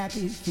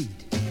happy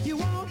feet. You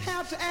won't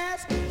have to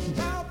ask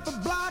about the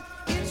block.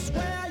 It's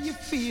where you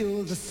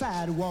feel the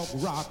sidewalk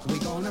rock. We're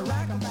gonna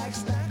rack 'em back,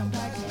 stack 'em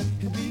back,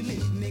 and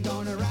believe me,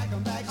 gonna rack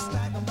 'em back,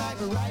 stack 'em back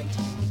right.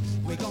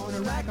 We're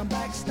gonna rack 'em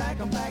back, stack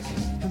 'em back,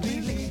 and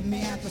believe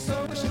me, at the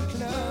social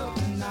club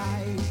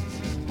tonight.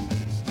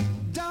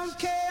 Don't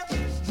care,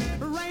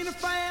 rain or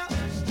fair,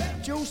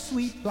 bet your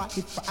sweet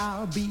life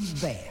I'll be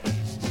there.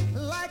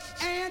 Like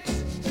ants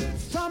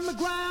from the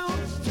ground,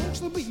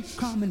 folks will be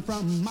coming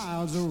from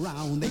miles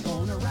around. They're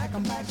gonna rack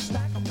 'em back,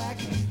 stack 'em back,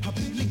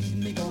 believe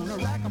me, gonna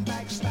rack 'em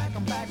back, stack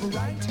 'em back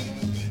right.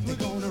 They're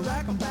gonna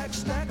rack 'em back,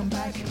 stack 'em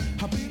back,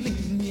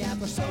 believe me, at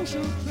the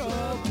social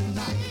club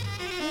tonight.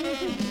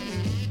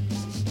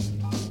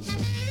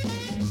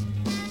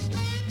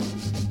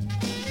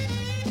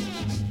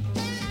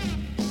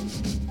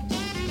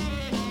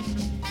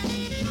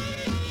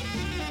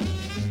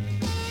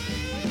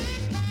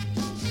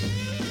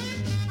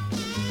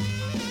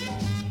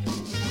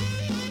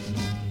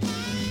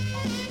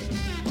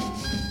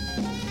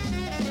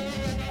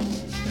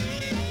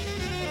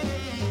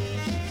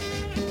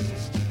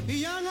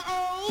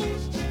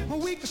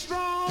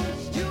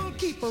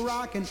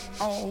 Rocking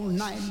all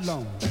night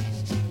long.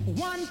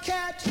 One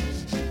cat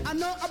I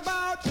know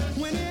about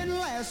went in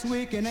last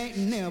week and ain't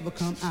never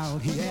come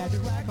out. He had to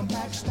rack 'em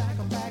back, stack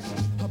 'em back.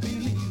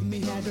 Believe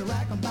me, had to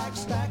rack 'em back,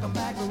 stack 'em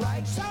back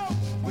right. So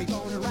we're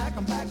gonna rack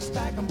 'em back,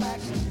 stack 'em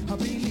back.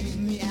 Believe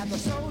me, at the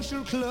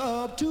social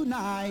club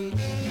tonight.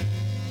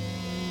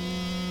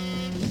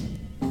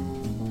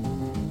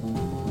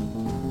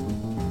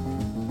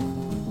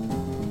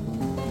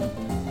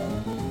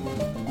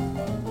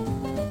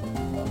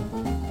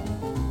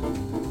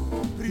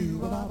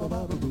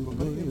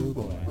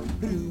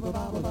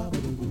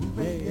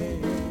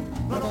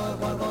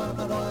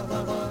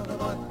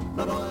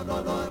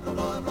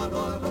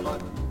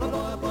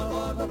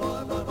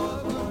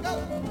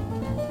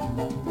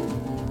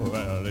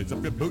 lace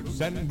up your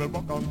boots and we'll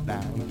walk on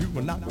down to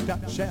a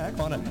knocked-out shack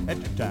on an edge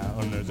of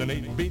town. There's an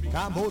 8-beat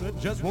combo that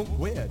just won't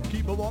quit.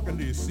 Keep a walking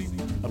till you see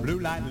a blue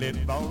light lit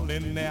fall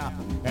in there,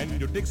 and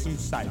you'll dig some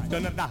sights.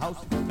 Done at the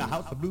house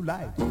of blue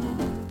light.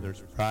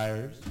 There's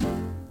fryers,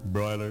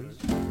 broilers,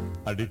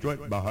 a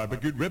Detroit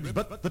barbecued ribs,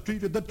 but the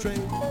treat of the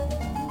trade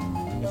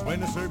is when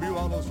they serve you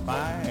all those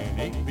fine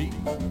 8 beats.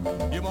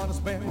 You want to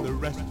spend the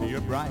rest of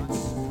your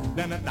brights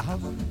down at the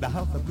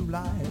house of blue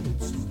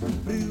lights.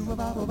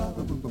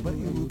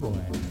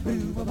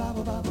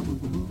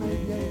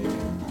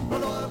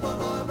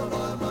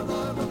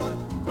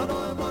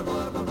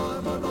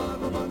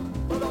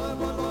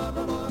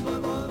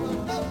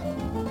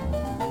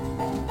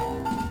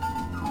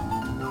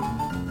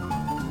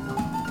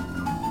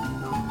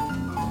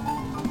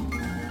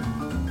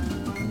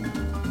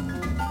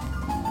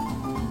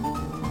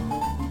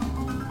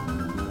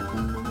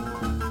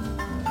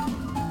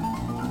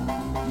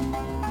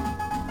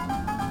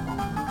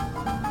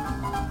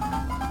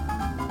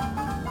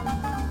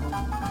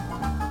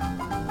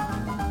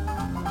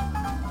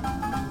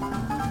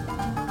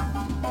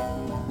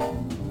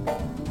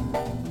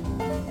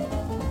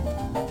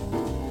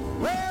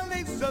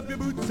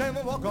 And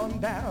we'll walk on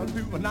down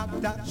to a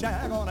knocked-out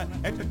shack on an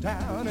edge of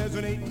town. There's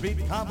an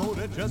 8-beat combo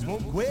that just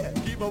won't quit.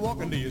 Keep a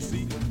walking till you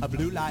see a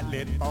blue light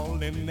lit fall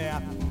in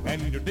there,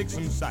 and you'll dig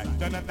some sights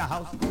down at the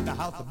house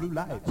of blue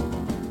lights.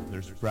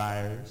 There's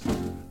fryers,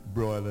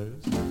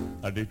 broilers,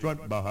 a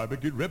Detroit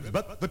barbecued ribs,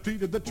 but the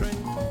treat of the train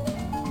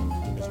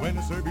is when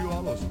they serve you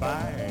all those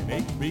fine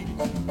 8 beats.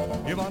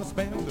 You want to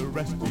spend the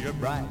rest of your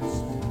brights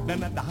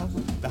down at the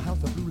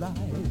house of blue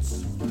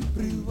lights.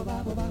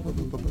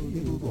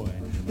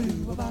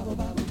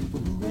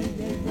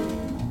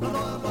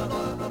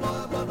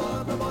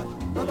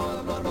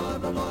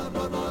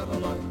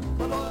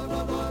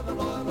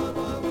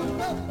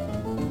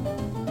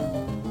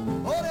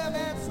 Oh, there,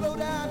 man, slow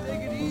down,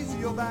 take it easy.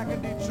 You're back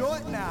in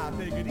Detroit now.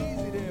 Take it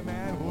easy there,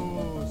 man.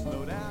 Oh,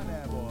 slow down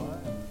there, boy.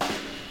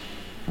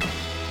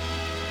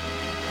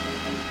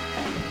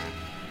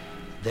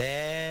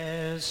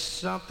 There's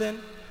something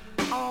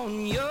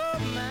on your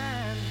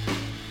mind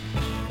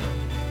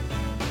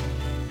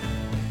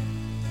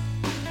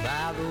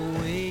by the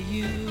way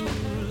you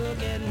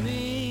look at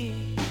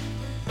me.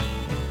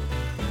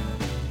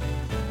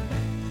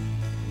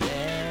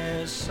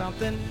 There's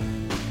something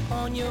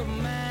on your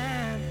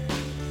mind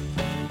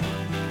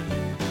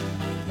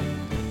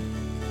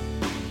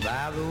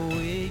by the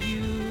way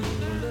you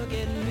look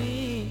at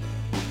me.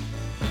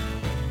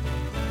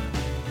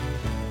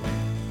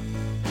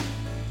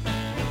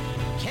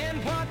 Can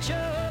what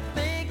you're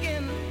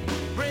thinking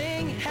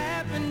bring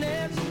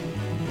happiness,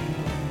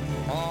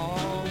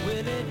 or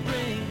will it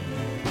bring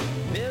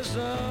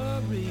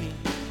misery?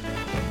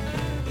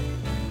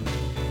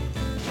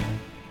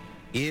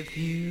 If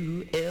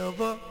you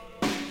ever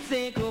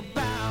think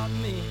about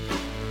me,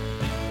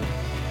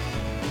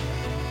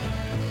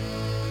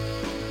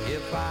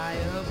 if I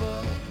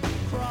ever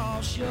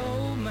cross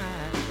your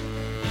mind,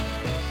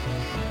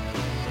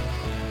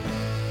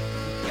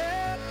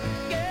 girl,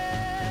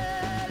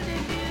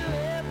 if you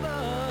ever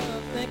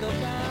think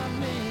about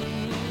me,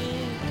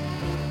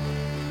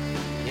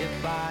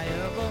 if I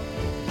ever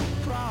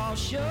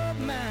cross your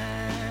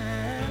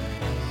mind,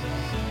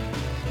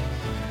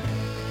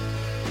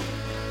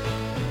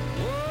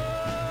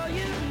 oh,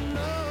 you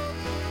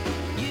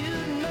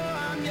know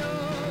I'm your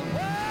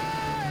one.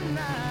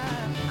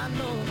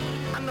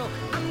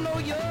 I know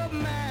you're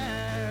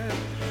mine.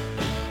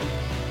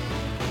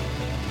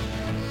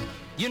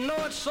 You know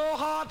it's so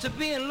hard to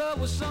be in love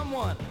with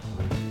someone.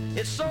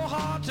 It's so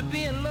hard to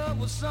be in love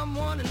with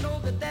someone and know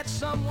that that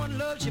someone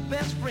loves your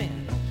best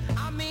friend.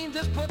 I mean,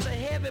 this puts a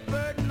heavy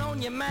burden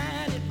on your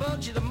mind. It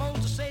bugs you the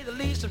most, to say the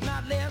least, if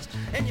not less.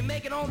 And you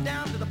make it on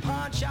down to the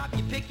pawn shop.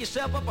 You pick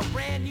yourself up a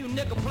brand new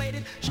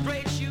nickel-plated,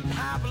 straight-shooting,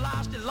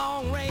 high-velocity,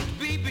 long-range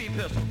BB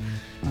pistol.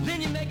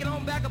 Then you make it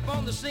on back up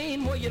on the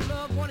scene where your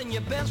loved one and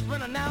your best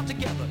friend are now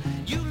together.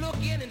 You look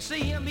in and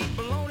see him eat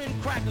bologna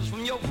and crackers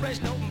from your fresh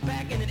and open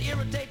pack, and it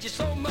irritates you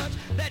so much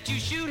that you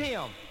shoot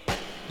him.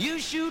 You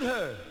shoot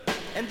her.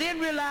 And then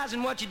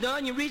realizing what you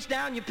done, you reach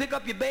down, you pick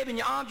up your baby in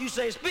your arms, you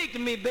say, "Speak to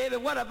me, baby,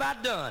 what have I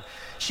done?"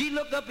 She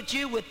looked up at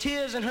you with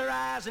tears in her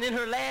eyes, and in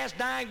her last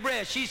dying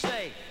breath, she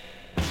say,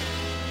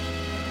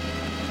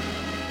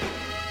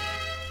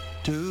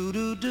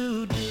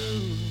 "Do-do-do-do."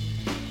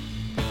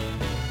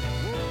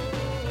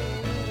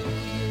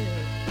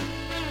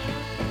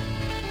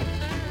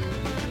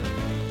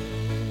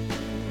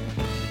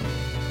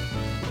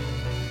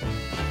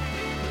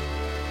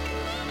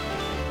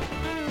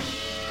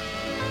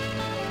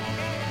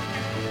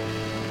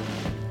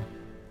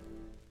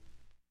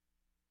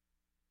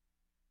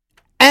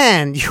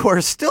 And you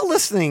are still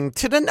listening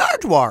to the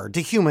Nardwuar,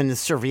 the Human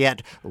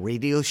Serviette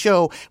radio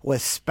show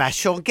with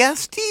special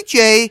guest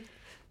DJ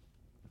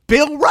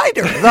Bill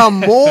Reiter, the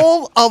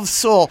Mole of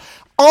Soul.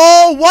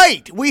 All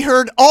white. We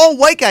heard all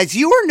white guys.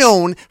 You were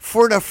known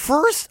for the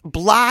first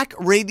black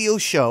radio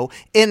show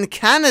in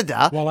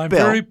Canada. Well, I'm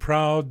Bill. very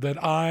proud that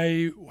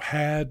I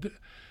had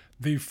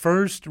the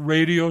first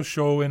radio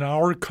show in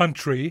our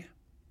country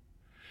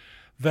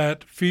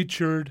that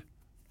featured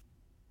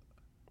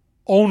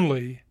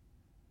only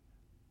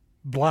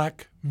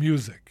black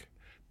music.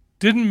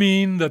 Didn't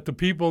mean that the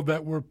people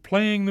that were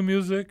playing the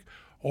music,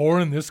 or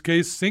in this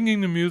case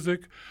singing the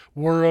music,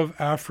 were of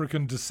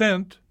African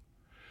descent,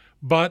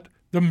 but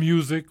the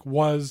music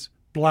was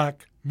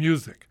black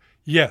music.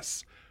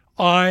 Yes,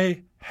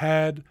 I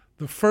had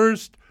the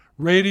first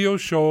radio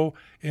show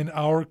in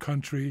our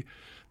country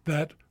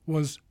that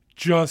was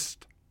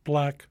just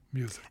black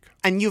music.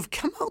 And you've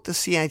come out to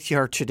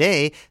CITR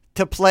today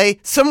to play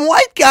some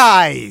white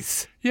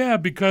guys. Yeah,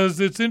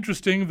 because it's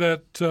interesting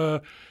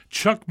that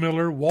Chuck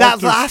Miller, Walter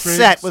That last Spriggs,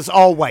 set was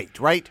all white,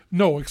 right?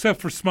 No, except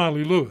for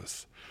Smiley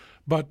Lewis.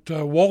 But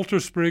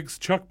Walter Spriggs,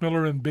 Chuck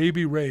Miller, and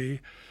Baby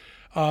Ray,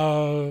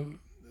 that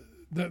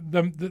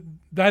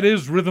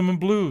is rhythm and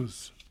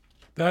blues.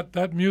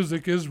 That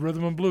music is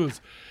rhythm and blues.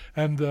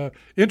 And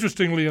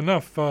interestingly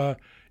enough,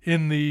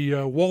 in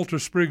the Walter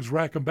Spriggs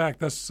Rack and Back,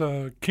 that's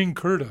King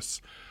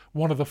Curtis,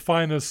 one of the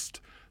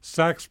finest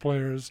sax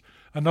players,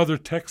 another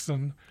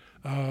Texan,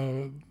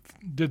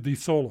 did the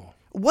solo.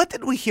 What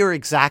did we hear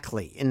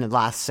exactly in the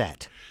last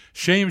set?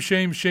 Shame,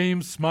 Shame,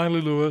 Shame,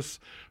 Smiley Lewis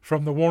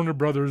from the Warner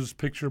Brothers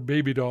picture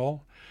Baby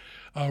Doll.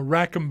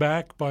 Rack 'em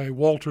Back by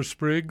Walter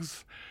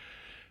Spriggs.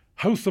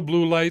 House of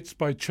Blue Lights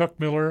by Chuck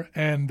Miller.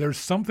 And There's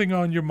Something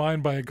on Your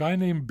Mind by a guy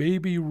named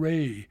Baby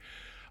Ray.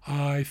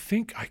 I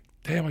should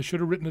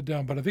have written it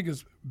down, but I think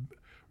it's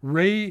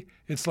Ray.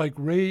 It's like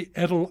Ray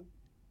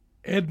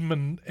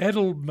Edelman,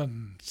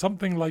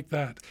 something like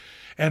that.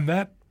 And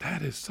that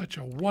is such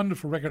a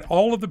wonderful record.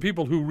 All of the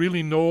people who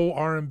really know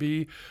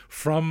R&B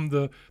from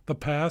the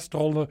past,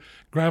 all the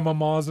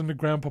grandmamas and the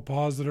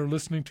grandpapas that are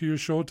listening to your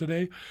show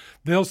today,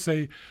 they'll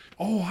say,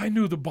 oh, I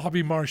knew the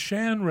Bobby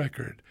Marchand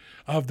record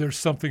of There's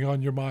Something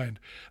on Your Mind.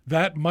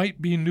 That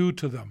might be new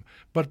to them,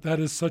 but that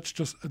is such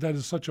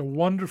a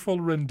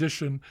wonderful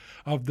rendition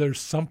of There's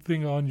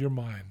Something on Your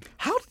Mind.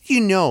 How did you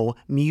know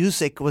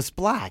music was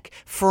black?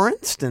 For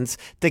instance,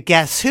 the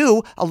Guess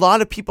Who, a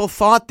lot of people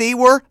thought they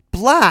were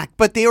black,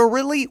 but they were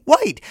really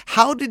white.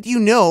 How did you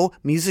know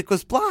music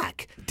was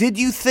black? Did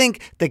you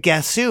think the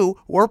Guess Who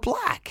were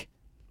black?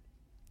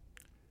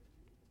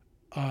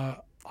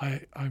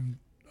 I'm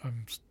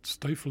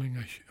stifling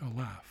a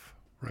laugh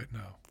right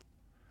now.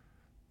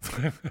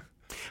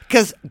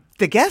 Because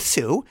the Guess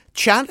Who,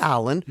 Chad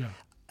Allen,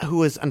 who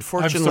was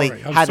unfortunately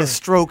had a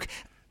stroke,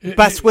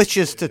 best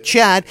wishes to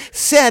Chad,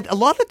 said a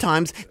lot of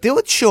times they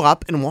would show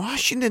up in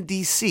Washington,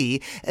 D.C.,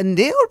 and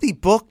they would be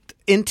booked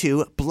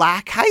into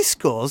black high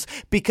schools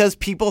because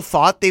people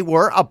thought they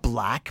were a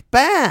black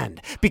band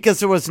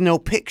because there was no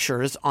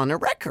pictures on the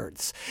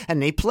records.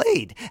 And they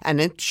played. And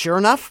then, sure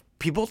enough,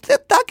 people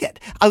dug it.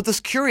 I was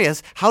just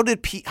curious, how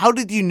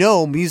did you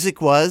know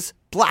music was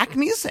black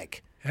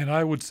music? And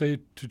I would say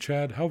to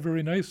Chad, how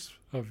very nice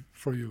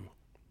for you.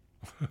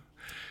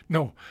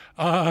 No,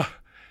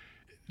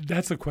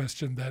 that's a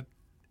question that,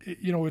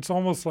 it's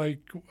almost like,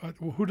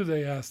 who did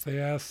they ask? They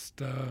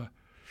asked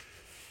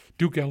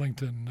Duke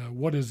Ellington,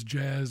 what is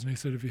jazz? And he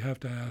said, if you have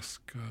to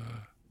ask,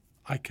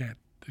 I can't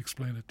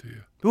explain it to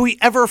you. Were we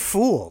ever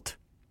fooled?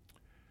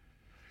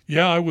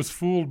 Yeah, I was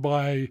fooled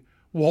by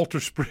Walter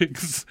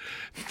Spriggs,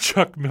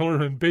 Chuck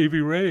Miller, and Baby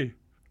Ray.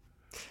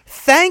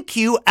 Thank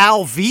you,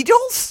 Al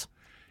Vidals?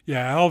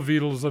 Yeah, Al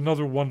Vidal is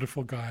another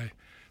wonderful guy.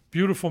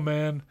 Beautiful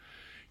man.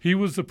 He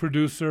was the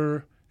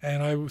producer,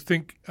 and I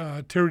think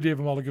Terry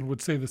David Mulligan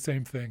would say the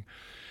same thing.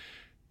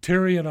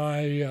 Terry and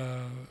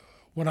I,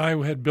 when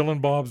I had Bill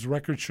and Bob's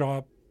record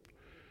shop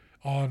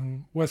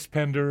on West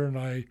Pender, and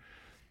I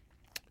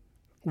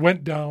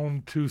went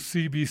down to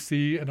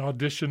CBC and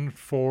auditioned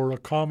for a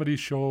comedy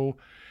show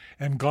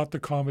and got the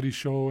comedy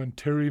show, and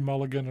Terry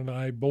Mulligan and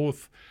I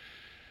both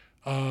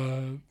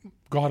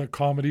got a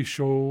comedy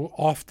show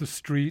off the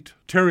street.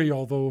 Terry,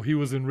 although he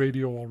was in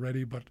radio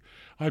already, but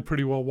I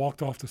pretty well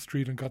walked off the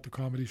street and got the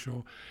comedy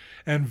show.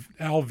 And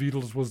Al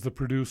Vidals was the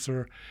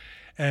producer,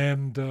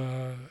 and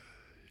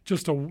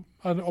just a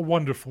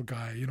wonderful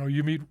guy.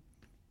 You meet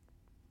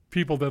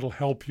people that'll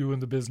help you in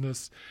the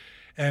business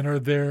and are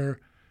there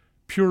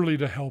purely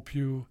to help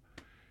you,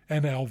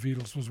 and Al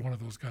Vidals was one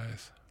of those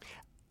guys.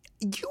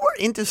 You were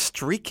into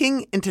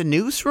streaking into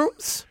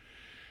newsrooms?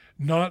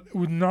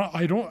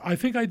 I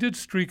think I did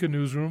streak a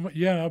newsroom,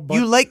 yeah. But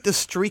you like the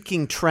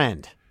streaking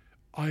trend?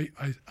 I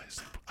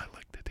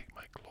like to take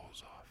my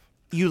clothes off.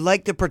 You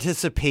like the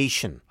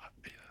participation?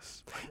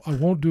 Yes. I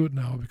won't do it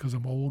now because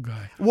I'm an old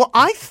guy. Well,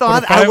 I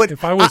thought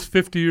if I was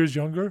 50 years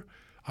younger,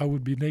 I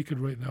would be naked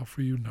right now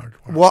for you,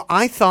 Nardwuar. Well,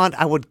 I thought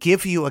I would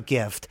give you a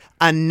gift,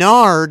 a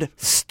Nard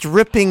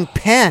stripping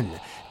pen.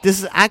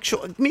 This is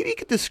actual. Maybe you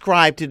could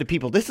describe to the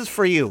people. This is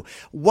for you.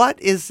 What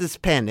is this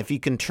pen? If you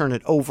can turn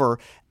it over.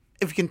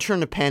 If you can turn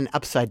the pen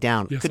upside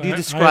down, yes, could you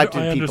describe to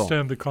the people? I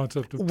understand the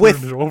concept of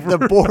with turning it over.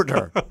 The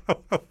border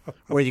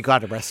where you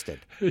got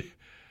arrested.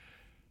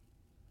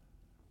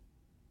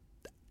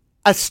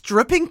 A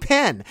stripping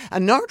pen, a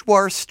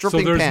Nardwuar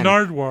stripping pen. So there's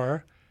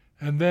Nardwuar,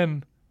 and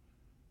then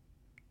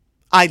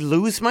I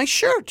lose my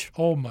shirt.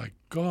 Oh my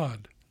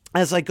God.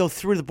 As I go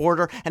through the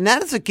border, and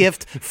that is a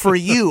gift for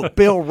you,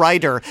 Bill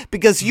Reiter,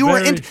 because you were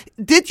in.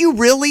 Did you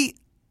really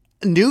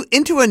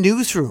into a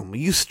newsroom?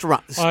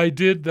 I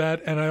did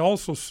that, and I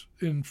also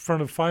in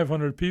front of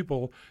 500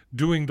 people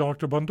doing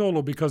Dr.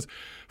 Bondolo, because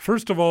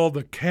first of all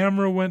the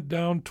camera went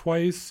down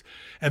twice,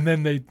 and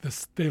then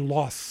they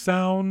lost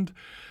sound.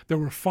 There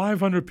were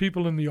 500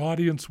 people in the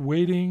audience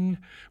waiting.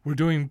 We're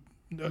doing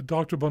a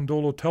Dr.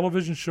 Bondolo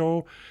television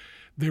show.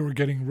 They were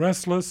getting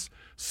restless,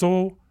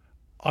 so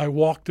I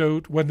walked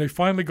out. When they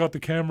finally got the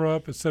camera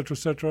up,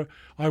 etc.,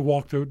 I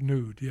walked out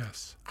nude,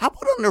 yes. How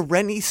about on the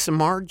Rennie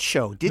Simard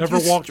show? Never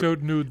walked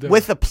out nude there.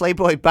 With a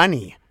Playboy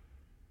bunny?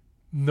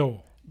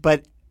 No.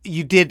 But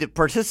you did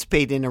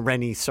participate in a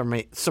Rennie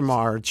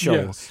Simard show,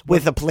 yes,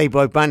 with a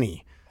Playboy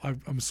bunny.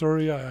 I'm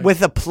sorry.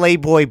 With a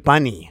Playboy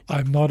bunny.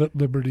 I'm not at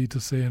liberty to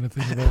say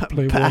anything about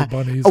Playboy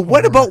bunnies.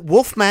 What about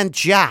Wolfman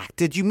Jack?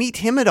 Did you meet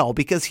him at all?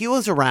 Because he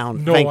was around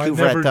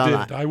Vancouver at that time. No, I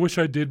never did. I wish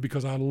I did,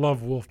 because I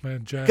love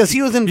Wolfman Jack. Because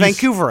he was in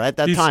Vancouver at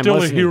that time, He's still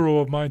wasn't a hero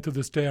of mine to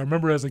this day. I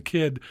remember as a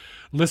kid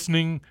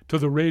listening to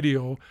the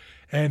radio,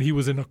 and he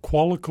was in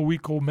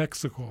Acualcoico,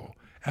 Mexico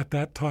at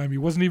that time. He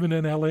wasn't even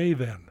in L.A.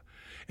 then.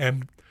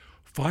 And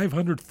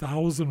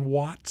 500,000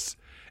 watts.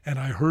 And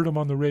I heard him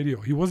on the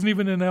radio. He wasn't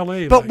even in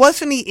L.A. But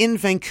wasn't he in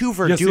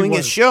Vancouver doing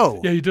his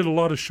show? Yeah, he did a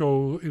lot of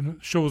shows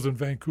in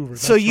Vancouver.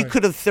 So you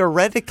could have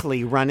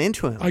theoretically run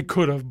into him. I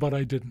could have, but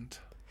I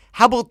didn't.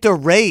 How about the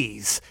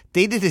Rays?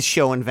 They did a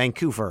show in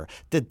Vancouver.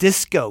 The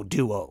disco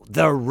duo,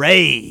 the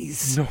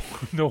Rays.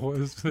 No.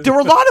 There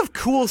were a lot of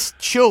cool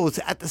shows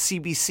at the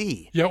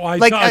CBC. Yeah,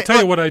 well, I'll tell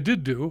you what I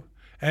did do,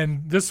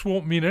 and this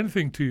won't mean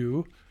anything to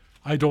you,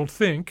 I don't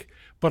think,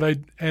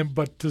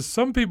 but to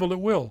some people it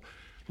will.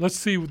 Let's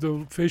see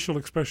the facial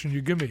expression you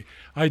give me.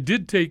 I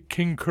did take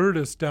King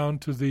Curtis down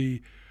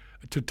to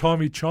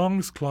Tommy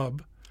Chong's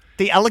club.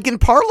 The Elegant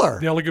Parlor.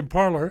 The Elegant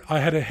Parlor. I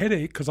had a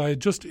headache because I had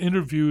just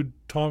interviewed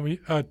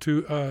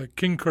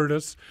King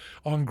Curtis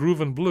on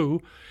Groove and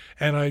Blue,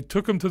 and I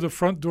took him to the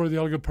front door of the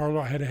Elegant Parlor.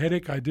 I had a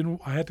headache. I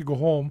had to go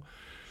home,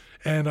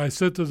 and I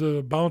said to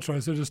the bouncer, I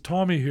said, "Is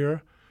Tommy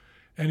here?"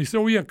 And he said,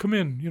 "Oh yeah, come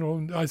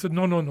in." I said,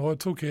 "No,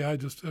 it's okay. I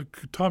just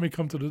Tommy,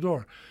 come to the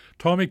door."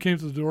 Tommy came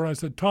to the door, and I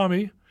said,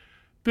 "Tommy."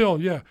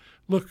 Bill, yeah,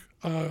 look,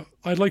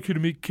 I'd like you to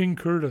meet King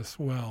Curtis.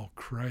 Well,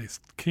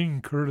 Christ,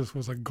 King Curtis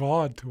was a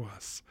god to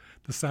us,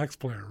 the sax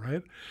player,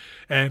 right?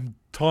 And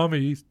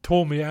Tommy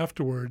told me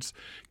afterwards,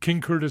 King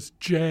Curtis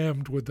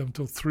jammed with them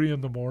till 3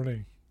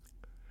 a.m.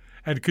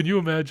 And can you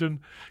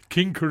imagine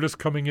King Curtis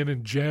coming in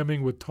and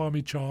jamming with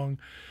Tommy Chong,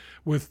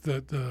 with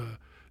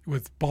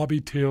with Bobby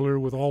Taylor,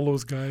 with all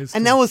those guys?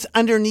 And that was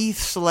underneath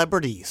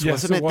Celebrities, yes,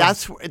 wasn't it?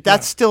 Was.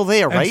 That's still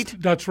there, right?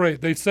 That's right.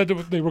 They said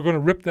they were going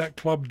to rip that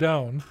club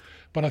down.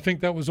 But I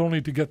think that was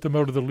only to get them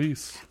out of the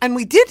lease. And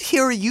we did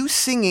hear you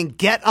singing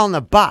Get on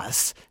the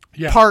Bus,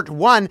 Part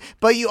 1,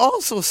 but you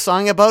also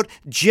sung about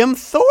Jim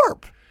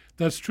Thorpe.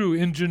 That's true,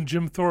 Injun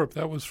Jim Thorpe.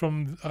 That was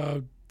from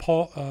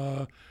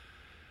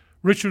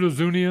Richard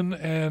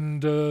Ozunian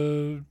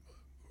and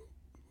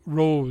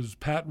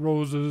Pat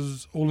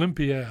Rose's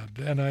Olympiad.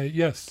 And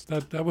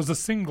that was a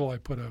single I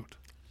put out.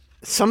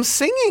 Some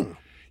singing.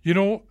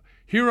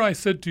 Here I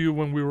said to you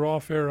when we were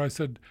off air, I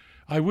said,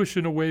 I wish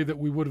in a way that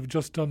we would have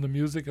just done the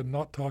music and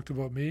not talked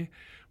about me,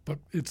 but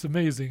it's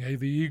amazing,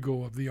 the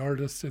ego of the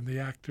artist and the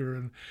actor.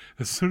 And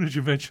as soon as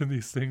you mention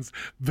these things,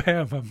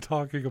 bam, I'm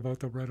talking about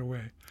them right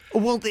away.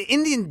 Well, the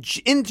Indian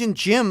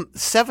Jim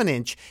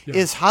 7-inch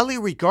is highly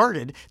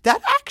regarded.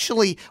 That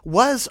actually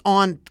was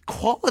on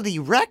Quality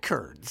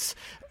Records.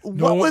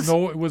 No,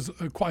 it was,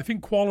 I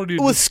think Quality.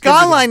 It was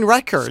Skyline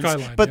Records,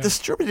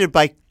 distributed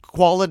by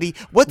Quality.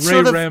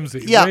 Ray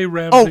Ramsey. Yeah. Ray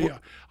Ramsey. Oh.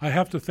 I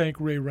have to thank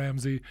Ray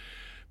Ramsey.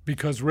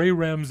 Because Ray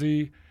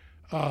Ramsey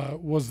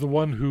was the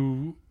one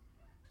who...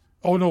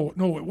 Oh,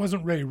 no, it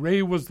wasn't Ray.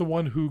 Ray was the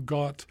one who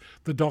got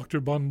the Dr.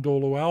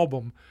 Bondolo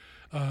album,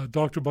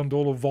 Dr.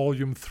 Bondolo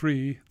Volume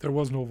 3. There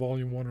was no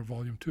Volume 1 or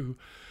Volume 2,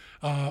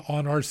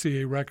 on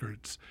RCA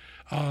Records.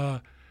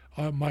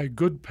 My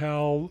good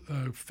pal,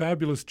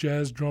 fabulous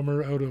jazz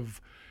drummer out of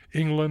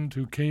England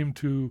who came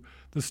to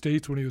the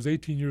States when he was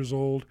 18 years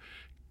old,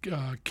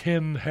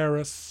 Ken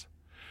Harris.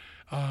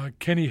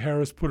 Kenny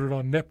Harris put it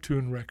on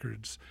Neptune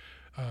Records.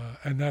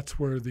 And that's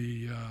where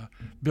the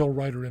Bill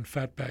Reiter and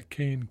Fatback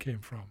Kane came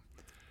from.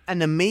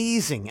 An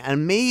amazing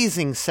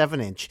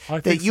 7-inch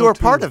that you so are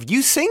too. part of.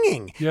 You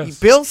singing. Yes.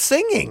 Bill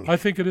singing. I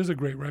think it is a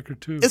great record,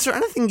 too. Is there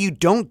anything you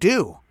don't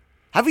do?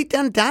 Have you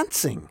done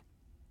dancing?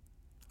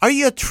 Are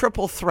you a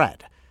triple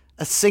threat?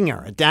 A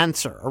singer, a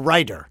dancer, a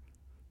writer?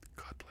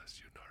 God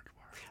bless you,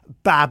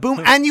 Nardwuar.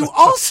 Baboom. And you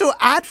also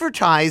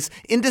advertise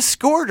in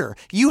Discorder.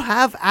 You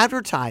have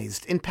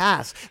advertised in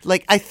past.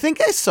 Like, I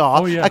think I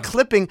saw a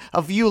clipping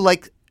of you,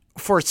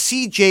 for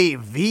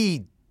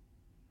CJV.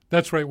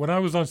 That's right. When I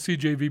was on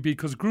CJVB,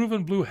 because Groove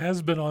and Blue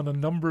has been on a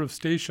number of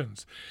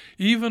stations.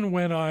 Even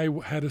when I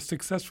had a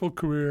successful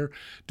career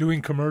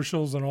doing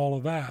commercials and all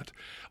of that,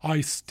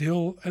 I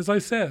still, as I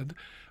said,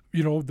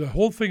 the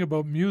whole thing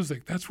about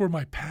music, that's where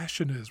my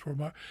passion is,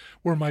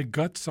 where my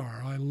guts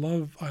are. I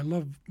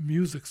love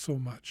music so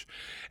much.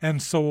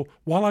 And so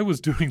while I was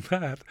doing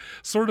that,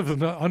 sort of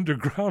an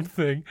underground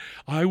thing,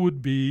 I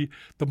would be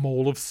the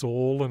Mole of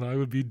Soul and I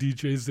would be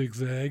DJ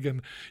Zigzag.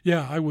 And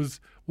yeah, I was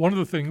one of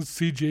the things,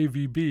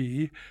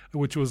 CJVB,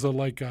 which was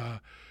an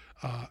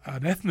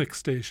ethnic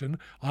station.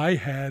 I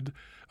had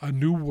a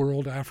New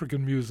World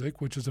African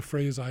music, which is a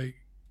phrase I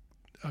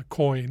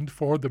coined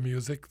for the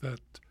music that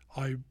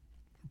I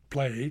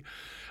play,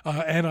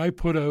 and I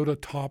put out a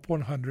top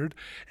 100,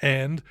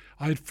 and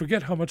I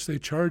forget how much they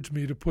charged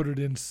me to put it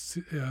in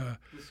the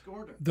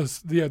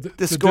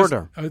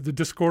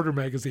Discorder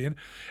magazine,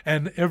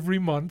 and every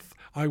month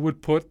I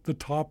would put the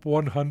top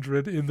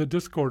 100 in the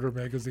Discorder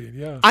magazine.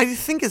 Yeah, I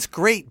think it's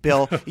great,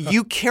 Bill.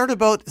 You cared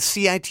about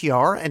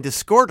CITR and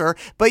Discorder,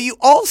 but you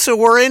also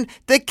were in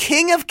the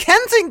King of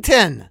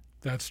Kensington.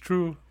 That's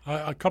true.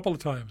 A couple of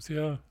times,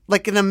 yeah.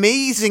 Like an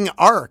amazing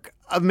arc.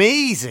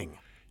 Amazing.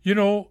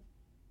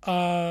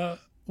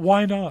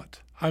 Why not?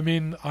 I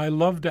mean, I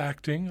loved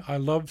acting. I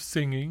loved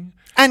singing.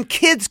 And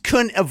kids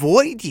couldn't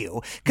avoid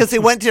you because they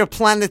went to a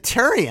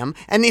planetarium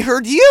and they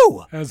heard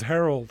you. As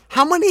Harold.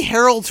 How many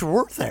Harolds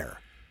were there?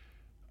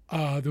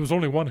 There was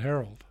only one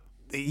Harold.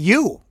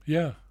 You?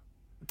 Yeah.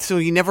 So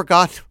you never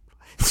got...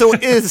 So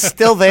is it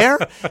still there?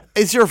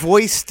 Is your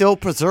voice still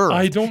preserved?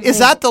 I don't know. Is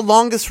that the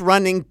longest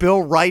running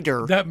Bill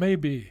Reiter? That may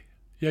be.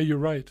 Yeah, you're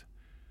right.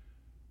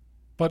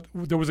 But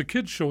there was a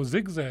kids show,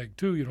 Zigzag,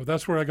 too.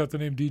 That's where I got the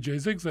name DJ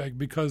Zigzag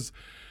because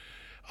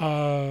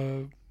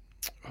who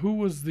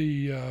was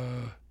the...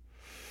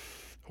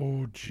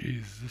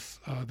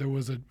 there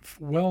was a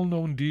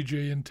well-known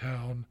DJ in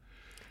town.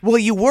 Well,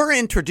 you were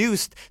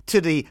introduced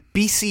to the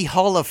BC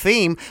Hall of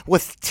Fame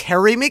with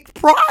Terry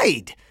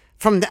McBride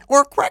from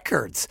Network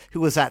Records,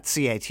 who was at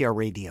CITR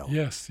Radio.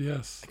 Yes,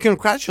 yes.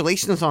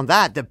 Congratulations on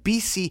that, the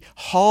BC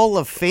Hall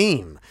of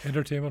Fame.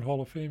 Entertainment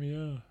Hall of Fame,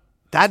 yeah.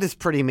 That is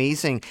pretty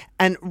amazing.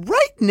 And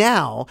right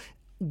now,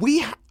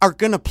 we are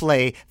going to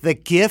play the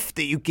gift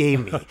that you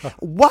gave me.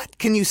 What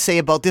can you say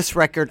about this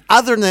record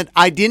other than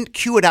I didn't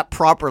cue it up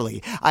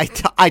properly? I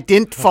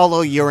didn't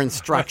follow your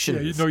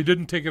instructions. Yeah, you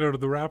didn't take it out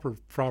of the wrapper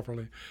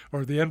properly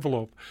or the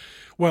envelope.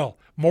 Well,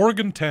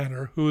 Morgan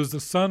Tanner, who is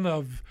the son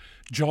of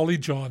Jolly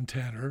John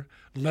Tanner,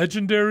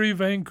 legendary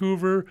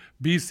Vancouver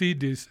BC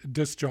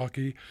disc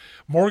jockey,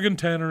 Morgan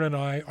Tanner and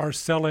I are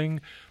selling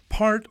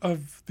part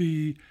of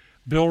the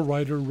Bill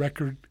Reiter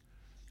record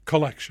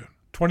collection.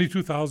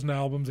 22,000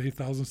 albums,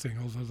 8,000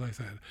 singles, as I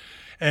said.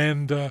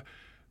 And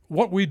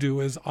what we do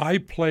is I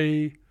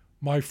play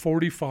my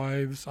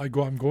 45s.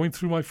 I'm going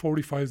through my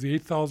 45s, the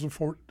 8,000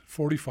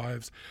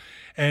 45s,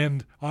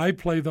 and I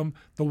play them.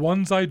 The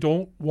ones I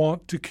don't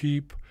want to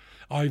keep,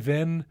 I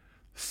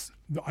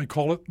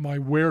call it my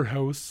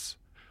warehouse.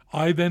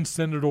 I then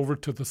send it over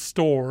to the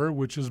store,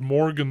 which is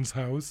Morgan's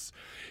house.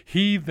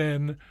 He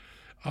then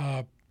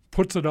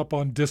puts it up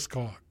on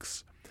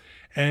Discogs.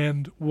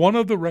 And one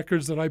of the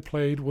records that I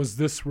played was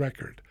this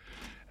record.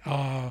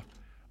 I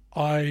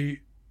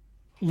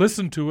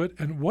listened to it,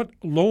 and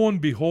lo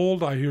and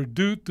behold, I hear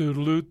doot, doot,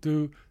 doot,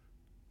 doot.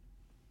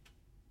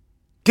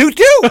 Doot,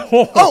 doot!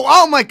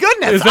 Oh, my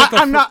goodness.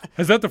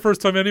 Is that the first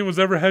time anyone's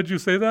ever had you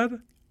say that?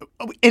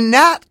 In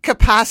that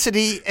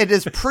capacity, it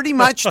is pretty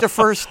much the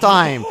first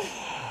time.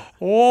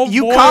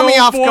 You boy, caught me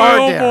off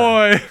guard there.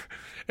 Boy.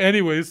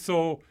 Anyways,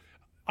 so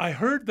I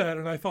heard that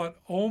and I thought,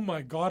 oh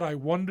my God, I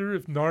wonder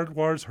if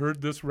Nardwuar's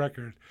heard this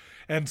record.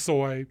 And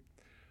so I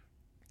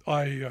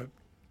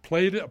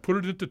played it, put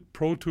it into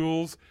Pro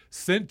Tools,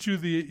 sent you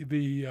the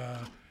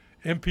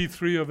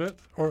MP3 of it,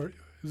 or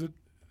was it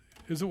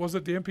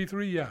the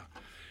MP3? Yeah.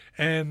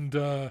 And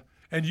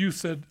you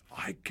said,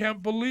 I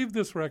can't believe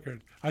this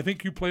record. I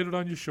think you played it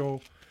on your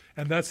show.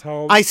 And that's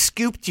how I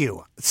scooped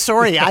you.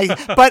 Sorry,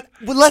 but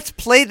let's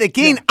play it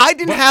again. Yeah, I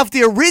didn't have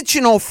the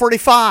original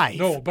 45.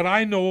 No, but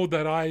I know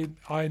that I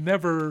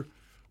never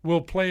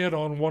will play it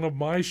on one of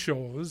my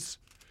shows,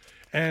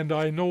 and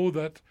I know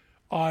that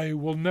I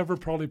will never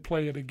probably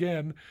play it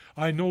again.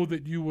 I know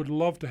that you would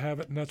love to have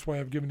it, and that's why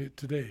I've given it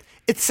today.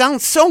 It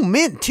sounds so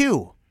mint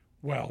too.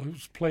 Well, it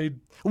was played.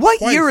 What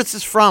twice. Year is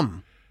this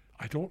from?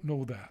 I don't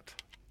know that.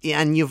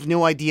 Yeah, and you have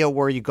no idea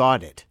where you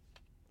got it.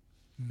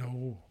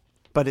 No.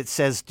 But it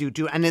says do,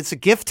 and it's a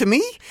gift to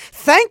me.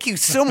 Thank you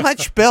so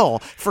much, Bill,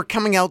 for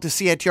coming out to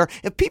CITR.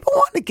 If people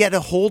want to get a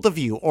hold of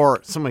you or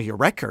some of your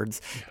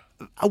records,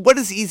 what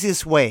is the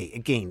easiest way,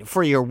 again,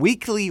 for your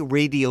weekly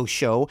radio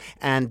show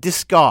and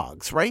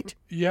Discogs, right?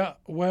 Yeah,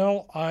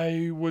 well,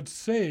 I would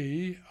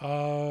say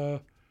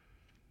go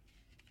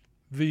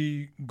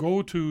to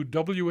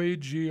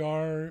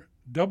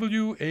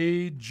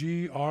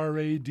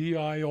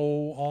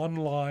WAGRADIO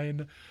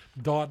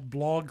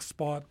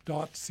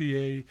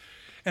online.blogspot.ca,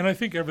 and I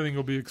think everything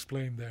will be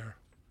explained there.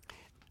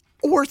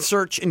 Or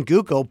search in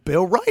Google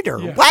Bill Reiter.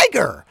 Yeah.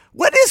 Wagger.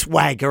 What is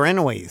Wagger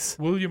anyways?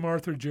 William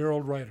Arthur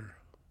Gerald Reiter.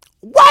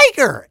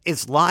 Reiter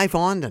is live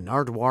on the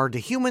Nardwuar, the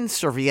Human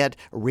Serviette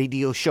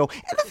radio show.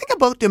 Anything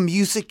about the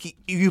music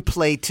you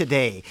play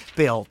today,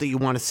 Bill, that you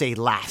want to say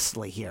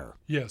lastly here?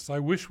 Yes, I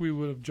wish we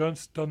would have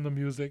just done the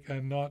music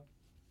and not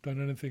done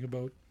anything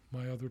about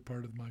my other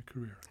part of my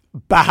career.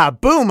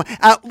 Bah-boom.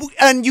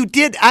 And you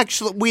did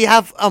actually, we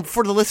have,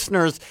 for the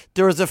listeners,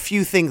 there was a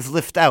few things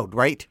left out,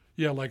 right?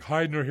 Yeah, like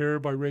Hiding Her Hair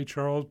by Ray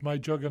Charles, My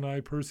Jug and I,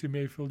 Percy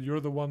Mayfield,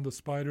 You're the One, The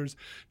Spiders,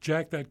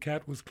 Jack That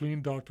Cat Was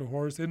Clean, Dr.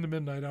 Horace, In the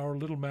Midnight Hour,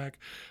 Little Mac,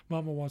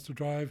 Mama Wants to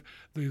Drive,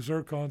 The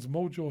Zircons,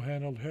 Mojo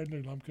Handle,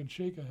 Henry Lumpkin,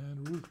 Shake a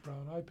Hand, Ruth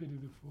Brown, I Pity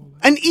the Fool.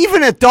 And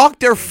even a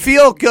Dr.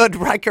 Feel-Good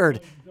record.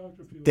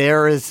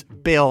 There is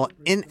Bill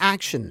in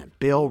action,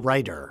 Bill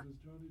Reiter.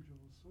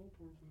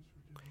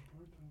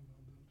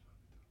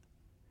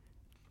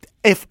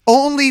 If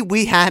only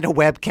we had a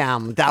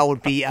webcam, that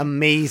would be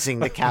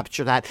amazing to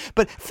capture that.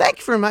 But thank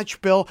you very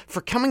much, Bill,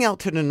 for coming out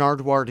to the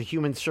Nardwuar, the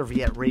Human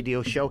Serviette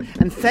radio show.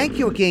 And thank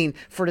you again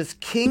for this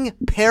King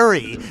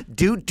Perry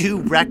Doot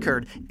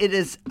record. It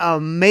is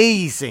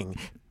amazing.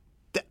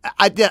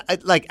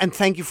 And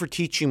thank you for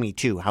teaching me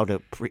too how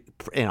to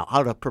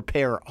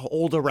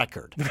hold a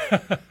record.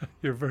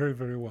 You're very,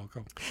 very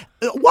welcome.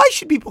 Why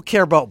should people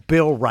care about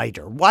Bill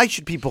Reiter? Why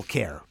should people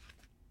care?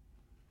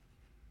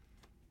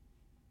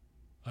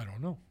 I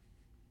don't know.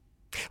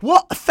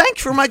 Well,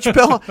 thanks very much,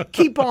 Bill.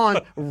 Keep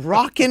on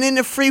rocking in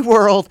the free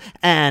world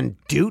and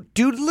doot.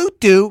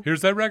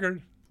 Here's that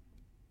record.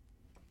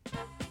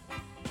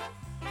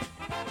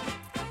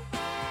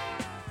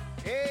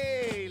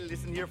 Hey,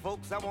 listen here,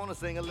 folks. I want to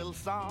sing a little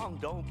song.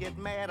 Don't get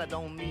mad. I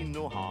don't mean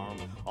no harm.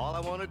 All I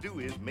want to do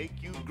is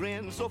make you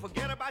grin. So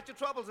forget about your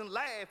troubles and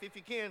laugh if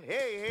you can.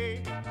 Hey,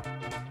 hey.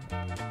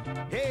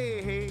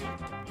 Hey, hey.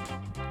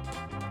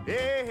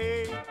 Hey,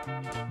 hey.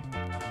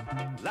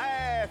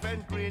 Laugh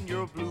and grin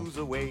your blues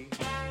away.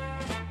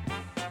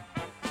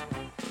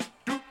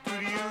 Doop.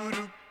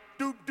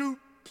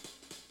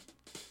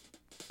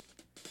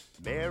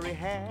 Mary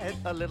had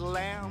a little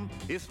lamb.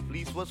 His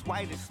fleece was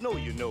white as snow,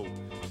 you know.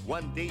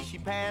 One day she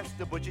passed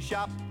the butcher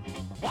shop.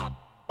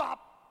 Whop, bop,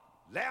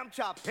 lamb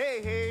chop.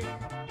 Hey, hey.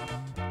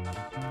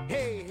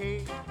 Hey,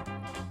 hey.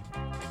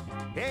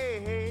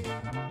 Hey, hey.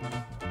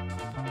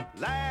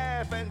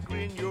 Laugh and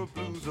grin your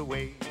blues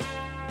away.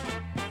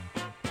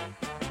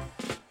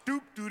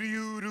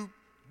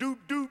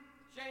 Doop.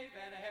 Shave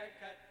and a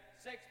haircut,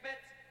 6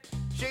 bits.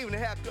 Shave and a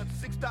haircut,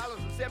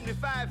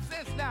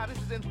 $6.75. Now, this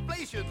is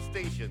inflation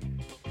station.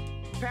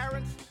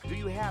 Parents, do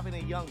you have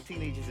any young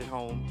teenagers at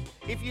home?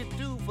 If you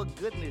do, for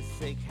goodness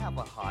sake, have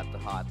a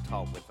heart-to-heart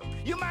talk with them.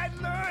 You might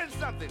learn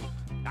something.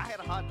 I had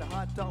a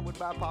heart-to-heart talk with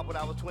my pop when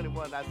I was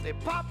 21. I said,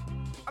 Pop,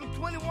 I'm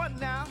 21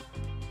 now.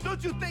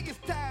 Don't you think it's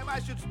time I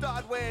should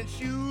start wearing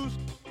shoes?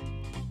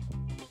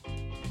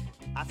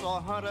 I saw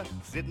a hunter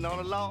sitting on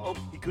a log.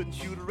 He couldn't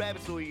shoot a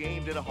rabbit, so he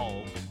aimed at a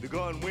hog. The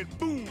gun went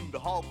boom, the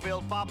hog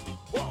fell pop.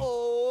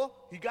 Whoa,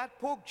 he got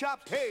pork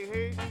chops. Hey,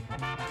 hey.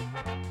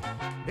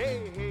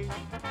 Hey, hey.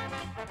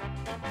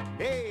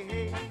 Hey,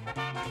 hey.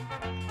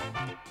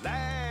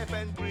 Laugh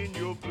and grin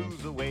your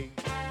blues away.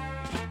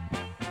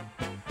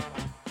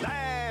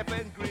 Laugh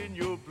and grin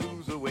your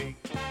blues away.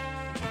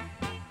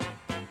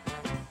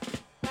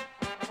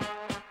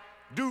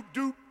 Doop,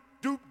 doop,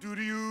 doop,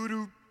 doo-doo.